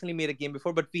not personally made a game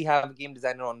before, but we have a game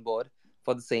designer on board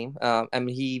for the same. I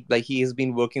mean, he has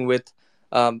been working with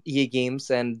EA Games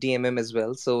and DMM as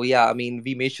well. So yeah, I mean,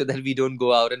 we made sure that we don't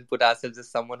go out and put ourselves as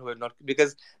someone who are not,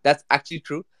 because that's actually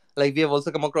true. Like we have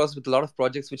also come across with a lot of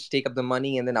projects which take up the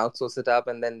money and then outsource it up,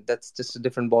 and then that's just a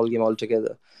different ball game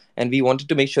altogether. And we wanted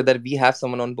to make sure that we have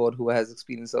someone on board who has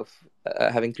experience of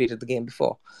having created the game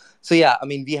before. So yeah, I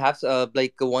mean, we have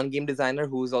like one game designer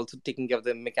who's also taking care of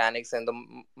the mechanics and the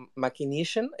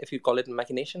machination, if you call it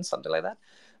machination, something like that.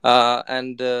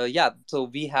 And yeah, so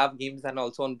we have game designer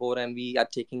also on board, and we are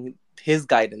taking his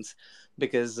guidance,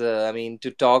 because I mean,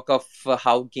 to talk of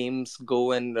how games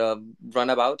go and run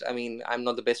about, I mean, I'm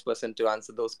not the best person to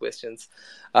answer those questions.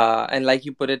 And like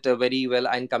you put it very well,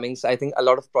 Ian Cummings, I think a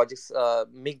lot of projects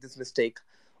make this mistake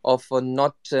of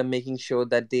not making sure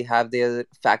that they have their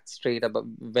facts straight about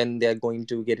when they are going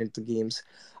to get into games.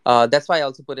 That's why I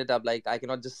also put it up. Like, I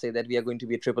cannot just say that we are going to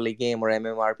be a AAA game or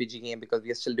MMORPG game, because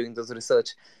we are still doing those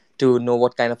research to know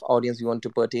what kind of audience we want to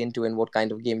pertain to and what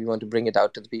kind of game we want to bring it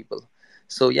out to the people.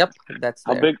 So, yep, that's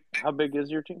How there. big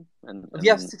is your team? We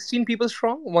have 16 people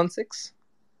strong, 1-6.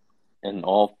 And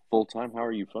all full time. How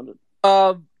are you funded?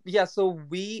 Yeah, so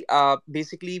we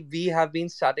basically we have been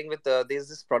starting with there's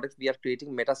this product we are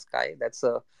creating, Meta Sky. That's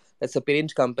a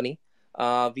parent company. We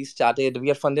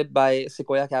are funded by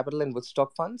Sequoia Capital and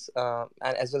Woodstock Funds,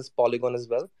 and as well as Polygon as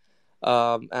well.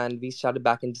 And we started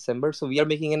back in December. So we are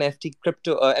making an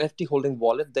NFT holding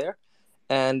wallet there,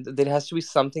 and there has to be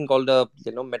something called a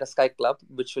Metasky Club,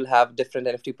 which will have different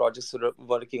NFT projects that are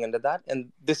working under that,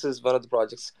 and this is one of the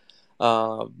projects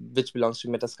which belongs to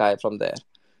Metasky from there.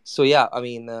 So yeah, I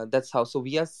mean, that's how. So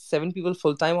we are 7 people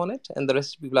full time on it, and the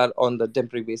rest of people are on the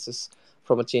temporary basis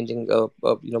from a changing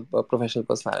professional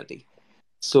personality.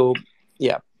 So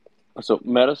yeah. So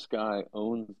Metasky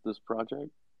owns this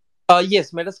project. Yes,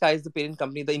 Metasky is the parent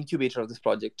company, the incubator of this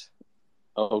project.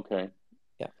 Oh, okay.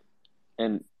 Yeah.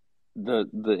 And the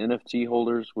NFT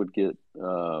holders would get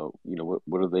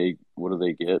what do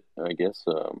they get, I guess,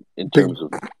 in terms of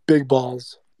big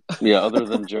balls. Yeah, other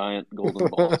than giant golden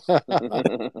balls.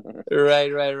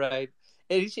 Right.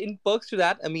 in perks to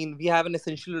that, I mean, we have an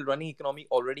essential running economy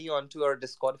already onto our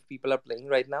Discord if people are playing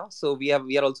right now. So we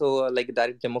are also like a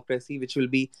direct democracy, which will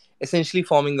be essentially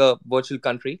forming a virtual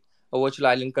country, a virtual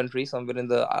island country somewhere in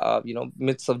the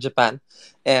midst of Japan,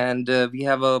 and we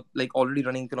have a like already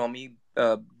running economy,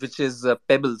 which is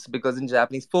pebbles, because in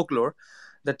Japanese folklore,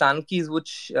 the tanukis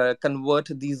which convert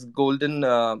these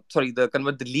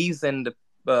convert the leaves and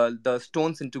the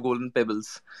stones into golden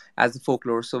pebbles as the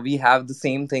folklore. So we have the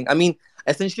same thing. I mean,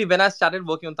 essentially, when I started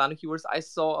working on Tanukiverse, I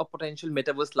saw a potential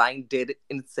metaverse lying dead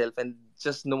in itself, and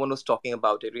just no one was talking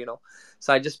about it, you know.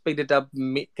 So I just picked it up,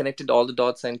 connected all the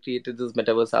dots, and created this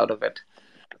metaverse out of it.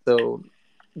 So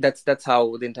that's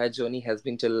how the entire journey has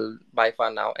been till by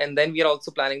far now. And then we are also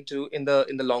planning to in the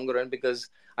longer run, because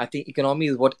I think economy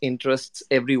is what interests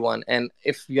everyone. And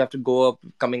if you have to go up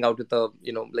coming out with a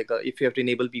if you have to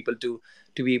enable people to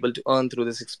be able to earn through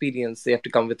this experience, they have to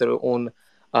come with their own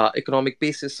economic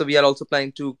basis. So we are also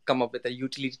planning to come up with a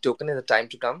utility token in the time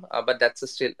to come, but that's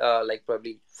still like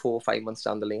probably 4 or 5 months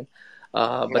down the lane.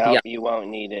 But No, yeah. you won't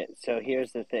need it. So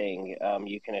here's the thing.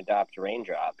 You can adopt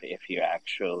Raindrop if you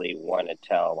actually want to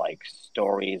tell like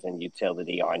stories and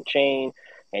utility on chain,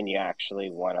 and you actually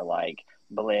want to like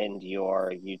blend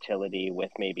your utility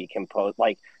with maybe compose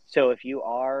like, so if you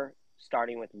are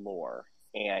starting with lore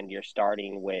and you're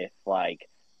starting with like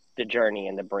the journey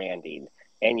and the branding,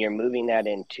 and you're moving that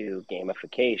into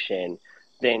gamification,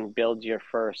 then build your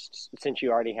first, since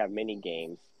you already have mini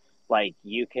games, like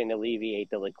you can alleviate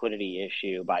the liquidity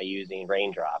issue by using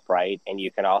Raindrop, right? And you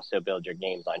can also build your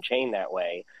games on chain that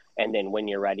way. And then when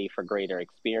you're ready for greater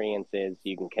experiences,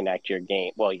 you can connect your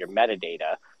your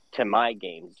metadata to my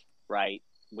games, right?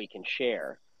 We can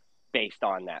share based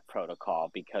on that protocol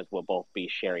because we'll both be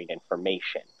sharing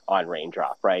information on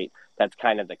Raindrop, right? That's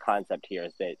kind of the concept here,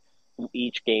 is that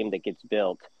each game that gets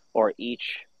built or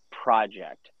each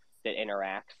project that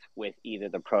interacts with either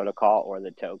the protocol or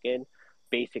the token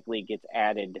basically gets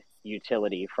added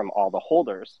utility from all the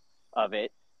holders of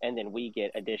it, and then we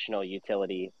get additional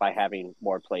utility by having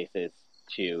more places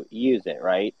to use it,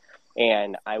 right?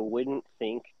 And I wouldn't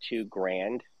think too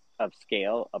grand of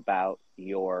scale about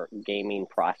your gaming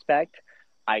prospect.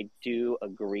 I do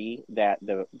agree that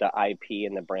the IP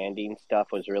and the branding stuff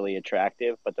was really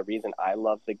attractive, but the reason I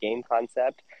love the game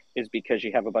concept is because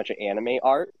you have a bunch of anime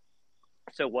art.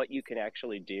 So what you can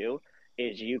actually do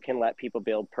is you can let people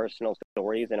build personal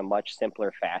stories in a much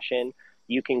simpler fashion.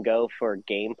 You can go for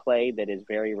gameplay that is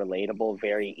very relatable,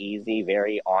 very easy,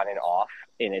 very on and off,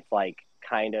 and it's like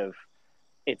kind of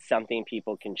it's something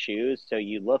people can choose. So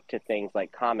you look to things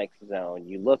like Comic Zone,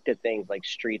 you looked at things like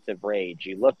Streets of Rage,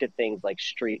 you looked at things like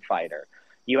Street Fighter.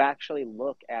 You actually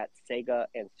look at Sega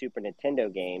and Super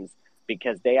Nintendo games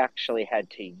because they actually had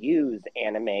to use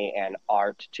anime and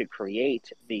art to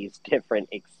create these different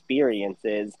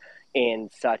experiences in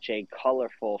such a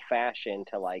colorful fashion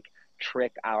to like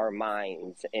trick our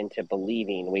minds into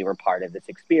believing we were part of this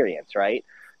experience, right?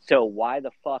 So why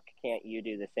the fuck can't you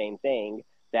do the same thing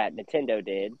that Nintendo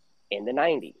did in the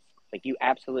 90s? Like, you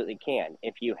absolutely can.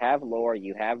 If you have lore,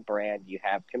 you have brand, you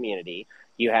have community,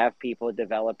 you have people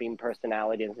developing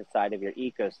personalities inside of your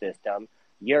ecosystem,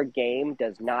 your game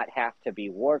does not have to be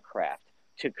Warcraft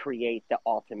to create the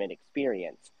ultimate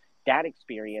experience. That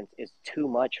experience is too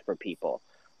much for people.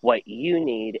 What you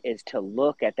need is to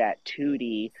look at that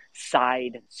 2D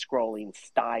side-scrolling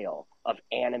style of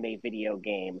anime video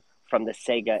game from the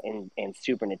Sega and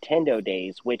Super Nintendo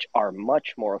days, which are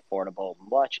much more affordable,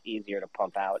 much easier to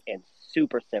pump out, and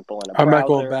super simple in a I'm not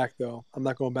going browser. back though. I'm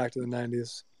not going back to the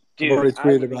 90s. I've Dude, already I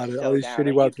tweeted would be about it. All so these down. Are shitty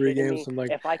you Web 3 kidding games me? from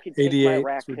like If I could take my 88, it's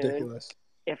raccoon, ridiculous.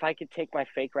 if I could take my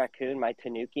fake raccoon, my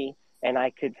Tanuki, and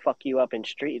I could fuck you up in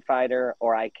Street Fighter,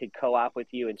 or I could co-op with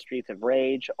you in Streets of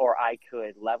Rage, or I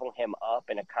could level him up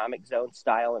in a Comic Zone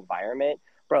style environment,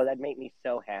 bro, that'd make me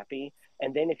so happy.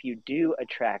 And then if you do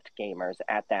attract gamers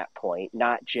at that point,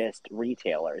 not just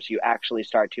retailers, you actually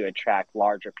start to attract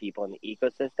larger people in the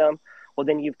ecosystem, well,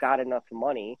 then you've got enough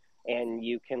money and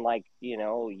you can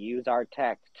use our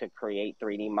tech to create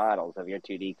 3D models of your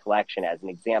 2D collection as an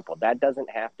example. That doesn't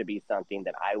have to be something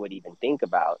that I would even think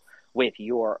about with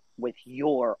your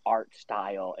art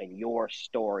style and your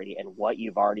story and what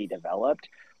you've already developed.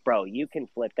 Bro, you can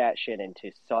flip that shit into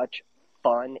such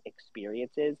fun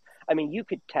experiences. I mean, you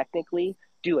could technically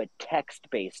do a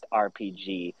text-based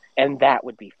RPG and that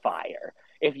would be fire.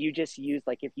 If you just use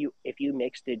if you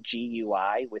mixed a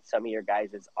GUI with some of your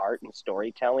guys' art and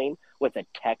storytelling with a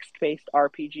text-based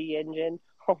RPG engine,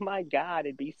 oh my god,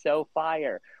 it'd be so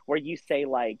fire. Where you say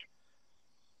like,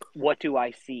 what do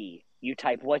I see? you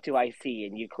type what do I see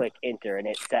and you click enter and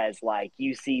it says like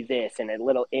you see this and a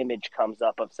little image comes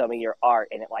up of some of your art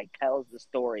and it like tells the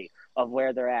story of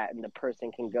where they're at and the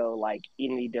person can go like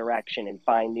any direction and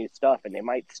find new stuff and they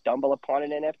might stumble upon an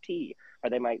NFT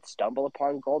or they might stumble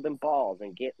upon golden balls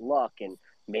and get luck and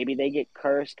maybe they get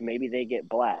cursed, maybe they get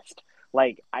blessed.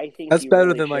 Like I think That's you better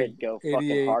really than like should go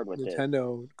fucking 88 hard with this.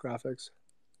 Nintendo graphics.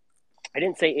 I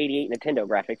didn't say 88 Nintendo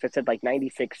graphics. I said like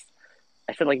 96.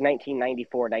 I said like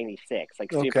 1994, 96,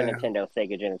 like Super Okay. Nintendo,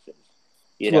 Sega Genesis.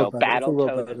 It's a little better. It's a little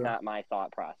Battletoads is better. not my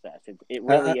thought process. It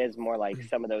I, really is more like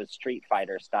some of those Street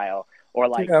Fighter style, or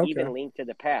like yeah, okay. even Link to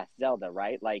the Past, Zelda,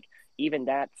 right? Like even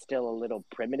that's still a little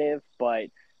primitive, but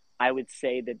I would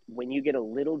say that when you get a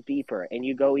little deeper and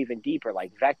you go even deeper,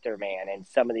 like Vector Man and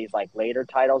some of these like later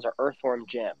titles, or Earthworm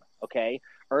Jim, okay?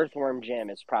 Earthworm Jim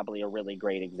is probably a really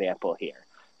great example here.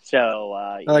 So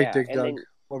I like yeah, Dig and Dug. then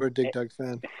Over a Dig Dug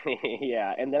fan.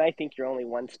 yeah, and then I think you're only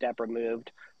one step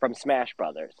removed from Smash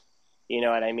Brothers. You know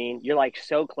what I mean? You're like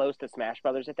so close to Smash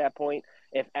Brothers at that point.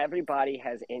 If everybody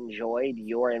has enjoyed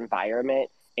your environment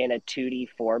in a 2D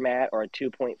format or a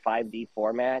 2.5D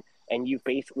format, and you've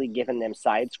basically given them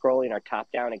side scrolling or top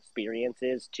down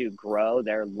experiences to grow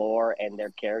their lore and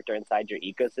their character inside your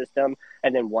ecosystem,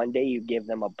 and then one day you give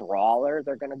them a brawler,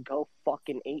 they're going to go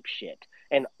fucking ape shit.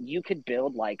 And you could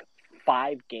build like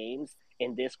 5 games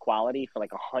in this quality for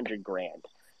like 100 grand,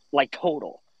 like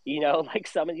total. You know, like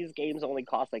some of these games only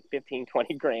cost like 15,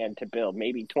 20 grand to build,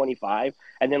 maybe 25.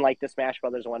 And then like the Smash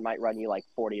Brothers one might run you like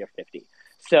 40 or 50.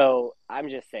 So I'm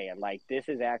just saying, like, this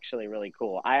is actually really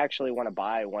cool. I actually want to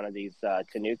buy one of these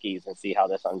Tanukis and see how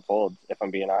this unfolds, if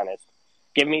I'm being honest.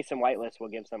 Give me some whitelists. We'll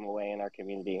give some away in our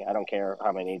community. I don't care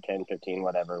how many, 10, 15,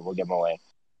 whatever. We'll give them away.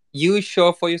 You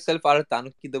sure for yourself are a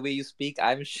Tanuki the way you speak.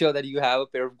 I'm sure that you have a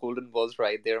pair of golden balls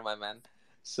right there, my man.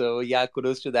 So yeah,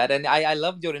 kudos to that. And I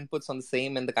loved your inputs on the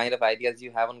same and the kind of ideas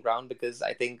you have on ground, because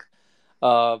I think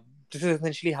uh, this is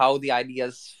essentially how the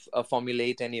ideas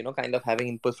formulate, and kind of having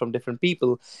input from different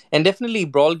people. And definitely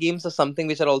brawl games are something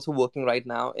which are also working right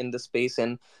now in this space.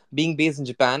 And being based in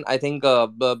Japan, I think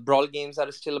brawl games are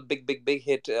still a big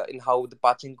hit in how the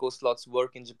pachinko slots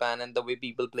work in Japan and the way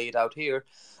people play it out here,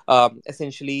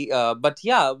 essentially. But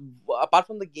yeah, apart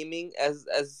from the gaming, as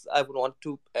I would want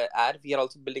to add, we are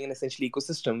also building an essential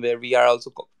ecosystem where we are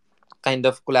also kind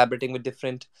of collaborating with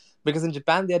different, because in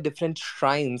Japan there are different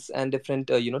shrines and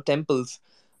different temples,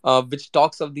 which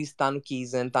talks of these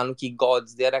tanukis and tanuki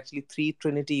gods. There are actually three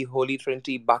trinity, holy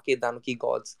trinity bake tanuki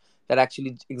gods that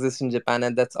actually exist in Japan,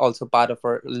 and that's also part of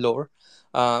our lore.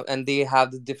 And they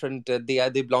have the different they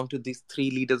belong to these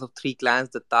three leaders of three clans,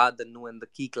 the Ta, the Nu, and the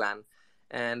Ki clan.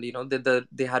 And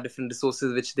they have different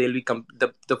resources which they'll be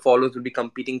the followers will be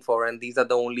competing for, and these are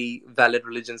the only valid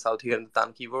religions out here in the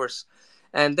Tanuki verse.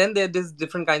 And then there's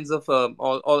different kinds of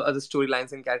all other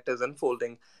storylines and characters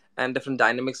unfolding, and different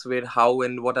dynamics where how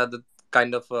and what are the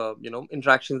kind of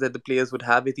interactions that the players would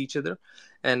have with each other,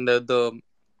 and the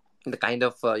kind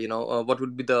of what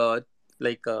would be the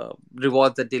like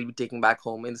rewards that they'll be taking back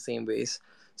home in the same ways.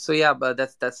 So yeah, but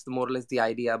that's more or less the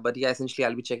idea. But yeah, essentially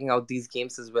I'll be checking out these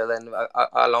games as well, and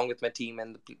along with my team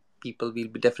and the people, we'll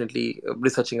be definitely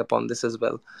researching upon this as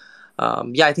well.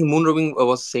 Yeah, I think Moonroving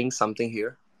was saying something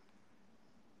here.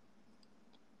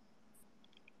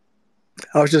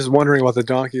 I was just wondering what the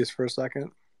donkey is for a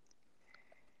second.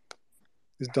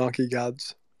 These donkey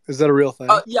gods. Is that a real thing?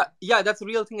 Yeah, that's a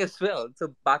real thing as well. So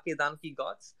Bake Danki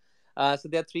gods. So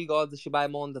there are three gods: the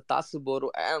Shibaimon, the Tasuboro,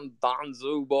 and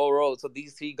Danzuboro. So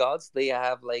these three gods, they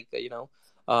have like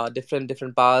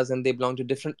different powers, and they belong to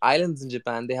different islands in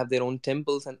Japan. They have their own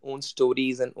temples and own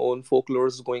stories and own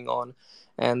folklores going on,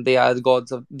 and they are the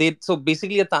gods of they. So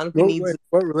basically, a Tanuki needs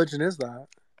what religion is that?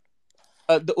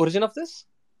 the origin of this.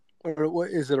 Or what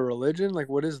is it? A religion? Like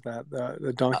what is that?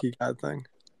 The donkey god thing?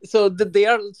 So they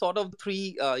are sort of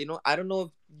three I don't know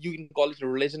if you can call it a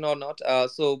religion or not.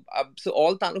 So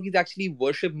all Tanukis actually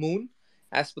worship moon,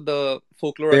 as per the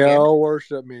folklore They again. all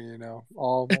worship me,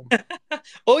 all of them.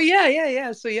 Oh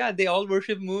yeah. So yeah, they all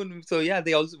worship moon. So yeah,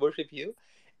 they also worship you.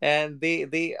 And the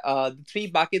three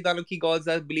Bake Tanuki gods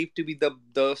are believed to be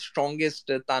the strongest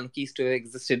Tanukis to have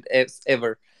existed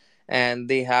ever. And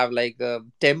they have like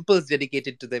temples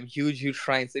dedicated to them, huge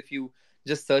shrines. If you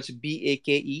just search Bake,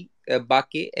 Bake,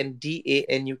 and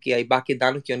Danuki, Bake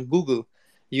Danuki on Google,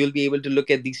 you'll be able to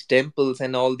look at these temples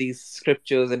and all these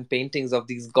scriptures and paintings of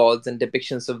these gods and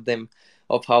depictions of them,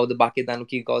 of how the Bake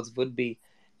Danuki gods would be.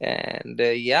 And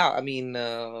yeah, I mean,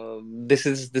 this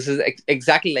is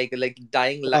exactly like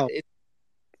dying. Oh,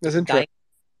 that's It's dying, interesting.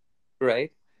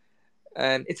 right?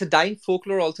 And it's a dying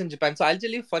folklore also in Japan. So I'll tell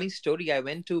you a funny story. I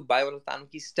went to buy one of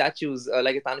Tanuki statues,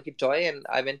 like a Tanuki toy, and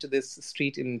I went to this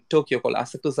street in Tokyo called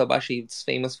Asakusabashi. It's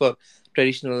famous for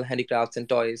traditional handicrafts and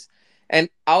toys. And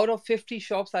out of 50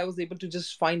 shops, I was able to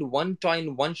just find one toy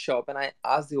in one shop. And I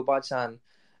asked the Oba-chan,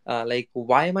 like,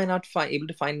 why am I not able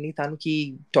to find any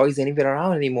Tanuki toys anywhere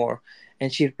around anymore?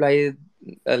 And she replied,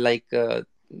 Nazika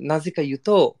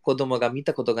yuto kodomo ga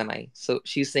mita koto ga nai. So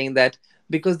she's saying that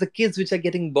because the kids which are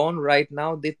getting born right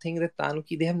now, they think that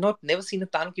Tanuki, they have never seen a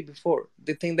Tanuki before.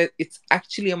 They think that it's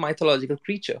actually a mythological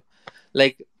creature.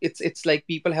 Like it's like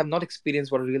people have not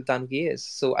experienced what a real Tanuki is.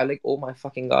 So I'm like, oh my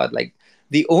fucking god! Like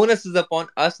the onus is upon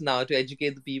us now to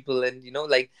educate the people, and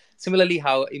like similarly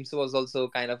how IMSO was also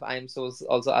IMSO was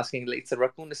also asking, like, it's a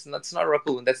raccoon. It's not a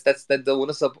raccoon. That the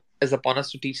onus is upon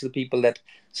us to teach the people, that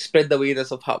spread the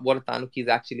awareness of what a Tanuki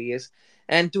actually is.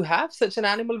 And to have such an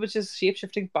animal which is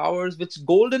shape-shifting powers, which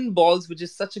golden balls, which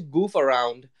is such a goof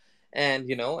around, and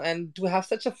to have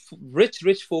such a rich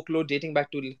folklore dating back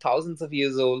to thousands of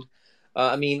years old.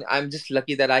 I mean, I'm just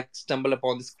lucky that I stumbled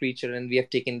upon this creature and we have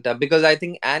taken it up, because I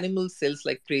think animal sells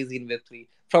like crazy in Web3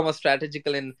 from a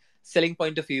strategical and selling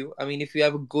point of view. I mean, if you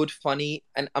have a good, funny,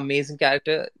 and amazing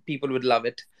character, people would love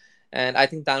it. And I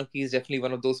think Tanuki is definitely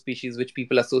one of those species which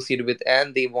people associate with,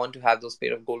 and they want to have those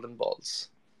pair of golden balls.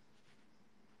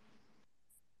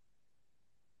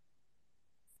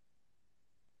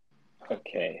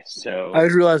 Okay, so I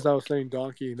just realized I was saying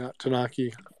donkey, not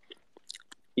Tanaki.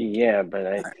 yeah, but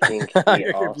I think I he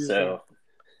get confused there.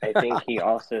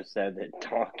 also said that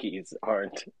donkeys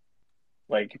aren't,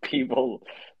 like, people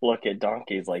look at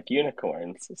donkeys like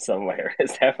unicorns somewhere.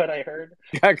 Is that what I heard?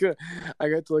 I got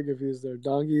totally confused there.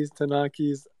 Donkeys,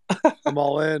 Tanakis, I'm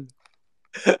all in.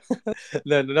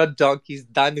 No, not donkeys,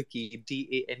 Danuki,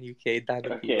 Danuki,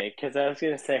 Danuki. Okay, because I was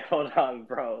gonna say, hold on,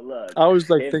 bro. Look, I was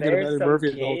like if thinking of there's Eddie some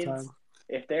Murphy the whole kids, time.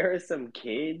 if there are some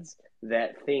kids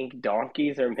that think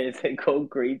donkeys are mythical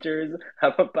creatures,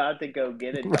 I'm about to go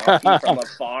get a donkey from a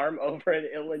farm over in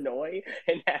Illinois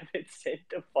and have it sent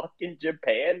to fucking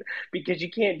Japan, because you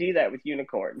can't do that with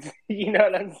unicorns. You know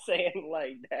what I'm saying?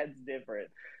 Like, that's different.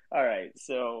 All right,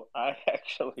 so I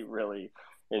actually really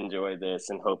enjoy this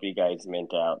and hope you guys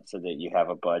mint out so that you have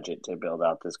a budget to build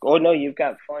out this. Oh no, you've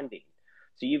got funding,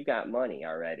 so you've got money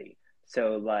already.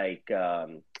 So, like,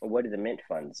 what do the mint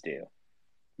funds do?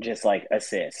 Just like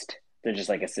assist. They're just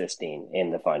like assisting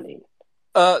in the funding.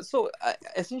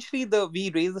 Essentially,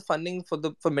 we raise the funding for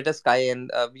Metasky,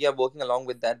 and we are working along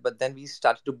with that. But then we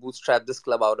started to bootstrap this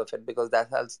club out of it, because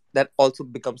that also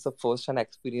becomes the first hand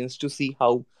experience to see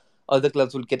how other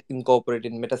clubs will get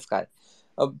incorporated in Metasky.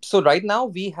 So right now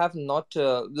we have not,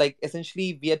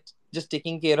 essentially we are just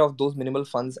taking care of those minimal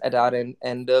funds at our end,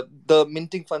 and the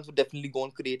minting funds would definitely go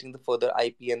on creating the further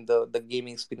IP and the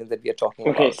gaming experience that we are talking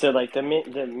Okay, about. so like the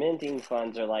minting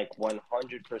funds are like 100%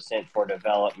 for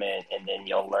development, and then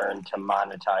you'll learn to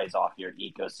monetize off your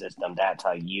ecosystem. That's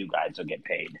how you guys will get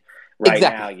paid. Right now,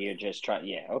 Exactly. you're just trying.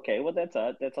 Yeah, okay. Well, that's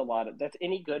a lot of that's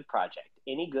any good project.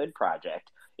 Any good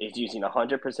project is using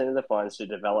 100% of the funds to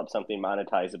develop something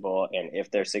monetizable, and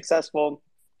if they're successful,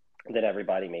 then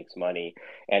everybody makes money.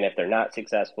 And if they're not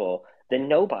successful, then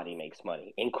nobody makes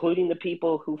money, including the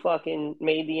people who fucking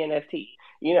made the NFT.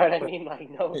 You know what I mean? Like,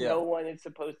 Yeah. no one is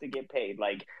supposed to get paid.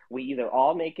 Like, we either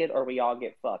all make it or we all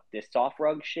get fucked. This soft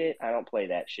rug shit, I don't play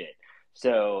that shit.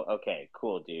 So, okay,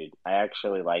 cool, dude. I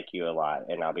actually like you a lot,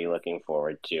 and I'll be looking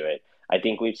forward to it. I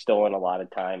think we've stolen a lot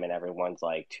of time, and everyone's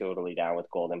like totally down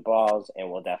with golden balls, and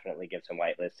we'll definitely give some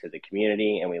whitelists to the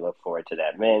community, and we look forward to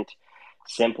that mint.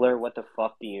 Simpler? What the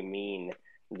fuck do you mean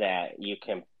that you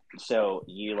can? So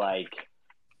you, like,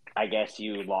 I guess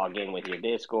you log in with your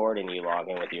Discord and you log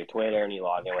in with your Twitter and you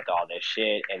log in with all this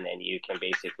shit, and then you can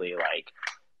basically, like,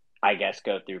 I guess,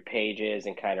 go through pages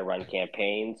and kind of run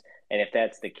campaigns. And if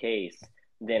that's the case,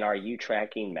 then are you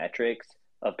tracking metrics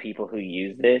of people who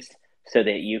use this so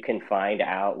that you can find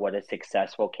out what a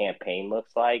successful campaign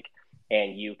looks like,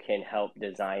 and you can help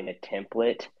design a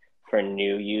template for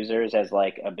new users as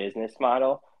like a business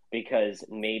model? Because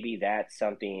maybe that's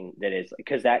something that is,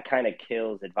 because that kind of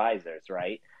kills advisors,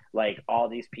 right? Like, all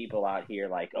these people out here,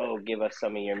 like, oh, give us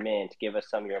some of your mint, give us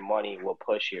some of your money, we'll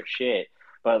push your shit.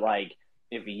 But, like,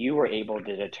 if you were able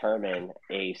to determine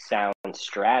a sound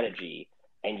strategy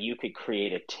and you could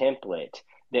create a template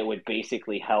that would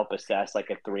basically help assess like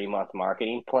a 3-month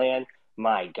marketing plan,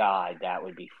 my God, that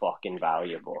would be fucking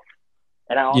valuable.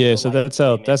 And I also Yeah, so like that's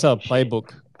our reminting shit.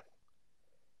 playbook.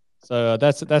 So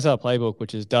that's our playbook,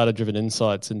 which is data-driven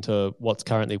insights into what's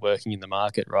currently working in the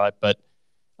market, right? But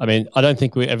I mean, I don't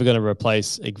think we're ever going to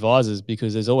replace advisors,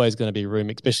 because there's always going to be room,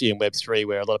 especially in Web3,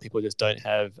 where a lot of people just don't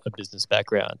have a business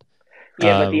background.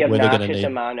 Yeah, but the where they're going to obnoxious need.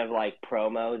 amount of like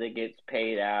promo that gets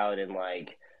paid out and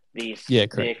like these Yeah,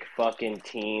 correct. thick fucking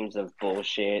teams of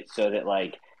bullshit so that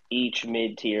like each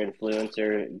mid-tier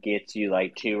influencer gets you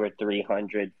like 200 or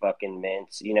 300 fucking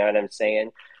mints. You know what I'm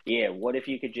saying? Yeah, what if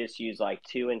you could just use like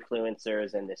 2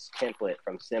 influencers and this template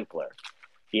from Simpler?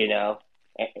 You know,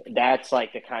 that's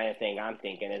like the kind of thing I'm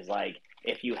thinking is like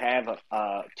if you have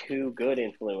 2 good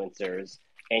influencers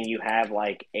and you have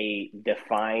like a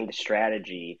defined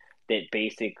strategy that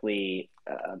basically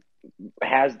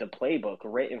has the playbook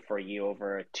written for you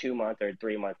over a 2-month or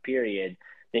 3-month period,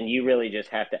 then you really just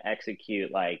have to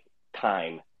execute. Like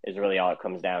time is really all it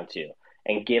comes down to.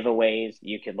 And giveaways,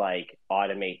 you could like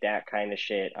automate that kind of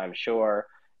shit, I'm sure.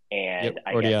 And Yep,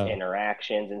 I already guess are.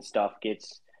 interactions and stuff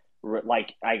gets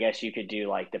like I guess you could do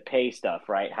like the pay stuff,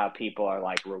 right? How people are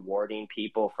like rewarding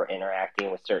people for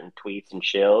interacting with certain tweets and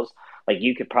shills. Like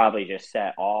you could probably just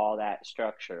set all that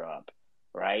structure up,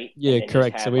 right? And Yeah, then just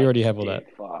correct. So have we like, already have all that.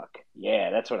 dude, fuck.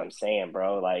 Yeah, that's what I'm saying,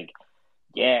 bro. Like,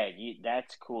 yeah,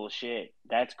 that's cool shit.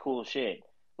 That's cool shit.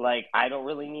 Like, I don't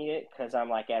really need it because I'm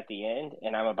like at the end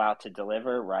and I'm about to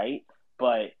deliver, right?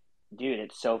 But, dude,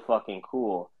 it's so fucking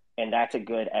cool. And that's a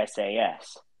good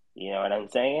SAS. You know what I'm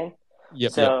saying?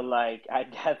 Yep, yep. So, like, I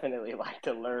definitely like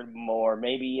to learn more.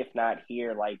 Maybe if not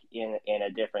here, like in a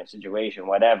different situation,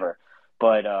 whatever.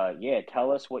 But yeah,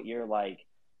 tell us what you're like,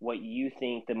 what you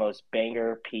think the most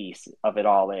banger piece of it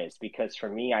all is. Because for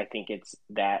me, I think it's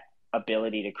that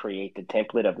ability to create the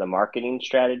template of the marketing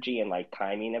strategy and like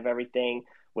timing of everything,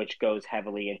 which goes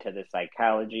heavily into the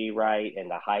psychology, right? And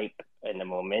the hype and the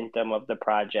momentum of the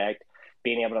project.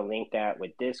 Being able to link that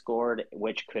with Discord,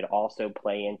 which could also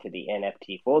play into the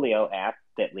NFT Folio app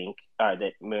that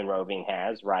Moon Roving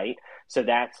has, right? So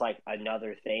that's like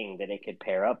another thing that it could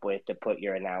pair up with to put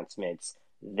your announcements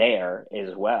there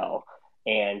as well.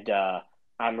 And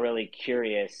I'm really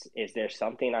curious, is there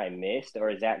something I missed, or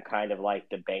is that kind of like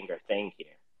the banger thing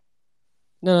here?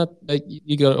 No,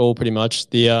 you got it all pretty much.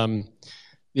 The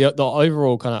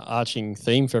overall kind of arching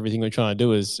theme for everything we're trying to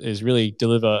do is really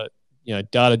deliver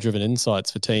data driven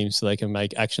insights for teams so they can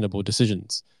make actionable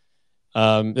decisions.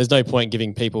 There's no point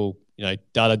giving people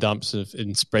data dumps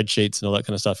in spreadsheets and all that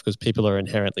kind of stuff because people are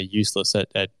inherently useless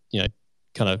at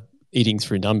kind of eating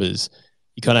through numbers.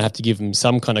 You kind of have to give them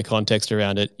some kind of context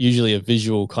around it, usually a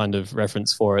visual kind of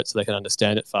reference for it so they can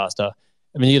understand it faster.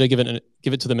 I mean, you got to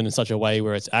give it to them in such a way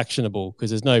where it's actionable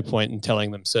because there's no point in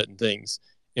telling them certain things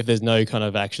if there's no kind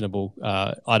of actionable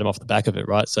item off the back of it,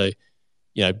 right? So,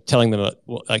 telling them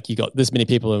like you got this many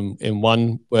people in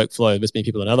one workflow, this many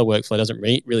people in another workflow doesn't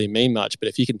really mean much. But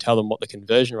if you can tell them what the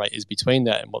conversion rate is between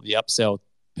that and what the upsell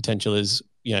potential is,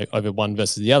 over one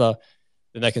versus the other,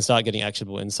 then they can start getting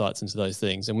actionable insights into those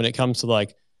things. And when it comes to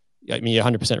like, I mean, you're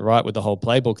 100% right with the whole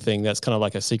playbook thing. That's kind of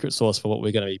like a secret sauce for what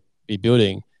we're going to be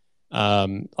building.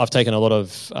 I've taken a lot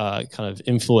of kind of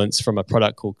influence from a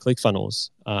product called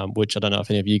ClickFunnels, which I don't know if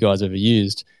any of you guys have ever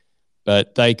used,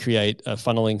 but they create a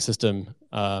funneling system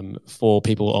for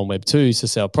people on Web2 to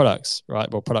sell products, right?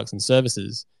 Well, products and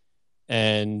services.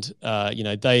 And,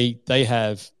 they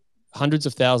have hundreds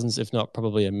of thousands, if not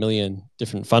probably a million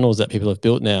different funnels that people have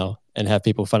built now and have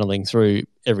people funneling through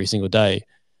every single day.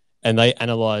 And they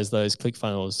analyze those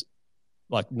ClickFunnels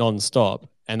like nonstop,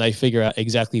 and they figure out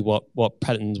exactly what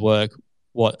patterns work,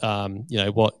 what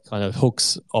what kind of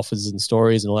hooks, offers, and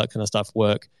stories and all that kind of stuff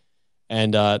work,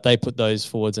 and they put those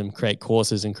forwards and create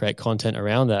courses and create content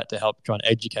around that to help try and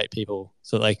educate people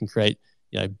so that they can create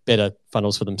better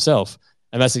funnels for themselves.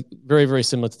 And that's a very very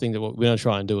similar thing to what we're going to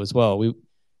try and do as well.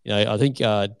 I think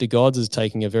the Gods is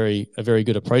taking a very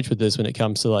good approach with this when it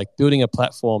comes to like building a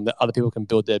platform that other people can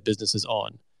build their businesses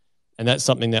on, and that's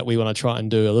something that we want to try and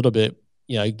do a little bit.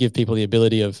 Give people the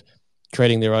ability of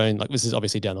creating their own, like this is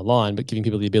obviously down the line, but giving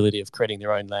people the ability of creating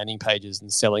their own landing pages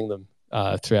and selling them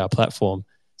through our platform,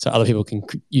 so other people can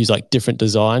use like different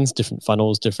designs, different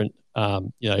funnels, different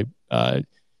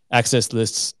access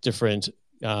lists, different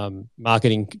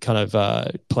marketing kind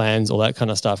of plans, all that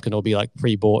kind of stuff can all be like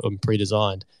pre-bought and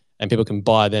pre-designed, and people can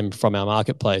buy them from our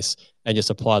marketplace and just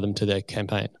apply them to their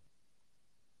campaign.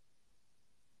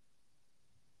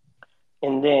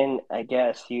 And then I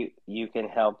guess you can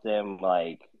help them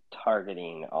like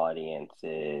targeting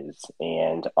audiences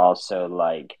and also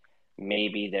like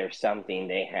maybe there's something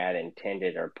they had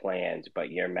intended or planned,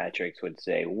 but your metrics would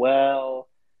say, well,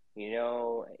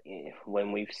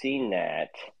 when we've seen that,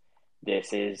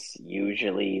 this is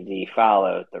usually the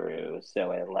follow through. So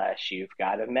unless you've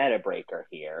got a meta breaker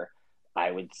here,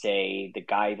 I would say the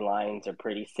guidelines are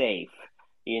pretty safe,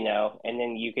 and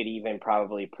then you could even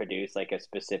probably produce like a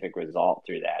specific result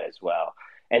through that as well.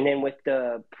 And then with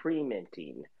the pre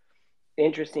minting,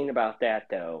 interesting about that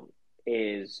though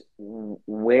is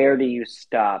where do you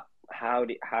stop? How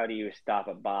do you stop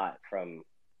a bot from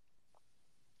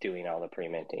doing all the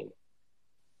pre-minting?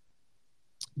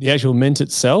 The actual mint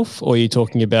itself, or are you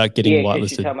talking about getting Yeah,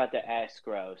 because you're whitelisted? talking about the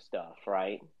escrow stuff,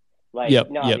 right? Like,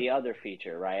 Yep, no, yep. the other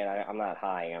feature, right? I'm not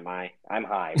high, am I? I'm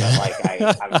high, but like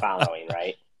I'm following,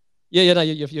 right? Yeah, no,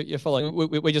 you're following.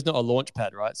 We're just not a launch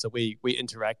pad, right? So we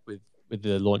interact with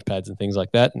the launch pads and things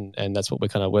like that, and that's what we're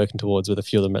kind of working towards with a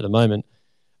few of them at the moment.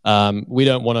 We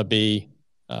don't want to be,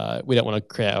 we don't want to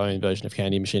create our own version of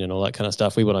Candy Machine and all that kind of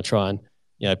stuff. We want to try and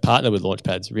partner with launch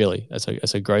pads. Really, as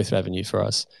a growth avenue for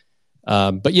us.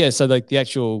 But yeah, so like the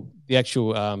actual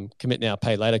commit now,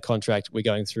 pay later contract, we're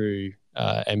going through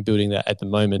and building that at the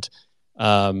moment.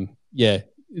 Yeah,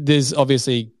 there's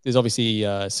obviously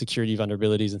security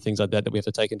vulnerabilities and things like that we have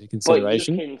to take into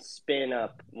consideration. But you can spin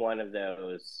up one of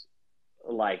those,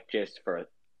 like just for.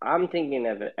 I'm thinking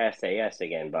of SAS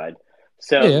again, bud.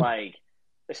 So Yeah.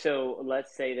 so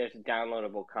let's say there's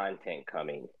downloadable content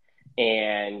coming,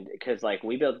 and because like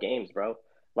we build games, bro.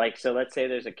 Like, so let's say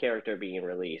there's a character being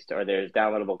released, or there's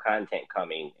downloadable content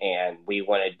coming, and we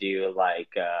want to do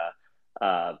like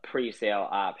a pre-sale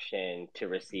option to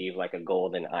receive like a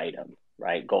golden item,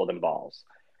 right? Golden balls.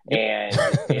 Yep. And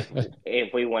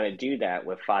if we want to do that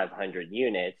with 500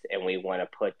 units, and we want to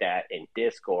put that in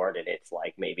Discord, and it's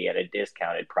like maybe at a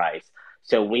discounted price,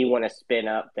 so we want to spin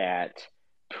up that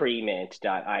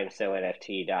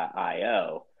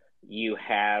premint.imsonft.io. You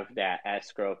have that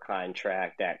escrow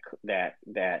contract, that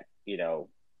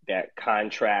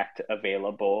contract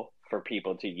available for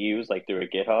people to use, like through a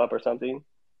GitHub or something.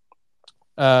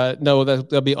 No,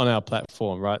 they'll be on our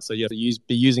platform, right? So you have to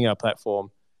be using our platform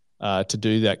to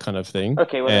do that kind of thing.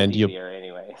 Okay, well, and that's easier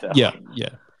anyway. So. Yeah.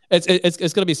 It's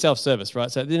going to be self-service, right?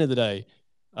 So at the end of the day,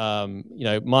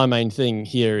 my main thing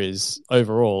here is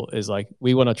overall is like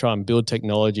we want to try and build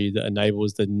technology that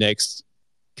enables the next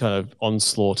kind of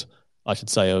onslaught, I should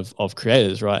say, of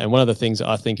creators, right? And one of the things that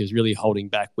I think is really holding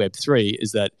back Web3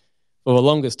 is that for the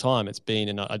longest time it's been,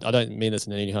 and I don't mean this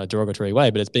in any kind of derogatory way,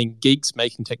 but it's been geeks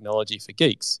making technology for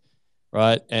geeks,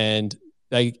 right? And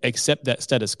they accept that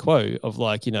status quo of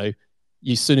like, as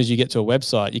soon as you get to a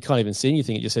website, you can't even see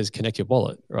anything. It just says connect your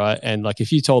wallet, right? And like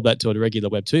if you told that to a regular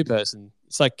Web2 person,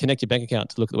 it's like connect your bank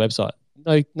account to look at the website.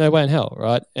 No way in hell,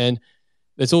 right? And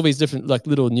there's all these different like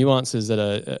little nuances that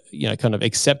are kind of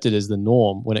accepted as the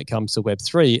norm when it comes to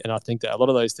Web3, and I think that a lot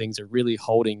of those things are really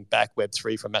holding back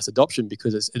Web3 from mass adoption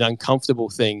because it's an uncomfortable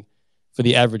thing for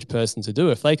the average person to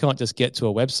do. If they can't just get to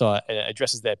a website and it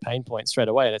addresses their pain point straight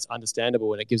away and it's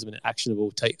understandable and it gives them an action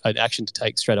to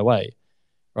take straight away,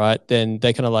 right? Then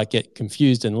they kind of like get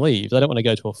confused and leave. They don't want to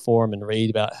go to a forum and read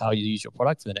about how you use your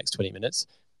product for the next 20 minutes.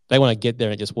 They want to get there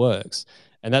and it just works.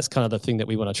 And that's kind of the thing that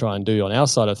we want to try and do on our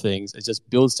side of things is just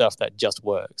build stuff that just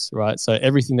works, right? So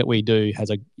everything that we do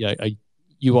has a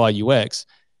UI UX,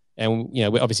 and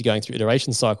we're obviously going through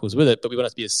iteration cycles with it, but we want it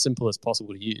to be as simple as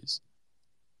possible to use.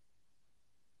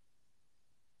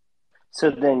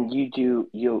 So then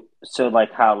so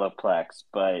like Holoplex,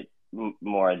 but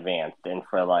more advanced, and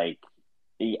for like,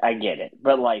 I get it,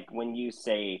 but like when you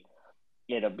say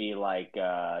it'll be like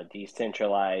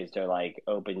decentralized or like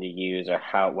open to use or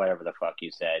whatever the fuck you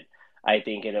said, I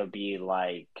think it'll be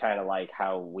like kind of like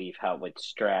how we've helped with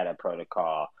Strata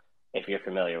protocol. If you're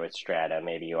familiar with Strata,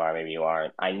 maybe you are, maybe you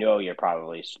aren't. I know you're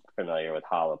probably familiar with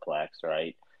Holoplex,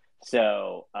 right?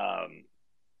 So,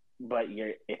 but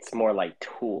it's more like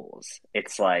tools.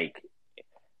 It's like,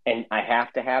 and I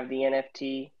have to have the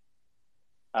NFT.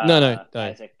 No.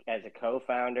 As a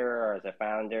co-founder or as a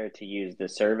founder to use the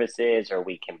services, or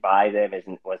we can buy them.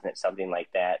 Wasn't it something like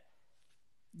that?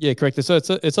 Yeah, correct. So it's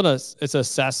a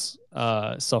SaaS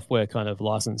software kind of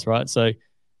license, right? So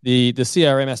the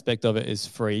CRM aspect of it is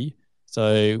free.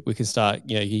 So we can start,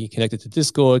 you can connect it to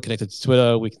Discord, connect it to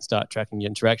Twitter. We can start tracking your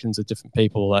interactions with different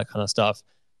people, all that kind of stuff.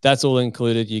 That's all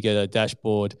included. You get a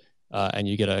dashboard and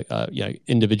you get a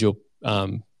individual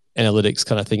analytics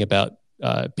kind of thing about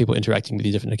people interacting with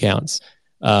your different accounts.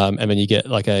 And then you get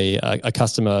like a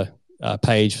customer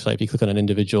page. So if you click on an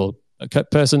individual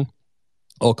person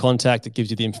or contact, it gives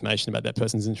you the information about that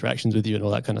person's interactions with you and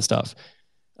all that kind of stuff.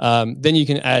 Then you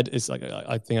can add. It's like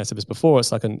I think I said this before.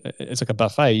 It's like a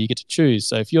buffet. You get to choose.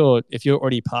 So if you're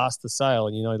already past the sale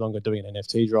and you're no longer doing an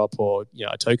NFT drop or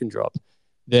a token drop,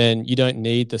 then you don't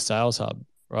need the sales hub,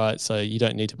 right? So you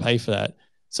don't need to pay for that.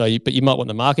 But you might want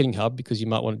the marketing hub because you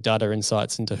might want data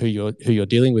insights into who you're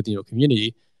dealing with in your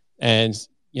community, and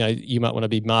you might want to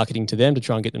be marketing to them to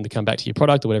try and get them to come back to your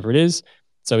product or whatever it is.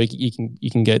 So you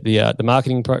can get the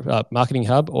marketing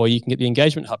hub, or you can get the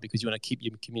engagement hub because you want to keep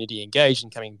your community engaged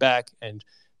and coming back and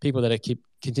people that are keep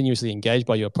continuously engaged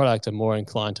by your product are more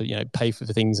inclined to pay for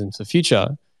things into the future.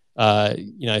 So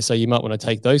you might want to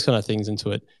take those kind of things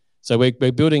into it. So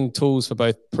we're building tools for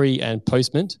both pre and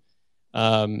post mint,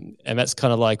 and that's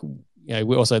kind of like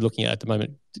we're also looking at the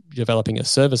moment developing a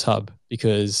service hub,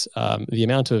 because the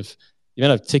amount of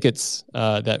tickets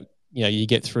that you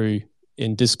get through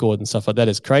in Discord and stuff like that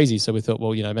is crazy. So we thought,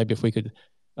 well, maybe if we could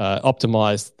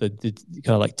optimize the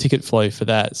kind of like ticket flow for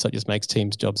that, so it just makes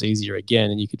teams' jobs easier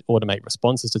again, and you could automate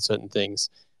responses to certain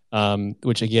things,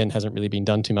 which again hasn't really been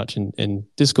done too much in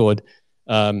Discord.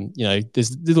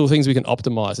 There's little things we can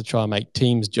optimize to try and make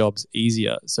teams' jobs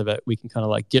easier, so that we can kind of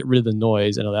like get rid of the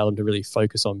noise and allow them to really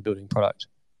focus on building product.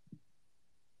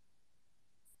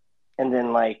 And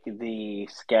then like the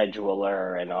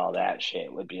scheduler and all that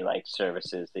shit would be like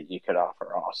services that you could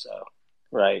offer also,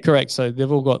 right? Correct. So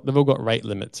they've all got rate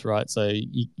limits, right? So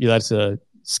you're allowed to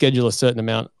schedule a certain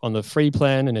amount on the free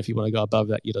plan, and if you want to go above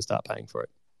that, you got to start paying for it.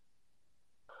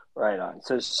 Right on.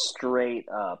 So straight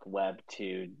up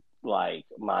Web2 like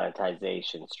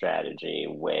monetization strategy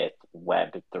with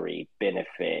Web3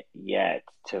 benefit, yet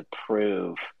to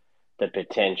prove the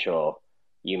potential,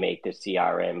 you make the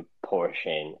CRM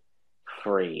portion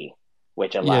free,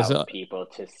 which allows people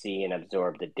to see and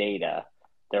absorb the data.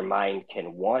 Their mind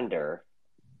can wonder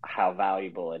how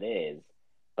valuable it is,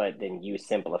 but then you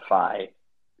simplify.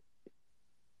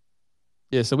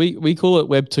 Yeah, so we call it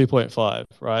Web 2.5,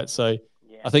 right? So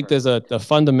I think there's a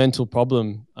fundamental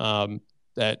problem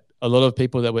that a lot of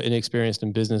people that were inexperienced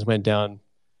in business went down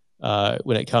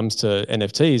when it comes to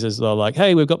NFTs, is they're like,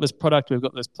 hey, we've got this product, we've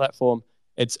got this platform,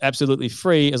 it's absolutely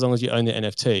free as long as you own the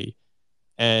NFT.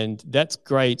 And that's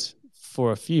great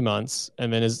for a few months.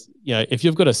 And then if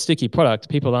you've got a sticky product,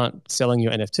 people aren't selling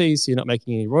your NFTs, so you're not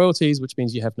making any royalties, which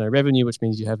means you have no revenue, which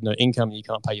means you have no income, and you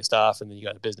can't pay your staff, and then you go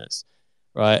out of business,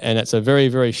 right? And it's a very,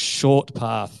 very short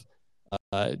path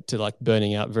to like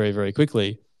burning out very, very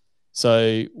quickly.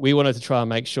 So we wanted to try and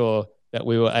make sure that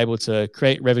we were able to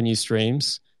create revenue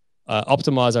streams,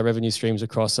 optimize our revenue streams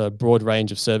across a broad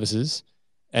range of services,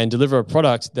 and deliver a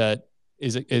product that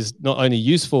is not only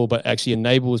useful, but actually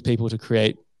enables people to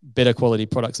create better quality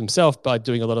products themselves by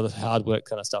doing a lot of the hard work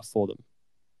kind of stuff for them.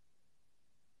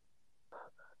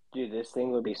 Dude, this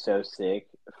thing would be so sick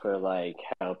for like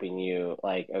helping you.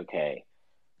 Like, okay,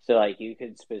 so like you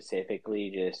could specifically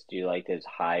just do like this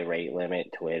high rate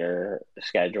limit Twitter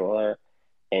scheduler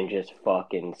and just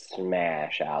fucking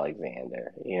smash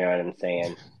Alexander. You know what I'm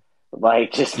saying?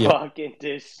 Like just fucking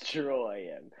destroy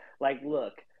him. Like,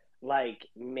 look, like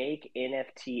make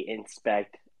NFT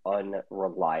inspect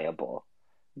unreliable,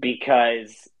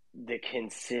 because the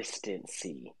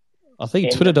consistency. I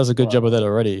think Twitter does a good job of that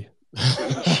already.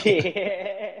 Yeah.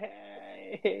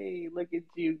 Hey, look at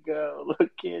you go.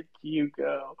 Look at you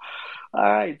go.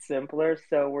 All right, Simpler.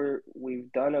 So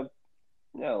we've done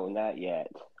no, not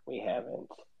yet. We haven't.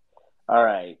 All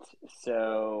right.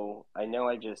 So I know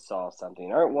I just saw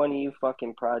something. Aren't one of you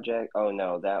fucking project? Oh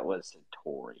no, that was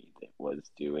Satori that was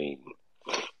doing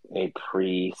a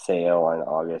pre-sale on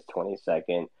August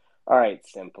 22nd. All right,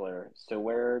 Simpler. So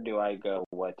where do I go?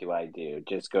 What do I do?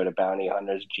 Just go to Bounty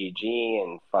Hunters GG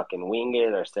and fucking wing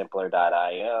it, or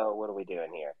simpler.io? What are we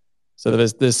doing here? So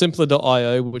there's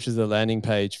simpler.io, which is the landing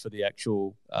page for the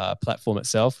actual platform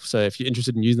itself. So if you're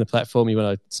interested in using the platform, you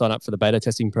want to sign up for the beta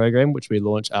testing program, which we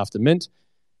launch after Mint,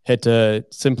 head to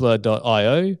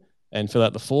simpler.io and fill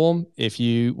out the form. If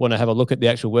you want to have a look at the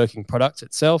actual working product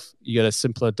itself, you go to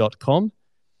simpler.com.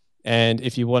 And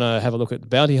if you want to have a look at the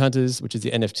Bounty Hunters, which is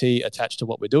the NFT attached to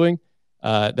what we're doing,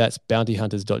 that's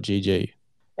bountyhunters.gg.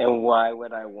 And why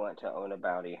would I want to own a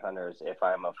Bounty Hunters if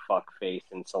I'm a fuckface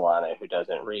in Solana who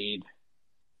doesn't read?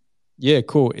 Yeah,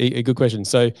 cool. A good question.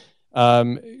 So, I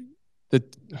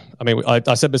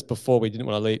said this before, we didn't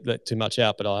want to let too much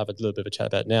out, but I'll have a little bit of a chat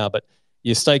about it now. But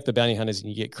you stake the Bounty Hunters and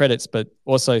you get credits, but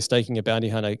also staking a Bounty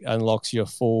Hunter unlocks your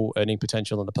full earning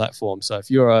potential on the platform. So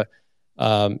if you're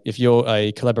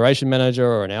a collaboration manager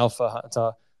or an alpha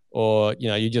hunter, or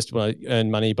you just want to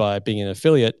earn money by being an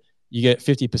affiliate, you get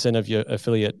 50% of your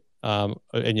affiliate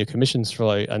and your commissions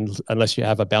flow unless you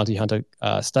have a Bounty Hunter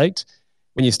staked.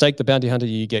 When you stake the Bounty Hunter,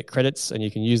 you get credits, and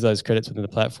you can use those credits within the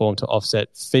platform to offset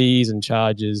fees and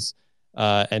charges,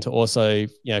 and to also,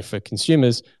 for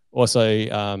consumers,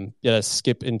 also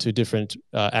skip into different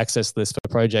access lists for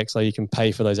projects, so you can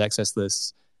pay for those access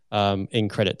lists in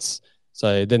credits.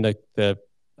 So then the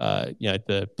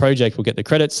project will get the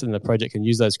credits, and the project can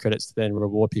use those credits to then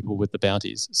reward people with the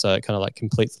bounties. So it kind of like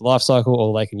completes the life cycle,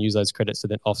 or they can use those credits to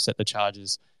then offset the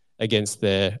charges against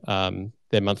their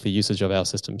monthly usage of our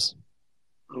systems.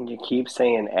 You keep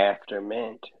saying after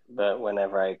mint, but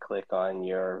whenever I click on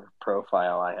your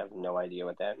profile, I have no idea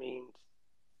what that means.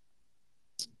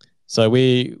 So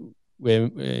we're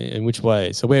in which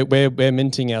way? So we're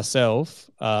minting ourselves.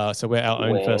 So we're our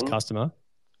own first When? customer.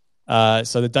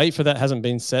 So the date for that hasn't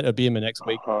been set. It'll be in the next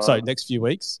week. Sorry, next few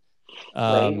weeks.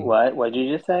 Wait, what? What did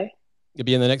you just say? It'll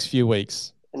be in the next few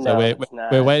weeks. So No, we're it's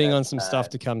not. we're waiting on That's some not. stuff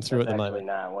to come through at That's the actually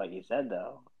moment. not what you said,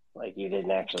 though. Like, you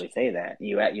didn't actually say that.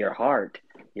 You, at your heart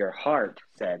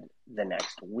said the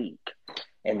next week.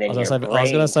 And then your I was brain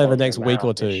going to say the told next your week or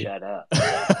mouth to two. shut up.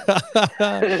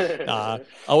 Nah,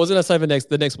 I was going to say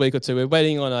the next week or two. We're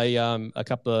waiting on a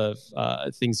couple of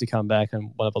things to come back,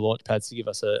 and one of the launch pads to give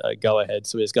us a go ahead.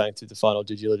 So we're just going through the final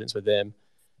due diligence with them.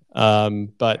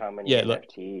 But How many yeah,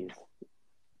 NFTs?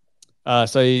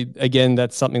 so again,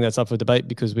 that's something that's up for debate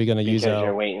because we're going to use Because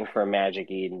you're waiting for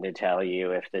Magic Eden to tell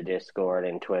you if the Discord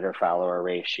and Twitter follower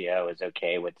ratio is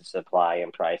okay with the supply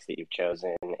and price that you've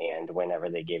chosen, and whenever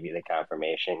they give you the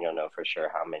confirmation, you'll know for sure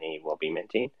how many will be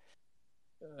minting.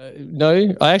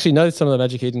 No, I actually know some of the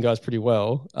Magic Eden guys pretty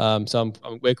well. So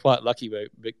we're quite lucky.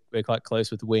 We're quite close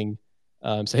with Wing.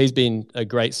 So he's been a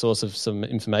great source of some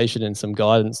information and some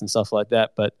guidance and stuff like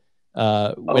that. But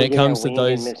when it comes to Wing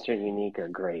those, and Mr. Unique are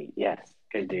great. Yes,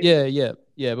 good dude.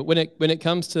 yeah. But when it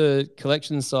comes to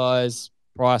collection size,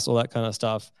 price, all that kind of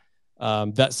stuff,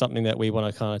 that's something that we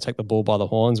want to kind of take the bull by the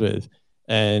horns with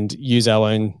and use our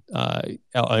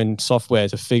own software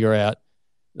to figure out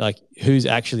like who's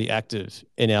actually active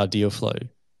in our deal flow.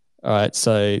 All right.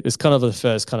 So it's kind of the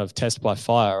first kind of test by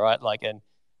fire, right? Like, and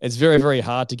it's very, very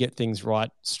hard to get things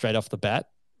right straight off the bat,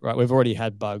 right? We've already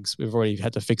had bugs. We've already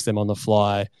had to fix them on the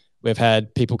fly. We've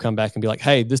had people come back and be like,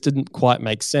 hey, this didn't quite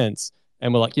make sense.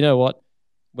 And we're like, you know what?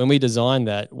 When we design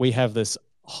that, we have this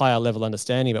higher level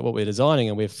understanding about what we're designing,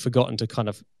 and we've forgotten to kind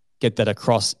of get that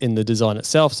across in the design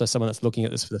itself. So someone that's looking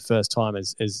at this for the first time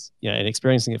is and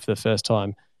experiencing it for the first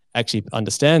time actually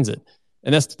understands it.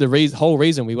 And that's the whole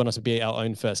reason we want us to be our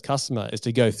own first customer, is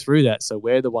to go through that. So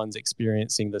we're the ones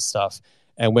experiencing this stuff,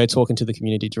 and we're talking to the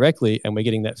community directly, and we're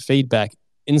getting that feedback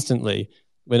instantly.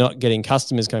 We're not getting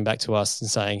customers coming back to us and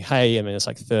saying, hey, I mean, it's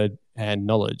like third-hand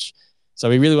knowledge. So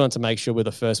we really wanted to make sure we're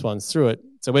the first ones through it.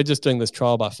 So we're just doing this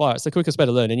trial by fire. It's the quickest way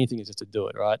to learn anything, is just to do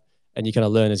it, right? And you kind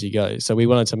of learn as you go. So we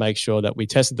wanted to make sure that we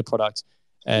tested the product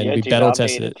and we battle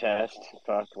tested it. Test.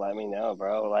 Fuck, let me know,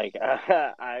 bro. Like,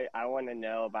 I want to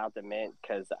know about the mint,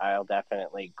 because I'll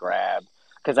definitely grab,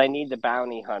 because I need the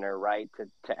bounty hunter, right,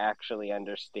 to actually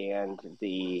understand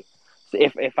the.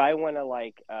 If I want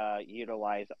to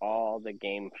utilize all the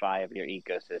GameFi of your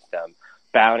ecosystem,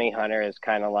 bounty hunter is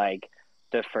kind of like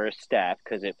the first step,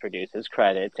 because it produces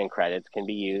credits, and credits can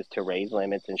be used to raise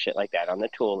limits and shit like that on the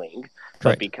tooling. Correct.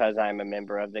 But because I'm a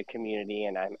member of the community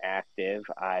and I'm active,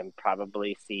 I'm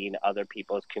probably seeing other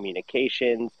people's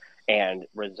communications and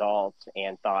results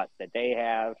and thoughts that they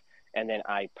have. And then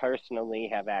I personally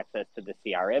have access to the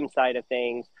CRM side of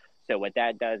things. So what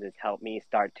that does is help me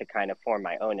start to kind of form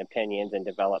my own opinions and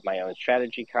develop my own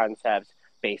strategy concepts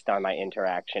based on my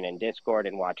interaction in Discord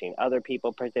and watching other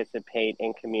people participate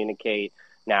and communicate.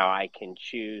 Now I can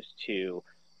choose to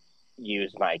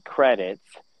use my credits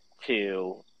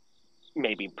to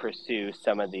maybe pursue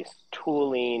some of this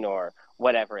tooling or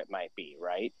whatever it might be,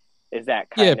 right? Is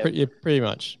that kind of... pretty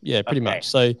much. Yeah, pretty much.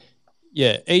 So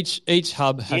yeah, each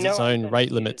hub has its own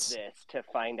rate limits. This to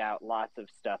find out lots of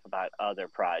stuff about other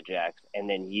projects and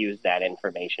then use that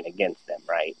information against them,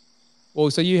 right? Well,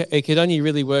 so it could only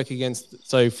really work against.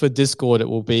 So for Discord, it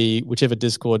will be whichever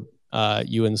Discord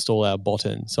you install our bot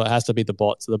in. So it has to be the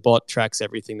bot. So the bot tracks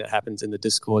everything that happens in the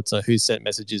Discord. So who sent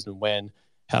messages and when,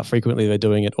 how frequently they're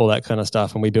doing it, all that kind of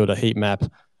stuff. And we build a heat map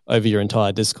over your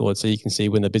entire Discord, so you can see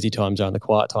when the busy times are and the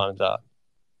quiet times are.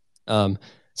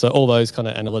 So all those kind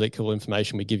of analytical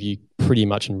information we give you pretty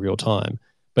much in real time.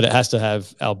 But it has to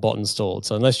have our bot installed.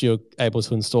 So unless you're able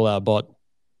to install our bot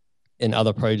in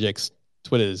other projects'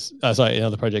 in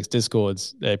other projects'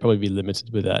 Discords, they'd probably be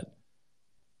limited with that.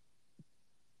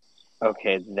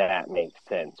 Okay, that makes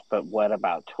sense. But what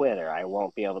about Twitter? I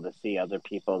won't be able to see other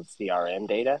people's CRM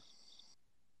data?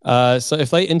 So if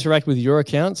they interact with your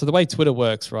account, so the way Twitter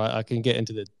works, right, I can get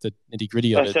into the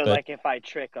nitty-gritty of it. So like if I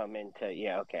trick them into,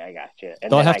 okay, I got you. And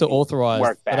they'll have to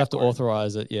authorize. They'll have to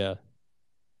authorize it, yeah.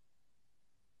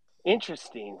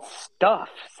 Interesting stuff,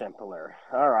 Simpler.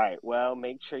 All right, well,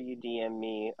 make sure you DM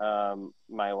me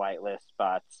my whitelist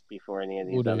spots before any of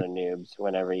these other noobs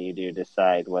whenever you do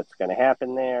decide what's going to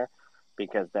happen there,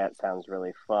 because that sounds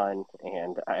really fun,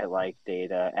 and I like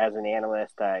data. As an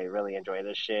analyst, I really enjoy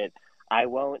this shit. I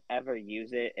won't ever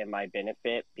use it in my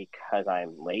benefit because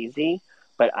I'm lazy,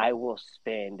 but I will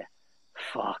spend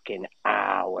fucking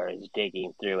hours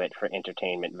digging through it for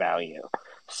entertainment value.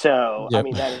 So, I Yep.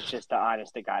 mean, that is just the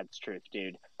honest to God's truth,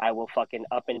 dude. I will fucking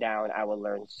up and down. I will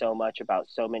learn so much about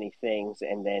so many things,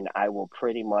 and then I will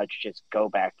pretty much just go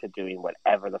back to doing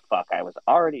whatever the fuck I was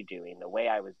already doing, the way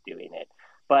I was doing it.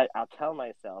 But I'll tell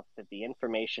myself that the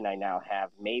information I now have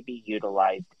may be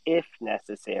utilized if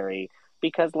necessary,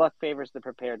 because luck favors the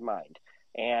prepared mind.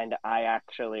 And I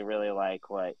actually really like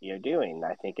what you're doing.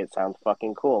 I think it sounds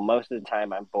fucking cool. Most of the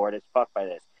time, I'm bored as fuck by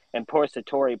this. And poor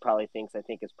Satori probably thinks I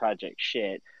think his project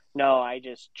shit. No, I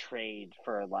just trade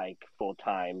for like full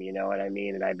time, you know what I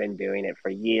mean? And I've been doing it for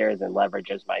years and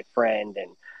leverage as my friend.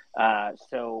 And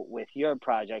so with your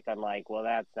project, I'm like, well,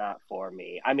 that's not for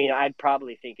me. I mean, I'd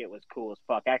probably think it was cool as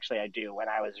fuck. Actually, I do. When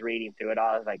I was reading through it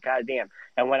all, I was like, God damn.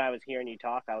 And when I was hearing you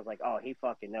talk, I was like, oh, he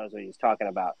fucking knows what he's talking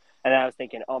about. And then I was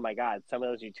thinking, oh my God, some of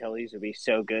those utilities would be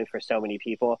so good for so many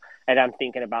people. And I'm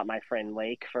thinking about my friend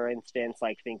Lake, for instance,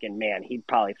 like thinking, man, he'd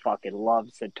probably fucking love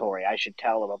Satori. I should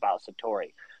tell him about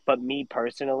Satori. But me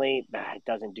personally, it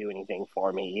doesn't do anything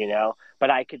for me, you know? But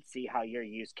I could see how your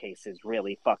use case is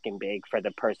really fucking big for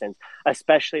the persons,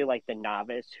 especially like the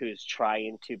novice who's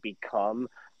trying to become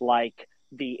like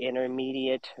the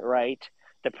intermediate, right?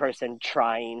 The person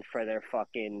trying for their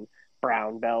fucking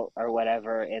brown belt or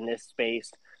whatever in this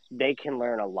space. They can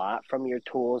learn a lot from your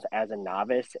tools as a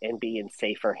novice and be in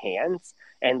safer hands.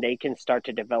 And they can start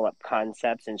to develop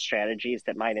concepts and strategies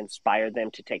that might inspire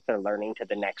them to take their learning to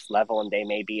the next level. And they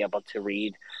may be able to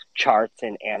read charts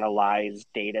and analyze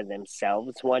data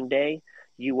themselves one day.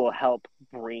 You will help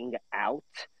bring out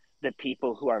the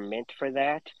people who are meant for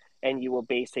that. And you will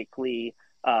basically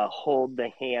hold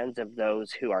the hands of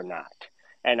those who are not.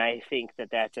 And I think that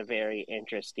that's a very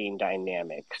interesting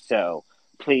dynamic. So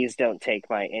please don't take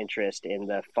my interest in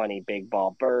the funny big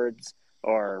ball birds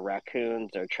or raccoons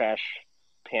or trash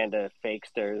panda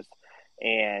fakesters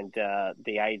and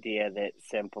the idea that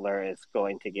Simpler is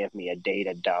going to give me a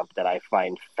data dump that I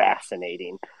find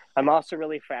fascinating. I'm also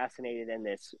really fascinated in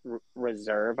this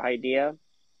reserve idea,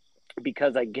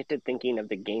 because I get to thinking of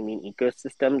the gaming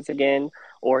ecosystems again,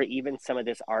 or even some of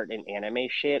this art and anime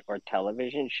shit or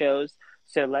television shows.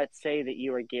 So let's say that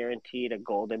you were guaranteed a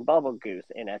golden bubble goose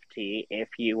NFT if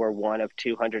you were one of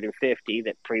 250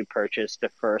 that pre-purchased the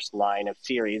first line of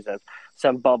series of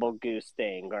some bubble goose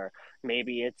thing. Or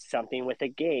maybe it's something with a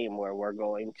game where we're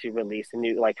going to release a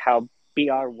new, like how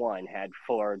BR1 had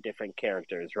 4 different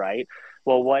characters, right?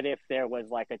 Well, what if there was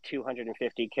like a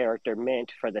 250 character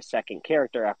mint for the second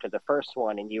character after the first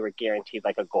one, and you were guaranteed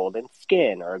like a golden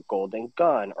skin or a golden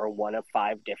gun or one of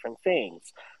 5 different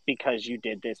things because you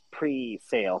did this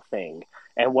pre-sale thing?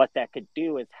 And what that could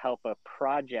do is help a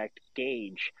project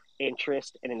gauge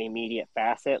interest in an immediate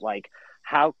facet, like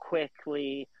how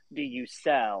quickly do you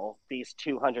sell these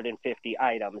 250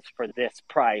 items for this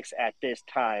price at this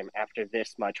time after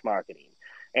this much marketing?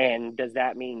 And does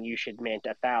that mean you should mint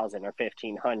 1,000 or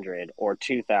 1,500 or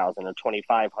 2,000 or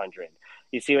 2,500?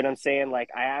 You see what I'm saying? Like,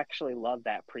 I actually love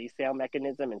that pre-sale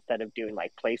mechanism instead of doing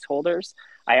like placeholders.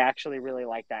 I actually really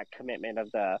like that commitment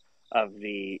of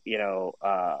the you know,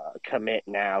 commit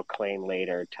now, claim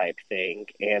later type thing,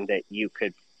 and that you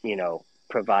could, you know,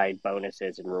 provide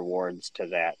bonuses and rewards to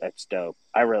that. That's dope.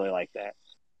 I really like that.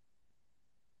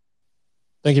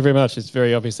 Thank you very much. It's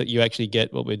very obvious that you actually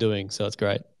get what we're doing, so it's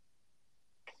great.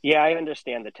 Yeah, I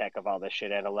understand the tech of all this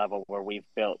shit at a level where we've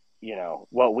built, you know,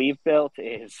 what we've built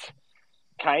is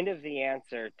kind of the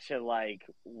answer to like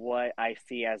what I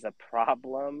see as a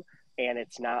problem. And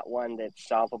it's not one that's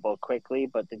solvable quickly,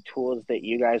 but the tools that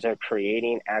you guys are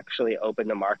creating actually open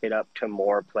the market up to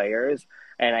more players.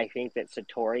 And I think that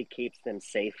Satori keeps them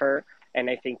safer. And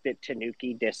I think that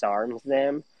Tanuki disarms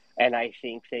them. And I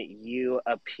think that you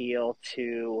appeal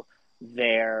to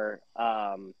their,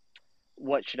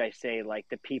 what should I say, like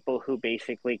the people who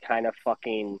basically kind of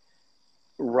fucking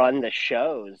run the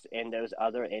shows in those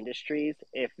other industries.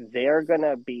 If they're going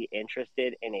to be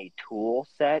interested in a tool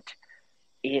set,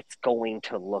 it's going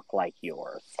to look like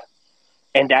yours.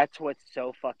 And that's what's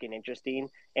so fucking interesting.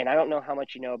 And I don't know how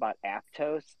much you know about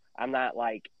Aptos. I'm not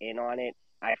like in on it.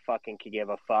 I fucking could give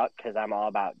a fuck because I'm all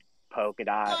about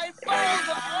Polkadot and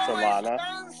Solana.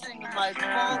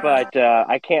 But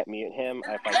I can't mute him.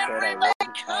 If I could, I would,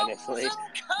 honestly.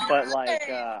 But like,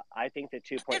 I think the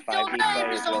 2.5D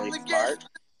play is really smart.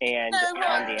 And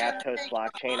on the Aptos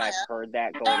blockchain, I've heard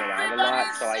that going around a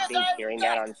lot. So I think hearing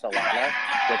that on Solana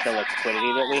with the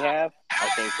liquidity that we have, I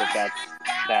think that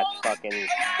that's fucking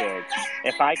good.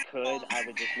 If I could, I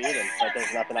would just mute him, but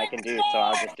there's nothing I can do, so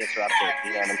I'll just disrupt it.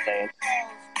 You know what I'm saying?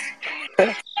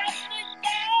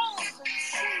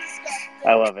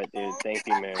 I love it, dude. Thank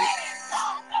you, man.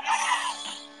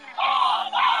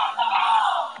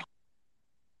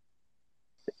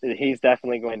 He's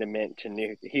definitely going to mint to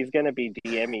nuke. He's going to be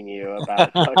DMing you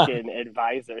about fucking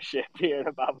advisorship here in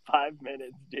about 5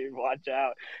 minutes, dude. Watch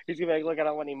out. He's going to be like, look, I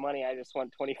don't want any money. I just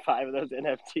want 25 of those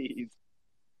NFTs.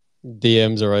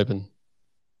 DMs are open.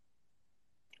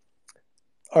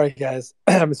 All right, guys.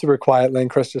 I'm super quiet. Letting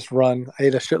Chris just run. I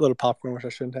ate a shitload of popcorn, which I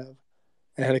shouldn't have.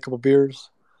 I had a couple beers,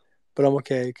 but I'm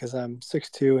okay because I'm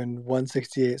 6'2" and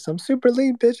 168. So I'm super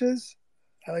lean, bitches.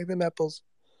 I like them apples.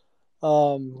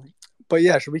 But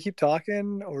yeah, should we keep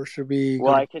talking or should we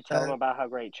Well, go I could tell him about how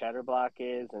great Cheddar Block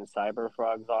is and Cyber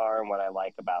Frogs are and what I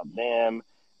like about them.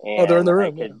 Oh, they're in And the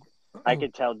room. I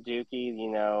could tell Dookie, you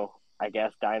know, I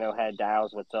guess Dino Head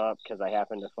Dials what's up because I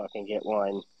happen to fucking get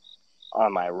one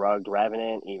on my Rugged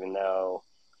Revenant, even though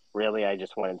really I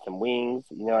just wanted some wings.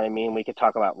 You know what I mean? We could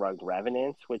talk about Rugged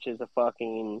Revenants, which is a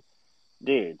fucking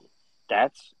dude.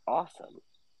 That's awesome.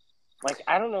 Like,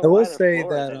 I don't know I will why their say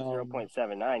floor is that at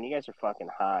 0.79. You guys are fucking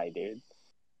high, dude.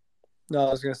 no, I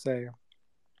was gonna say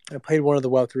I played one of the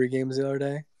Web3 games the other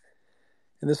day,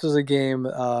 and this was a game,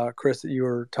 Chris, that you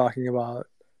were talking about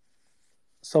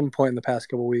some point in the past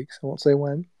couple weeks. I won't say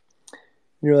when.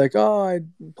 You're like, oh,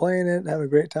 I'm playing it, having a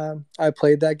great time. I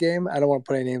played that game. I don't want to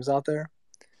put any names out there.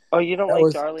 Oh, you don't That like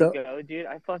was Charlie Go, dude?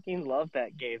 I fucking love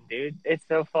that game, dude. It's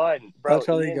so fun. Bro, not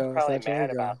Charlie Ian's Go. It's probably not Charlie mad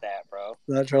Go. about that, bro.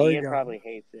 Not Charlie Ian Go. probably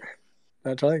hates it.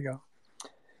 Not Charlie Go.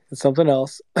 It's something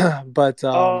else. But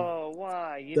oh,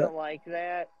 why? You don't like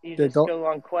that? You just go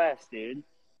on Quest, dude.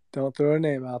 Don't throw a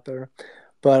name out there.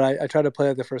 But I tried to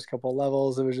play it the first couple of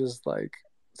levels. It was just like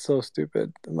so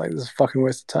stupid. I'm like, this is a fucking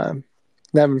waste of time.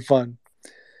 I'm having fun.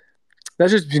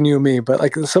 That's just between you and me. But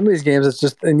like some of these games, it's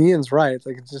just, and Ian's right.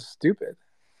 Like it's just stupid.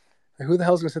 Like who the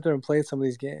hell's gonna sit there and play some of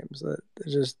these games?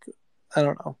 It's just, I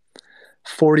don't know.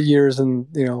 40 years, and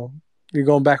you're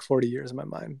going back 40 years in my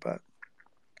mind. But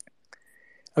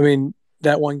I mean,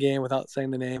 that one game, without saying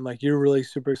the name, like you're really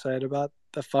super excited about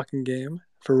the fucking game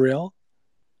for real,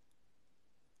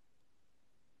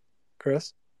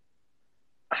 Chris?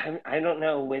 I don't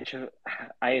know which.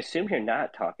 I assume you're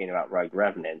not talking about Rug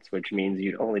Revenants, which means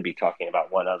you'd only be talking about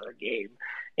one other game.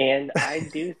 And I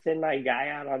do send my guy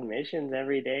out on missions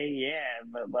every day, yeah.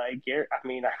 But like,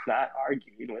 I'm not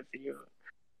arguing with you.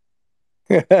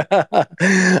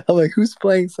 I'm like, who's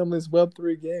playing some of these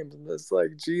Web3 games? And it's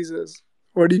like, Jesus,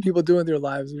 what are you people doing with your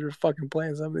lives? You're fucking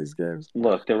playing some of these games.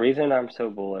 Look, the reason I'm so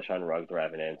bullish on Rugged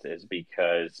Revenants is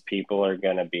because people are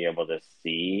going to be able to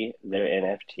see their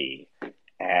NFT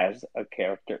as a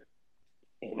character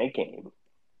in a game.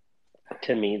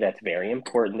 To me, that's very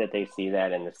important that they see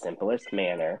that in the simplest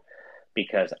manner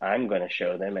because I'm going to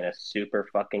show them in a super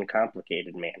fucking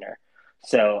complicated manner.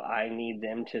 So I need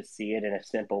them to see it in a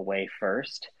simple way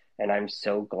first. And I'm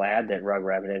so glad that Rug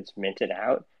Revenants minted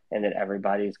out and that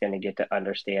everybody's going to get to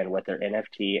understand what their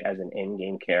NFT as an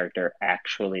in-game character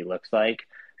actually looks like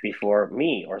before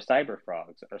me or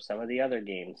Cyberfrogs or some of the other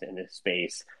games in this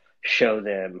space show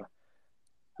them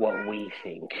what we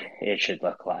think it should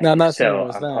look like. No, I'm not saying it So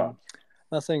was I'm them. pumped.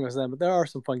 I'm not saying it was them, but there are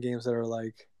some fun games that are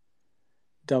like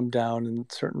dumbed down in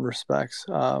certain respects.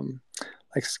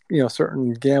 Like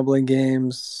certain gambling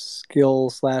games,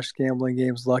 skill/gambling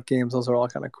games, luck games. Those are all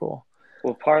kind of cool.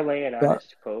 Well, Parlay and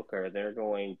Honest Poker, they're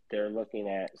looking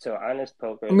at Honest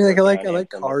Poker. I mean, like I like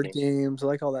card games. I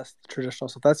like all that traditional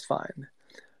stuff. That's fine.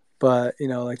 But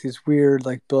like these weird,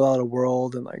 like build out a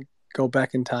world and like go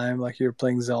back in time, like you're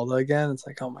playing Zelda again. It's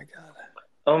like, oh my god.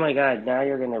 Oh my god! Now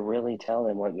you're gonna really tell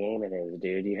them what game it is,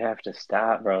 dude. You have to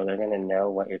stop, bro. They're gonna know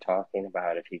what you're talking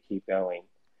about if you keep going.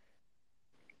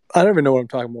 I don't even know what I'm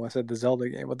talking about when I said the Zelda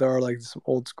game, but there are like some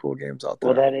old school games out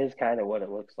there. Well, that is kind of what it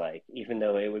looks like, even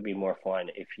though it would be more fun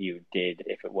if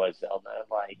it was Zelda.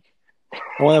 Like,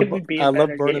 I love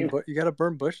burning. You got to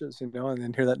burn bushes, and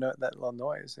then hear that little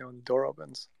noise, when the door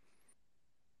opens.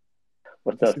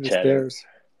 What's up, Cheddar?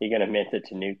 You gonna mint the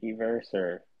Tanuki verse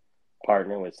or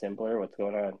partner with Simpler? What's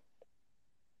going on?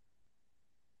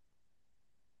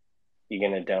 You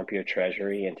gonna dump your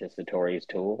treasury into Satori's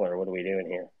tool, or what are we doing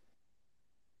here?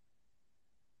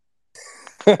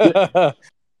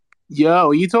 Yo,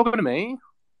 are you talking to me?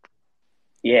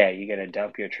 Yeah, you gonna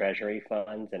dump your treasury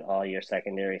funds and all your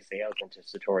secondary sales into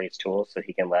Satori's tool so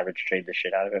he can leverage trade the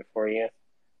shit out of it for you?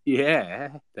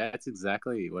 Yeah, that's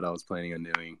exactly what I was planning on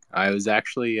doing. I was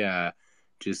actually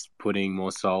just putting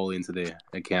more Sol into the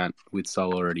account with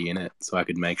Sol already in it, so I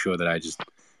could make sure that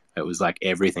it was like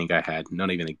everything I had. Not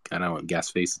even I don't want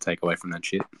gas fees to take away from that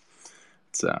shit.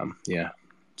 It's yeah,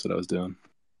 that's what I was doing.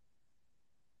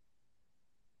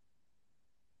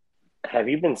 Have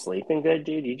you been sleeping good,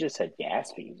 dude? You just said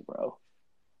gas fees, bro.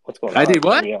 What's going on? I did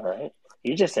what? Are you all right?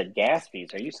 You just said gas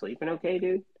fees. Are you sleeping okay,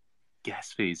 dude?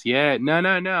 Gas fees. Yeah. No.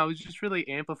 I was just really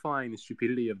amplifying the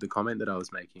stupidity of the comment that I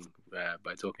was making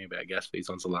by talking about gas fees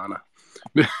on Solana.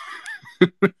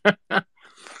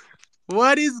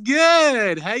 What is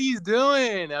good? How you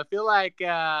doing? I feel like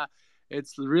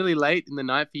it's really late in the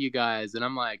night for you guys, and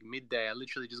I'm like midday. I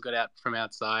literally just got out from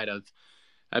outside.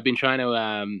 I've been trying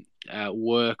to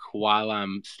work while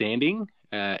I'm standing.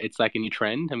 It's like a new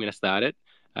trend. I'm going to start it.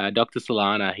 Dr.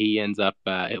 Solana, he ends up,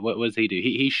 what does he do?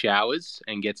 He showers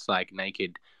and gets like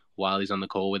naked while he's on the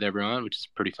call with everyone, which is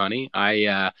pretty funny.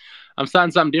 I'm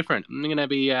starting something different. I'm gonna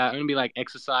be like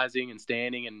exercising and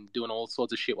standing and doing all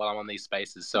sorts of shit while I'm on these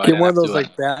spaces. So I Get don't one have of those to.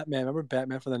 like Batman. Remember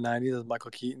Batman from the 90s with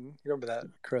Michael Keaton? You remember that,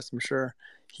 Chris? I'm sure.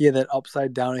 He had that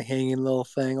upside down hanging little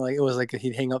thing. Like it was like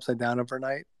he'd hang upside down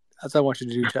overnight. That's what I want you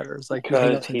to do, Cheddar. It's like you hang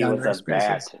Because upside he down was during a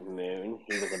spaces. bat, Moon.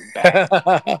 He was a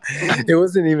bat. It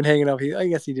wasn't even hanging up. I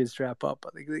guess he did strap up,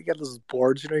 but they got those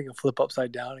boards, you can flip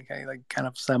upside down and kind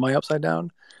of semi upside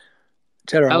down.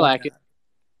 Cheddar, I want like it.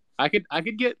 I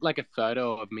could get like a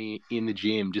photo of me in the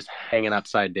gym just hanging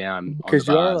upside down because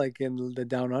on you the are bars. like in the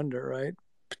down under, right?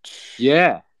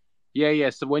 Yeah.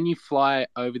 So when you fly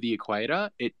over the equator,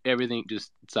 everything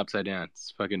just it's upside down.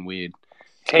 It's fucking weird.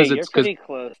 Hey, you're pretty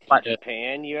close to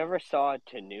Japan. You ever saw a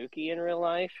tanuki in real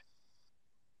life?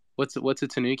 What's a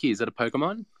tanuki? Is that a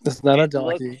Pokemon? It's not a It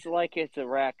donkey. looks like it's a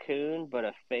raccoon, but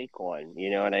a fake one. You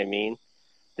know what I mean?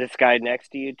 This guy next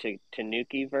to you,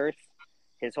 Tanukiverse,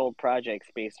 his whole project's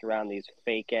based around these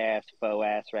fake-ass,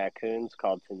 faux-ass raccoons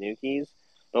called tanukis.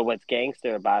 But what's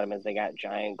gangster about them is they got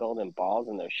giant golden balls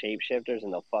and they're shapeshifters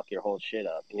and they'll fuck your whole shit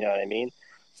up. You know what I mean?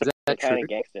 So Is they're that true? kind of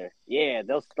gangster. Yeah,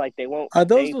 they won't. Are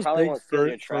those They those probably big won't steal your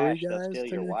furry trash. They'll guys, steal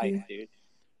your Tanuki? wife, dude.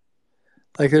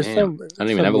 Like there's Damn. I don't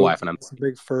even have a wife, and I'm some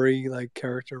big furry like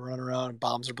character running around and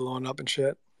bombs are blowing up and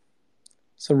shit.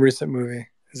 Some recent movie.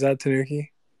 Is that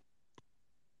Tanuki?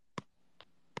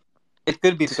 It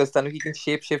could be because Tanuki can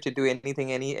shapeshift to do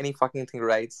anything, any fucking thing,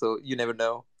 right? So you never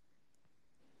know.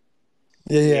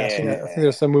 Yeah. I think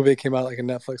there's some movie that came out like on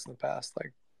Netflix in the past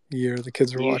like year the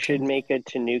kids were You watching. should make a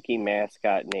Tanuki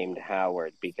mascot named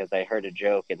Howard because I heard a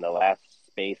joke in the last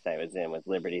space I was in with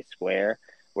Liberty Square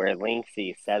where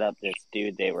Linksy set up this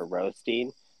dude they were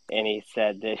roasting and he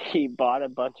said that he bought a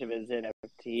bunch of his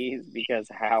NFTs because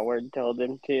Howard told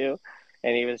him to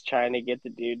and he was trying to get the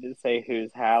dude to say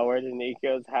who's Howard and he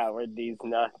goes Howard these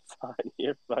nuts on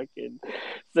your fucking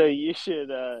so you should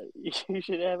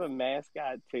have a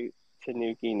mascot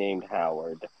Tanuki named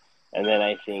Howard. And then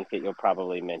I think that you'll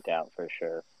probably mint out for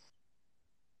sure.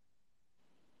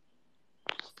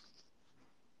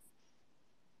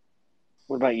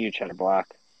 What about you, Cheddar Block?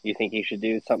 You think you should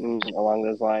do something along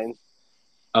those lines?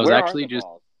 I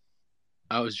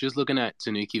was just looking at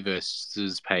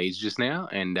Tanukiverse's page just now,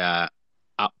 and up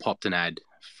popped an ad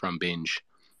from Binge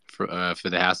for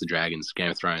the House of Dragons,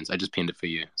 Game of Thrones. I just pinned it for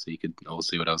you, so you could all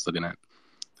see what I was looking at.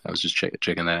 I was just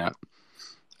checking that out.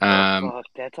 Fuck,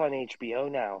 that's on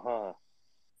HBO now, huh?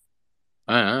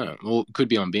 I don't know. Well, it could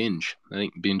be on Binge. I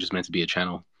think Binge is meant to be a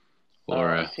channel. Or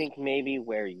I think maybe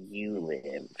where you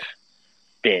live,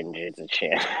 Binge is a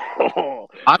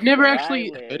channel. I've never Where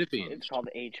actually I live, heard of Binge. It's called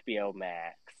HBO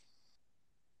Max.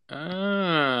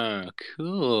 Ah,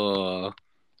 cool.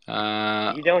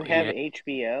 You don't have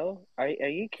HBO? Are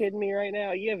you kidding me right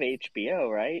now? You have HBO,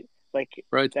 right? Like,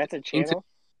 bro, that's a channel?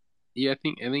 Yeah, I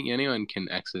think anyone can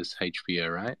access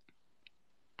HBO, right?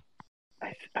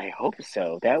 I hope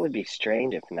so. That would be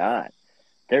strange if not.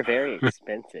 They're very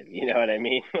expensive. You know what I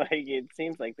mean? Like, it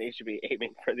seems like they should be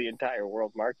aiming for the entire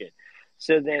world market.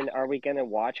 So then, are we going to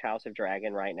watch House of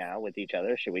Dragon right now with each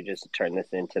other? Should we just turn this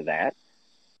into that?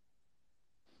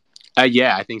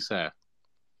 Yeah, I think so.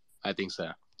 I feel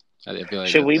like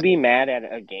Should we be mad at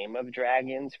a Game of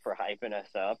Dragons for hyping us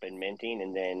up and minting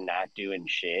and then not doing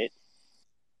shit?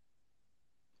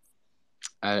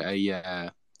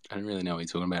 I don't really know what you're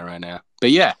talking about right now. But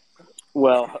yeah.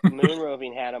 Well,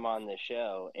 Moonroving had him on the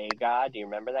show. AGOD, do you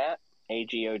remember that?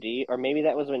 AGOD? Or maybe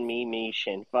that was when Mish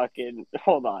and fucking...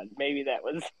 Hold on. Maybe that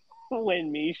was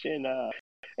when Mish and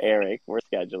Eric were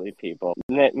scheduling people.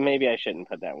 Maybe I shouldn't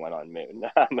put that one on Moon.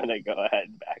 I'm going to go ahead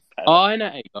and backpedal. Oh, I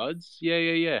know AGODs.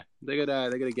 Yeah. They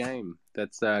got a game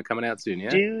that's coming out soon,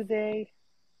 yeah? Do they?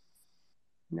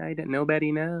 No,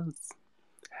 nobody knows.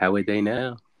 How would they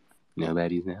know?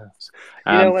 Nobody knows.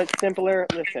 You know what's simpler?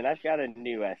 Listen, I've got a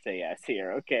new SAS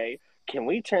here, okay? Can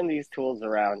we turn these tools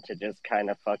around to just kind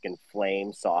of fucking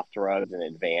flame soft rugs in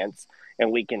advance?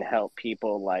 And we can help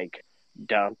people, like,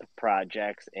 dump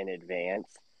projects in advance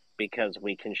because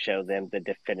we can show them the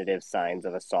definitive signs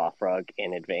of a soft rug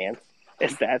in advance?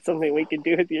 Is that something we can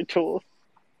do with your tools?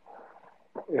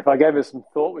 if I gave it some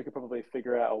thought, we could probably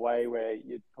figure out a way where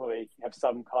you'd probably have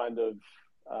some kind of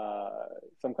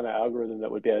algorithm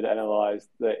that would be able to analyze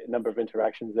the number of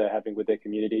interactions they're having with their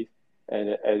communities, and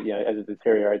as it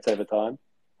deteriorates over time.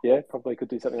 Yeah, probably could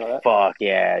do something like that. Fuck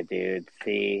yeah, dude.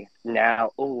 See,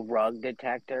 now, rug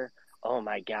detector. Oh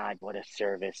my God, what a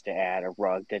service to add, a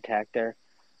rug detector,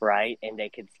 right? And they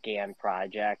could scan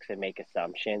projects and make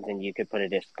assumptions, and you could put a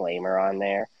disclaimer on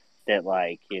there that,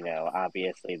 like,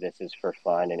 obviously this is for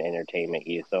fun and entertainment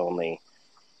use only,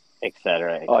 et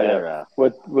cetera, et cetera. Yeah.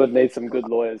 Would need some good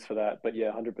lawyers for that, but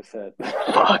yeah, 100%.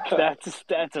 Fuck,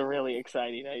 that's a really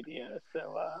exciting idea.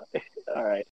 So, all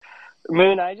right.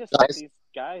 Moon, I just love these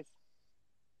guys.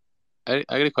 I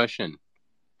got a question.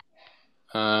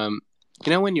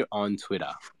 When you're on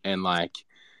Twitter and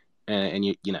and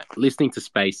you listening to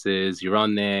spaces, you're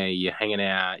on there, you're hanging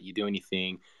out, you're doing your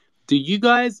thing. Do you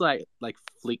guys like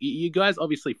flick? You guys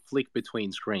obviously flick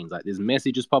between screens. Like there's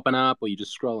messages popping up, or you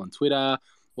just scroll on Twitter,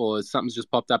 or something's just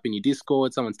popped up in your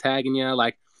Discord. Someone's tagging you.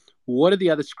 Like, what are the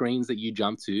other screens that you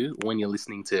jump to when you're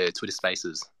listening to Twitter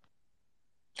Spaces?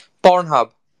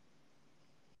 Pornhub.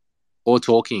 Or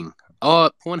talking. Oh,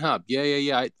 Pornhub.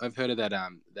 Yeah. I've heard of that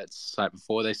site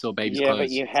before. They sell babies' clothes. Yeah, but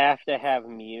you have to have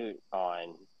mute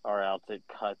on, or else it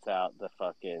cuts out the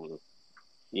fucking.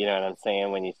 You know what I'm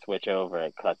saying? When you switch over,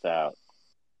 it cuts out.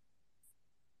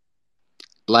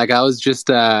 Like I was just,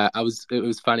 it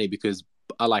was funny because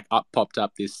popped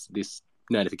up this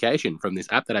notification from this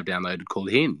app that I've downloaded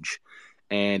called Hinge,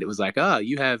 and it was like, oh,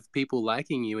 you have people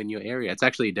liking you in your area. It's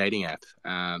actually a dating app.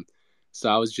 So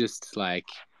I was just like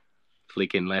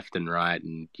flicking left and right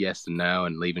and yes and no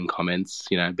and leaving comments,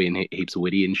 being heaps of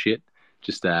witty and shit.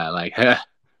 Just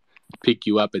pick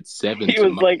you up at 7. He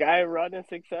was like, I run a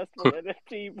successful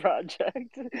NFT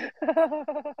project.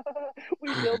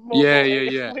 We build mobile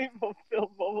Yeah. We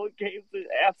build mobile games and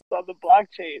apps on the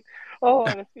blockchain. Oh,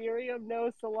 on Ethereum,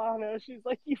 no Solana. She's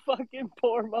like, you fucking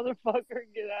poor motherfucker,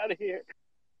 get out of here.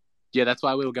 Yeah, that's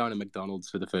why we were going to McDonald's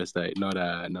for the first date, not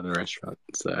a restaurant.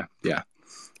 So yeah,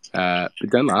 but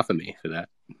don't laugh at me for that.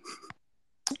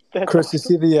 Chris, awesome. You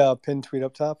see the pinned tweet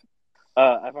up top?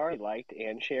 I've already liked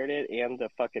and shared it, and the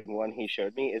fucking one he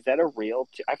showed me. Is that a real?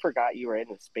 I forgot you were in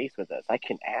the space with us. I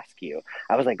can ask you.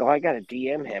 I was like, I got to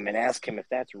DM him and ask him if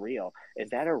that's real. Is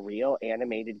that a real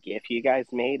animated GIF you guys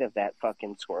made of that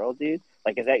fucking squirrel dude?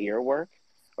 Like, is that your work,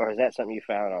 or is that something you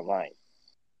found online?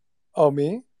 Oh,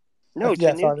 me? No,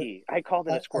 Tanuki. I called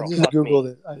it a squirrel. I just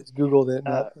Googled it. I just Googled it, and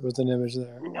there was an image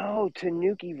there. No,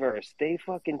 Tanukiverse. They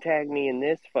fucking tagged me in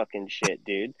this fucking shit,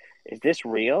 dude. Is this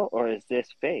real or is this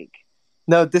fake?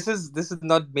 No, this is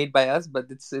not made by us, but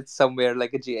it's somewhere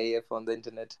like a GIF on the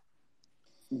internet.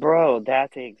 Bro,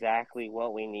 that's exactly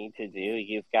what we need to do.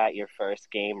 You've got your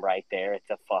first game right there. It's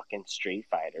a fucking Street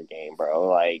Fighter game, bro.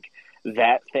 Like,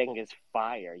 that thing is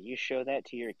fire. You show that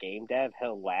to your game dev,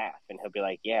 he'll laugh and he'll be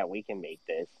like, yeah, we can make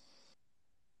this.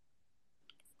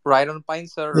 Right on Pine,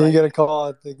 sir. Yeah, right. You gotta call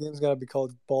it. The game's gotta be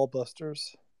called Ball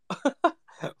Busters.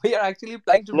 We are actually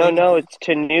planning to. No, it's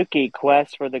Tanuki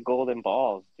Quest for the Golden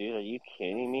Balls, dude. Are you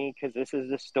kidding me? Because this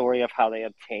is the story of how they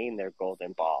obtain their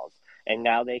golden balls, and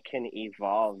now they can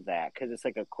evolve that because it's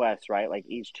like a quest, right? Like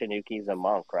each Tanuki is a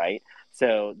monk, right?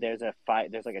 So there's a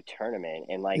fight. There's like a tournament,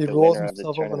 and like the winner of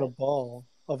the tournament. Up in a ball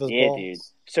of his yeah, balls. dude.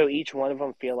 So each one of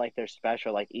them feel like they're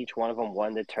special. Like each one of them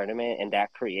won the tournament, and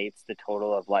that creates the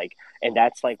total of like, and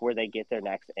that's like where they get their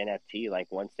next NFT. Like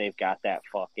once they've got that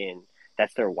fucking,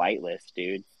 that's their whitelist,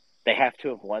 dude. They have to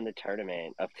have won the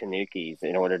tournament of Tanukis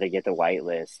in order to get the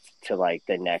whitelist to like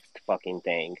the next fucking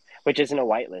thing, which isn't a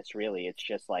whitelist really. It's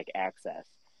just like access.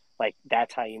 Like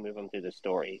that's how you move them through the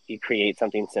story. You create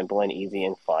something simple and easy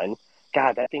and fun.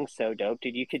 God, that thing's so dope,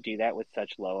 dude. You could do that with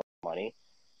such low money.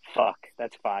 Fuck,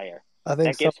 that's fire. I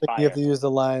think you have to use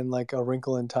the line like a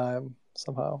wrinkle in time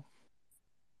somehow.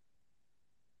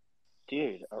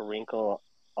 Dude, a wrinkle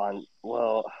on,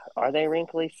 well, are they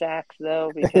wrinkly sacks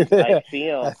though? Because I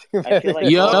feel like golden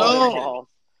balls.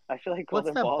 I feel like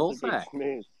golden balls would be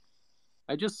smooth.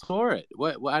 I just saw it.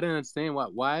 What I don't understand.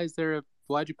 Why'd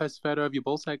you post a photo of your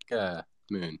ball sack,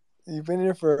 Moon? You've been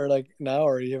here for like an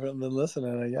hour. You haven't been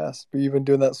listening, I guess. But you've been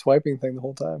doing that swiping thing the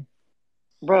whole time.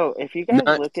 Bro, if you guys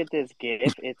look at this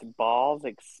GIF, its balls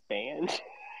expand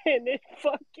and it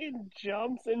fucking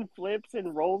jumps and flips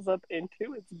and rolls up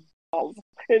into its balls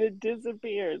and it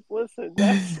disappears. Listen,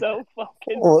 that's so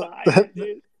fucking fire,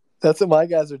 dude. That's what my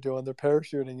guys are doing. They're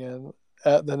parachuting in.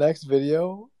 At the next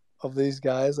video of these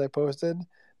guys I posted,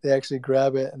 they actually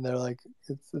grab it and they're like,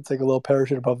 it's like a little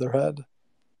parachute above their head.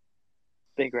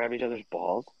 They grab each other's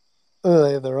balls?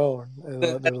 They have their own. And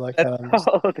they're like,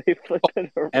 they flip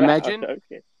it around. Imagine.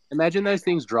 Okay. Imagine those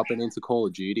things dropping into Call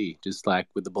of Duty, just like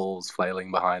with the balls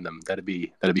flailing behind them. That'd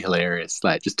be hilarious.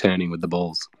 Like just turning with the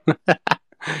balls.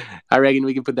 I reckon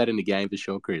we can put that in the game for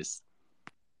sure, Chris.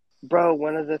 Bro,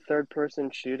 one of the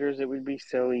third-person shooters, it would be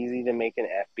so easy to make an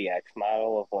FBX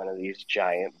model of one of these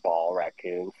giant ball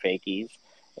raccoon fakies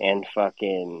and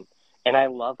fucking... And I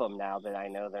love them now that I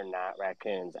know they're not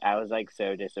raccoons. I was, like,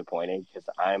 so disappointed because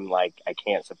I'm, like, I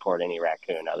can't support any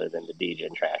raccoon other than the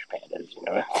DJ Trash Pandas, you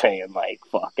know what I'm saying? Like,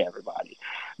 fuck everybody.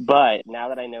 But now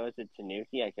that I know it's a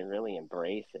Tanuki, I can really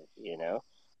embrace it, you know?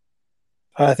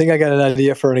 I think I got an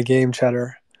idea for a game,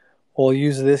 Cheddar. We'll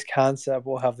use this concept.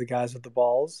 We'll have the guys with the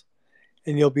balls,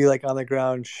 and you'll be like on the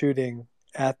ground shooting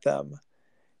at them,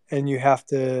 and you have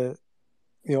to,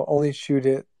 only shoot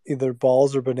at either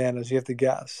balls or bananas. You have to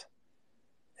guess.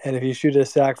 And if you shoot a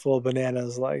sack full of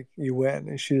bananas, like, you win.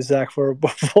 You shoot a sack full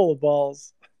of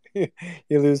balls, you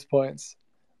lose points.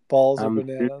 Balls or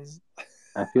bananas.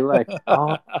 I feel like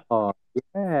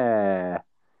yeah.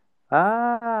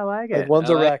 I like it. Like, one's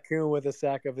I a like raccoon with a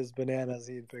sack of his bananas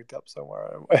he'd picked up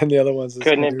somewhere, and the other one's this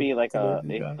Couldn't it be like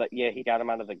Tanuki guy. but yeah, he got them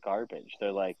out of the garbage.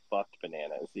 They're like fucked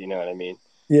bananas, you know what I mean?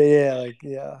 Yeah.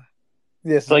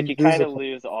 Yes, So like you kind a of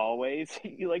lose always.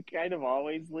 You like kind of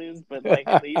always lose, but like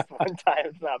at least one time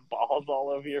it's not balls all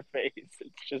over your face.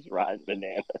 It's just rotten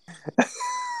bananas.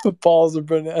 balls or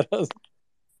bananas.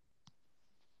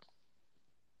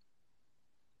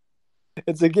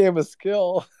 It's a game of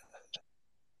skill.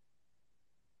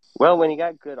 Well, when you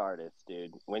got good artists,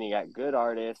 dude, when you got good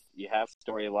artists, you have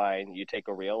storyline, you take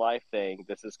a real life thing.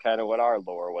 This is kind of what our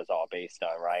lore was all based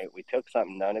on, right? We took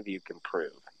something none of you can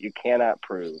prove. You cannot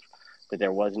prove that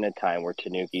there wasn't a time where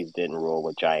Tanukis didn't rule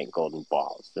with giant golden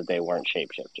balls, that they weren't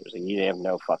shapeshifters. And you have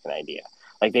no fucking idea.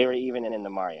 Like, they were even in the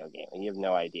Mario game, and you have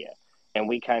no idea. And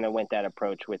we kind of went that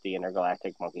approach with the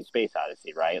Intergalactic Monkey Space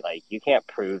Odyssey, right? Like, you can't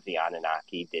prove the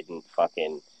Anunnaki didn't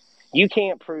fucking... You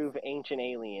can't prove ancient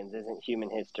aliens isn't human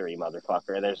history,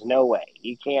 motherfucker. There's no way.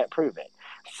 You can't prove it.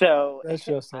 So That's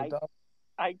just so dumb.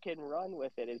 I can run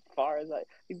with it as far as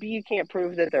you can't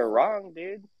prove that they're wrong,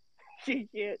 dude.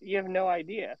 You have no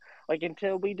idea. Like,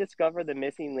 until we discover the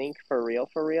missing link for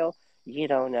real, you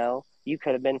don't know. You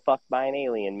could have been fucked by an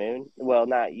alien, Moon. Well,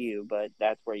 not you, but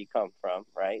that's where you come from,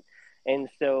 right? And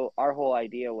so our whole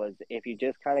idea was, if you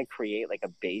just kind of create like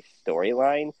a base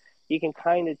storyline, you can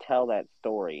kind of tell that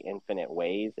story infinite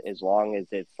ways, as long as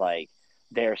it's like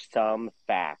there's some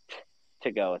fact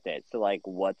to go with it. So like,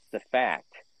 what's the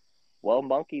fact? Well,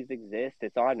 monkeys exist.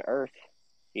 It's on Earth,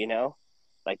 you know?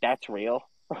 Like, that's real.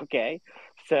 Okay.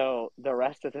 So the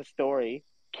rest of the story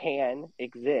can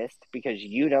exist because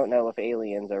you don't know if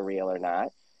aliens are real or not.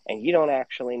 And you don't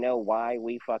actually know why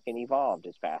we fucking evolved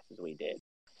as fast as we did.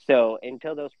 So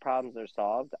until those problems are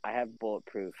solved, I have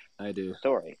bulletproof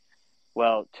story.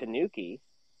 Well, Tanuki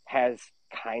has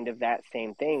kind of that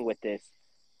same thing with this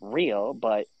real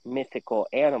but mythical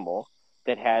animal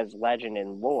that has legend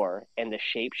and lore, and the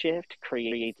shapeshift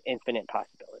creates infinite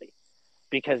possibility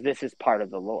because this is part of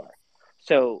the lore.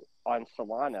 So on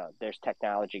Solana, there's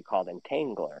technology called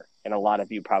Entangler, and a lot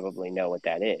of you probably know what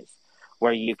that is,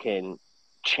 where you can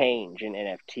change an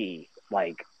NFT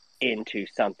like into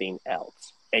something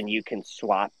else, and you can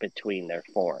swap between their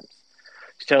forms.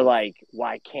 So, like,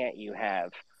 why can't you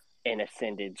have an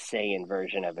Ascended Saiyan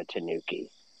version of a Tanuki?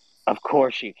 Of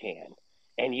course you can.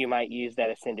 And you might use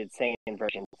that Ascended Saiyan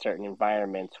version in certain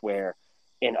environments where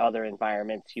in other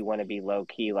environments you want to be low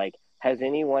key. Like, has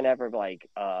anyone ever like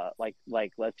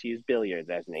let's use billiards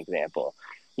as an example.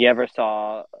 You ever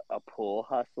saw a pool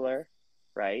hustler,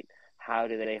 right? How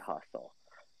do they hustle?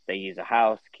 They use a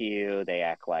house cue, they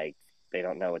act like they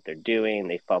don't know what they're doing,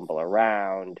 they fumble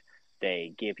around,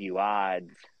 they give you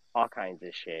odds, all kinds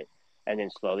of shit. And then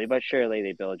slowly but surely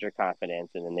they build your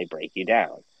confidence and then they break you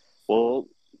down. Well,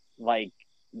 like,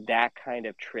 that kind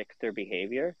of trickster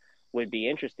behavior would be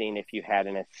interesting if you had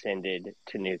an ascended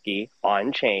Tanuki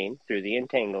on chain through the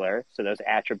Entangler. So those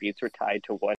attributes were tied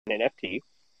to one NFT,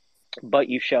 but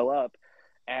you show up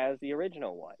as the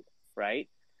original one, right?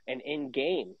 And in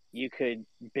game, you could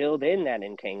build in that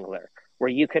Entangler where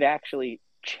you could actually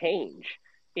change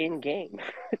in game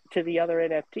to the other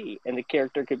NFT and the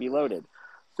character could be loaded.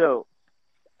 So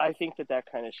I think that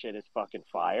kind of shit is fucking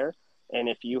fire. And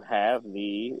if you have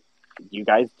you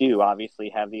guys do obviously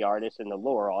have the artist and the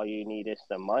lore, all you need is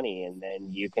some money, and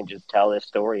then you can just tell this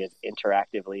story as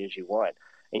interactively as you want.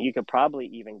 And you could probably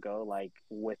even go like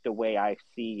with the way I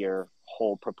see your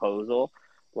whole proposal,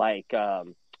 like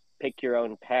pick your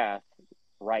own path,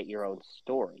 write your own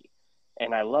story.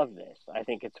 And I love this. I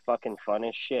think it's fucking fun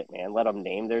as shit, man. Let them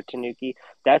name their Tanuki.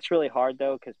 That's really hard,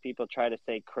 though, because people try to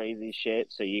say crazy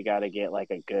shit, so you got to get, like,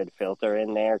 a good filter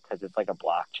in there, because it's like a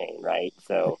blockchain, right?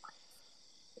 So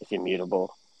it's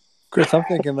immutable. Chris, I'm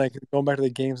thinking, like, going back to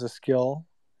the games of skill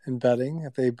and betting,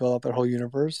 if they build out their whole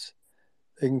universe,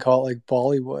 they can call it, like,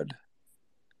 Bollywood.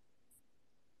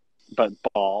 But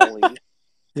Bali.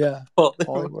 Yeah, Well,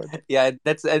 Bollywood. yeah,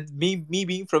 that's me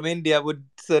being from India would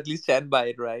certainly stand by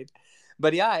it, right?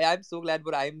 But yeah, I'm so glad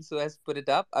what I'm so has put it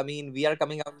up. I mean, we are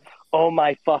coming out. Oh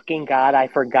my fucking god, I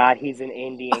forgot he's an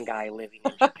Indian guy living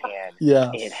in Japan. Yes.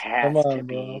 It has Come on, to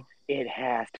bro. be. It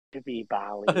has to be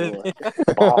Bollywood.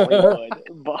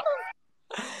 Bollywood.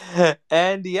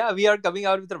 And yeah, we are coming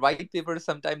out with a white paper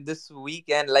sometime this week,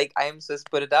 and like I am just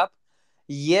put it up.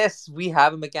 Yes, we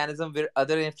have a mechanism where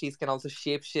other NFTs can also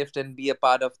shapeshift and be a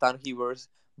part of Tanhiverse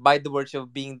by the virtue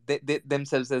of being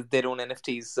themselves as their own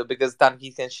NFTs. So because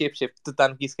Tanhis can shapeshift, the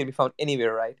Tanhis can be found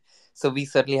anywhere, right? So we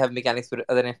certainly have mechanics where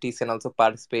other NFTs can also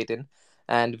participate in,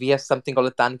 and we have something called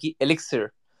a Tanki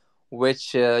Elixir,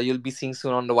 which you'll be seeing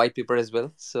soon on the white paper as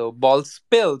well. So ball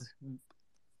spilled.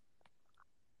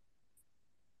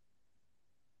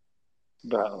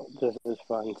 Bro, this is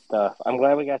fun stuff. I'm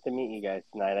glad we got to meet you guys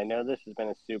tonight. I know this has been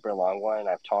a super long one.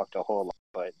 I've talked a whole lot,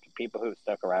 but people who've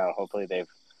stuck around, hopefully they've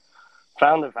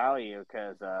found the value,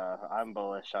 because I'm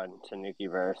bullish on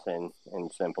Tanukiverse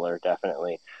and Simpler,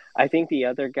 definitely. I think the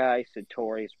other guy,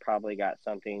 Satori's, probably got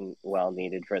something well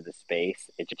needed for the space.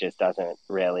 It just doesn't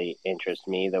really interest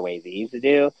me the way these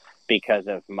do because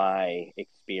of my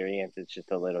experience. It's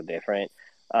just a little different.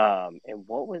 And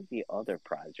what was the other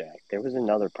project? There was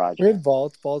another project. We had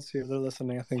Vault. Vault's here. They're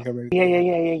listening, I think.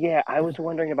 Yeah. I was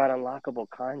wondering about unlockable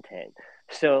content.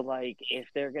 So, like, if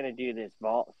they're going to do this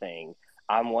Vault thing,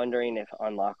 I'm wondering if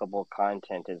unlockable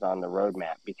content is on the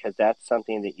roadmap, because that's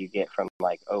something that you get from,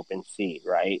 like, OpenSea,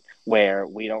 right? Where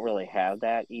we don't really have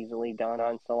that easily done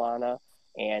on Solana.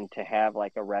 And to have,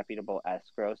 like, a reputable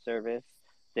escrow service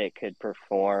that could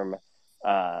perform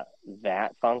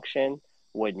that function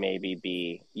would maybe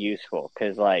be useful.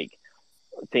 Because, like,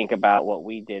 think about what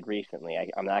we did recently.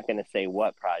 I'm not going to say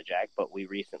what project, but we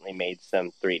recently made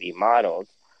some 3D models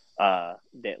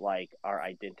that, like, are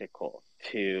identical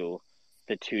to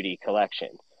the 2D collection.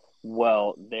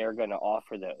 Well, they're going to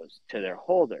offer those to their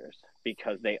holders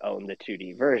because they own the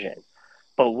 2D version.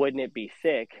 But wouldn't it be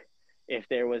sick if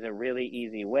there was a really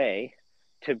easy way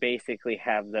to basically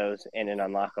have those in an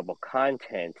unlockable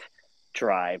content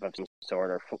drive of some sort,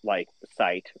 or like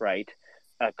site, right?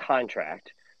 A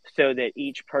contract, so that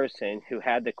each person who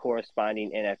had the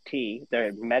corresponding NFT,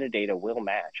 their metadata will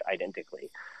match identically.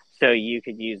 So you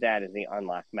could use that as the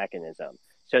unlock mechanism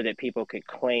so that people could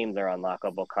claim their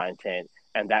unlockable content,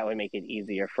 and that would make it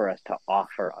easier for us to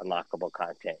offer unlockable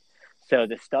content. So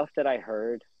the stuff that I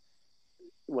heard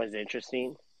was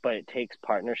interesting, but it takes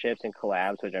partnerships and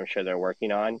collabs, which I'm sure they're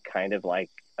working on, kind of like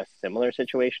a similar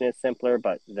situation as Simpler,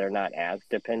 but they're not as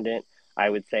dependent, I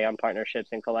would say, on partnerships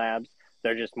and collabs.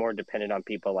 They're just more dependent on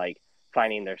people, like,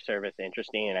 finding their service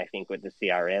interesting, and I think with the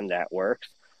CRM that works.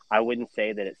 I wouldn't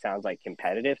say that it sounds like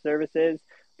competitive services,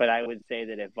 but I would say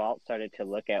that if Vault started to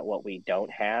look at what we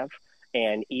don't have,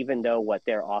 and even though what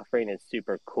they're offering is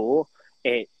super cool,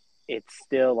 it's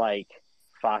still like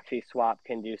Foxy Swap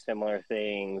can do similar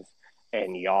things,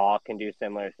 and Yaw can do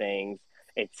similar things.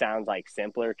 It sounds like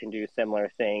Simpler can do similar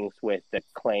things with the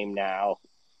Claim Now,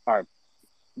 or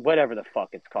whatever the fuck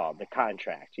it's called, the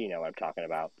contract, you know what I'm talking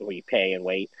about, we pay and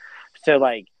wait. So,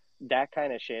 like, that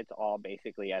kind of shit's all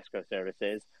basically escrow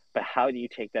services, but how do you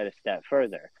take that a step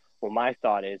further? Well, my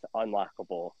thought is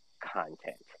unlockable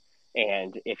content.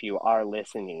 And if you are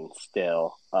listening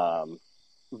still,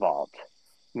 Vault,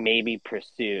 maybe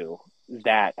pursue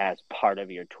that as part of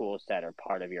your tool set or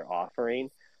part of your offering,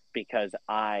 because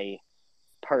I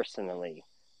personally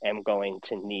am going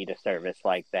to need a service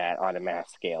like that on a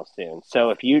mass scale soon.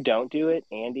 So if you don't do it,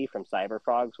 Andy from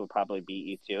Cyberfrogs will probably beat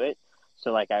you to it.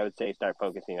 So, like, I would say start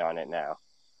focusing on it now.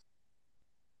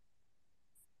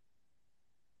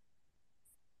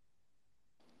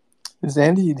 Is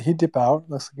Andy, he dip out?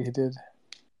 Looks like he did.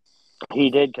 He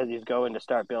did, because he's going to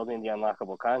start building the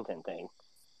unlockable content thing.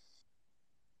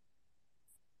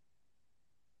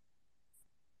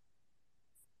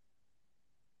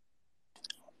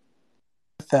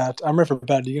 With that, I'm ready for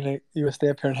bed. You gonna stay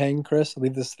up here and hang, Chris?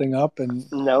 Leave this thing up and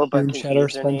No, you but and Cheddar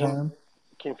spend time?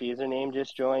 Confuser Name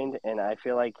just joined, and I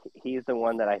feel like he's the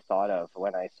one that I thought of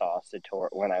when I saw Satori,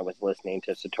 when I was listening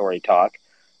to Satori talk.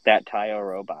 That Tayo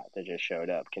robot that just showed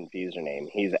up, Confuser Name,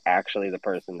 he's actually the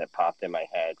person that popped in my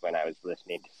head when I was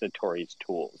listening to Satori's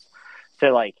tools. So,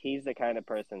 like, he's the kind of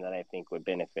person that I think would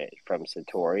benefit from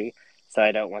Satori. So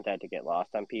I don't want that to get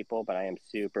lost on people, but I am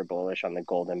super bullish on the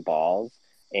golden balls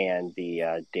and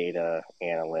the data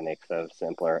analytics of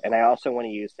Simpler. And I also want to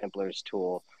use Simpler's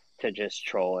tool to just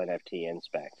troll NFT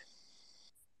inspect.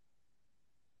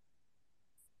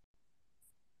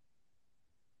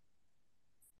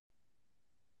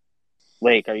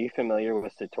 Lake, are you familiar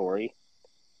with Satori?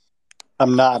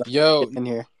 I'm not. Yo, In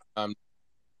here.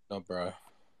 no, bro.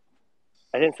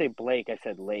 I didn't say Blake, I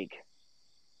said Lake.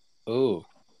 Ooh.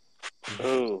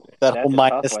 Ooh, That that's whole a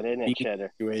tough minus one, isn't it, B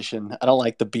Cheddar? situation. I don't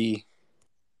like the B.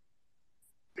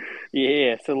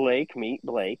 Yeah, so Lake, meet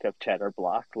Blake of Cheddar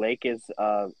Block. Lake is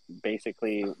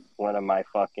basically one of my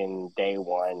fucking day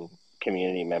one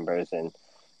community members, and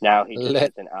now he just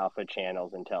sits in alpha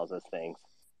channels and tells us things.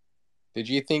 Did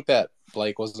you think that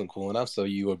Blake wasn't cool enough, so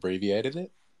you abbreviated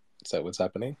it? Is that what's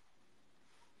happening?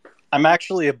 I'm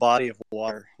actually a body of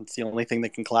water. It's the only thing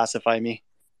that can classify me.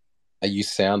 You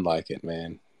sound like it,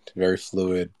 man. Very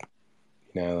fluid,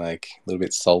 like a little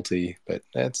bit salty, but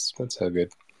that's so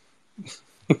good.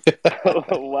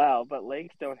 Oh, wow, but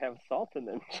lakes don't have salt in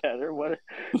them, Cheddar. What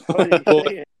are you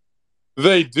saying?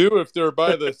 They do if they're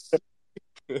by the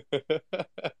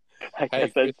I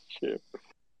guess that's true.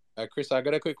 Chris, I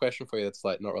got a quick question for you that's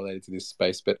like not related to this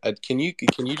space, but can you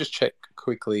just check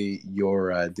quickly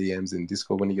your DMs in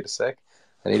Discord when you get a sec?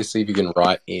 I need to see if you can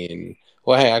write in.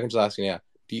 Well, hey, I can just ask you now.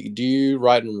 Do you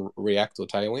write in React or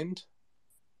Tailwind?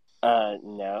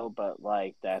 No, but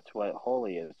like that's what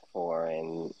Holy is for,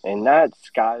 and not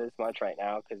Scott as much right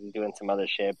now because he's doing some other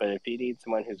shit. But if you need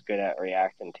someone who's good at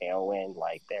React and Tailwind,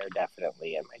 like they're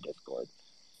definitely in my Discord.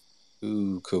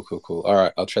 Ooh, cool. All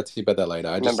right, I'll chat to you about that later.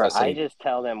 I just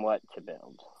tell them what to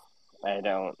build. I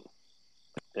don't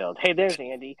build. Hey, there's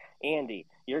Andy. Andy,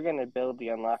 you're gonna build the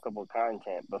unlockable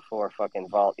content before fucking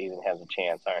Vault even has a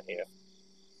chance, aren't you?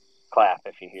 Clap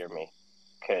if you hear me,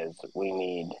 because we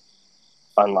need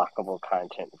unlockable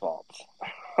content vaults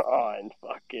on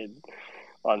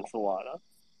Solana.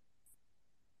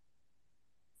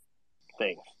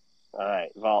 Thanks. All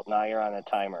right, Vault, now you're on a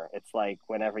timer. It's like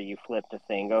whenever you flip the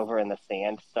thing over and the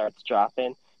sand starts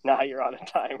dropping, now you're on a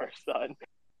timer, son.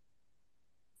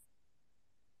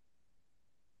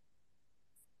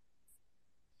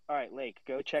 All right, Lake,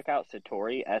 go check out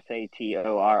Satori,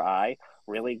 Satori.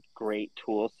 Really great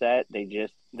tool set.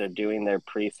 They're doing their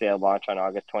pre-sale launch on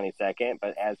August 22nd,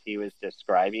 but as he was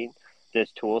describing this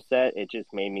tool set, it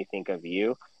just made me think of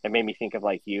you. It made me think of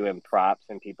like you and props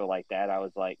and people like that. I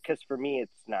was like, because for me,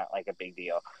 it's not like a big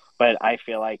deal, but I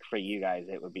feel like for you guys,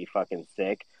 it would be fucking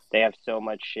sick. They have so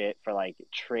much shit for like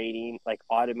trading, like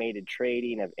automated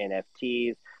trading of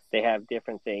NFTs. They have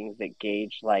different things that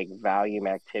gauge like volume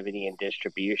activity and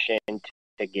distribution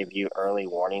to give you early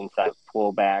warnings of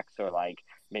pullbacks or like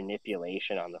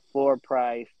manipulation on the floor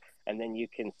price. And then you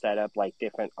can set up like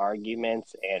different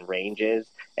arguments and ranges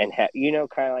and kind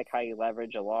of like how you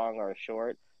leverage a long or a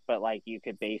short, but like you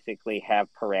could basically have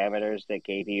parameters that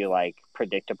gave you like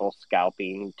predictable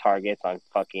scalping targets on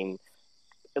fucking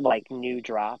like new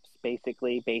drops,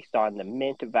 basically based on the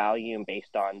mint volume,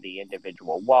 based on the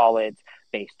individual wallets,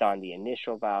 based on the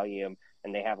initial volume,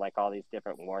 and they have like all these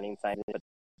different warning signs. But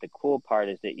the cool part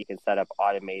is that you can set up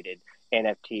automated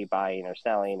NFT buying or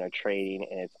selling or trading,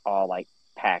 and it's all like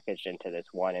packaged into this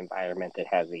one environment that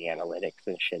has the analytics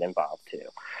and shit involved too.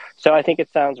 So I think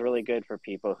it sounds really good for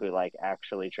people who like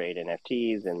actually trade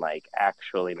NFTs and like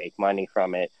actually make money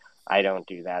from it. I don't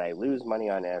do that. I lose money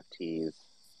on NFTs,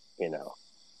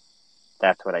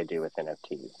 That's what I do with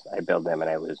NFTs. I build them and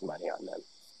I lose money on them.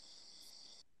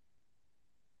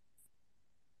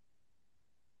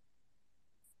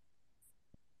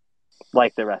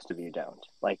 Like the rest of you don't.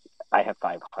 Like, I have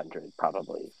 500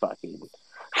 probably fucking.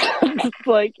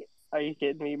 Like, are you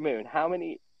kidding me, Moon? How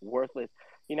many worthless.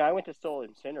 I went to Soul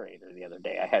Incinerator the other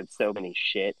day. I had so many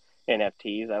shit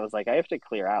NFTs. I was like, I have to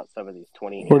clear out some of these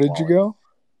 28 Where did you go?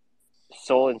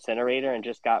 Soul Incinerator and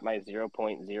just got my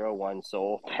 0.01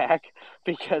 Soul back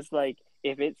because, like,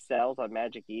 if it sells on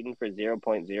Magic Eden for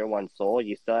 0.01 Soul,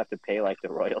 you still have to pay, like,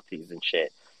 the royalties and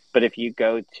shit. But if you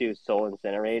go to Soul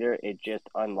Incinerator, it just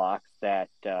unlocks that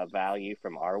value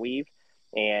from Arweave,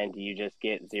 and you just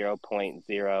get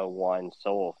 0.01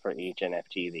 Soul for each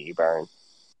NFT that you burn.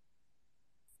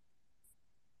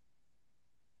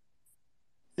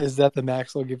 Is that the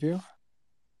max they'll give you?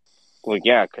 Well,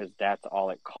 yeah, because that's all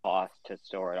it costs to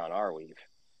store it on Arweave.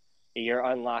 You're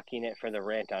unlocking it for the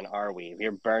rent on Arweave.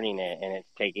 You're burning it, and it's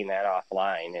taking that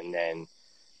offline, and then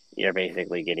you're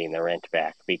basically getting the rent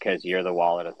back because you're the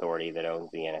wallet authority that owns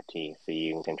the NFT, so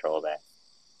you can control that.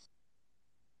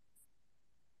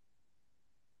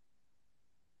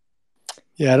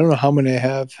 Yeah, I don't know how many I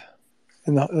have.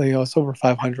 It's over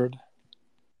 500.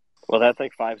 Well, that's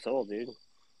like 5 sold, dude.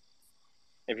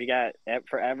 If you got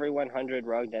for every 100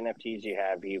 rugged NFTs you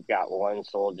have, you've got 1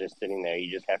 soul just sitting there.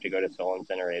 You just have to go to Soul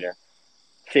Incinerator.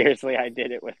 Seriously, I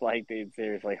did it with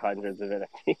seriously hundreds of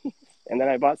NFTs, and then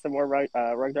I bought some more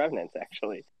rugged revenants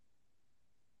actually.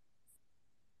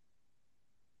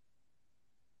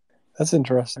 That's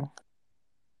interesting.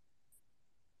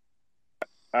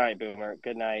 All right, Boomer.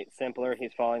 Good night. Simpler.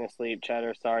 He's falling asleep.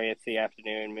 Cheddar. Sorry, it's the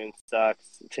afternoon. Moon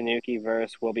sucks. Tanuki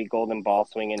verse. We'll be golden ball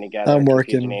swinging together. I'm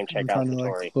Confuse your working. name. Check I'm out trying to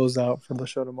Satori. close out for the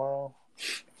show tomorrow.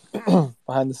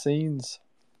 Behind the scenes.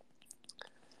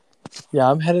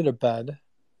 Yeah, I'm headed to bed.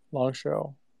 Long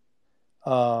show.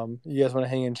 You guys want to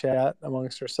hang in chat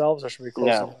amongst yourselves, or should we close?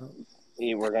 No,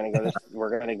 we're gonna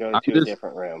go to a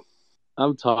different room.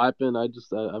 I'm typing.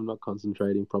 I'm not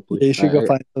concentrating properly. Yeah, you should go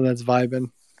find someone that's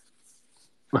vibing.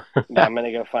 Yeah, I'm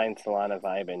gonna go find Solana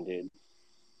vibing, dude.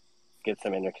 Get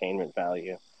some entertainment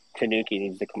value. Tanuki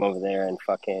needs to come over there and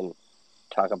fucking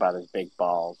talk about his big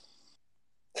balls.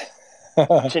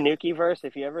 Tanuki verse.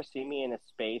 If you ever see me in a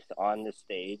space on the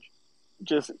stage,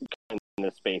 just in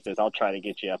the spaces, I'll try to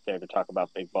get you up there to talk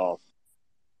about big balls.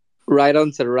 Right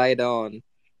on, sir. Right on.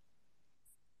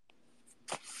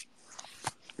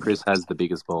 Chris has the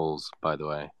biggest balls, by the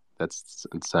way. It's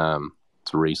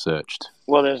researched.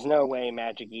 Well, there's no way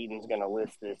Magic Eden's gonna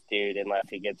list this dude unless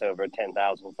he gets over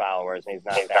 10,000 followers, and he's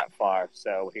not that far.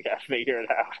 So we gotta figure it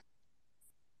out.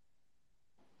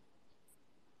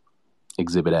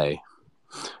 Exhibit A.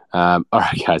 All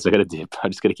right, guys, I got to dip.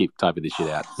 I'm just gonna keep typing this shit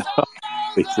out.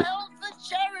 For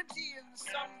charity and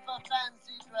some for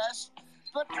fancy dress,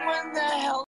 but when they're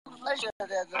held for pleasure,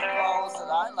 they're the balls that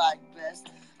I like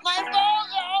best. My balls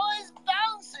are always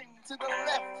bouncing to the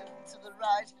left and to the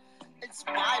right. It's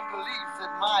my belief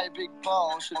that my big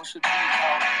ball should be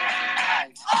out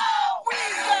every night. Oh, we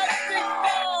got big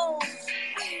balls.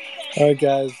 All right,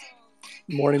 guys.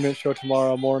 Morning Mint show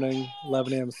tomorrow morning,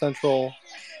 11 a.m. Central.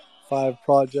 5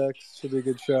 projects. Should be a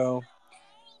good show.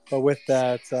 But with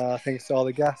that, thanks to all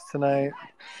the guests tonight.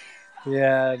 Who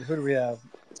do we have?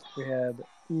 We had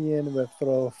Ian with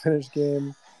Throw Finish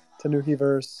Game, Tanuki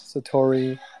Verse,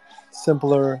 Satori,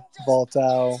 Simpler,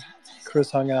 Vaultao,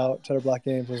 Chris hung out, Cheddar Black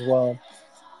Games as well.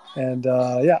 And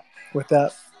with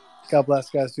that, God bless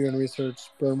guys doing research,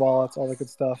 burn wallets, all that good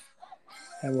stuff.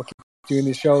 And we'll keep doing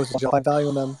these shows. You'll find value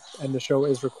in them. And the show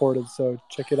is recorded, so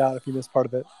check it out if you missed part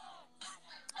of it.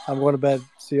 I'm going to bed.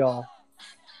 See y'all.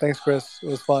 Thanks, Chris. It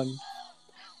was fun.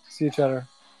 See you, Cheddar.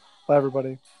 Bye,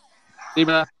 everybody. See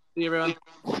you, everyone.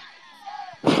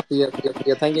 See ya.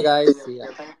 Thank you, guys. See ya.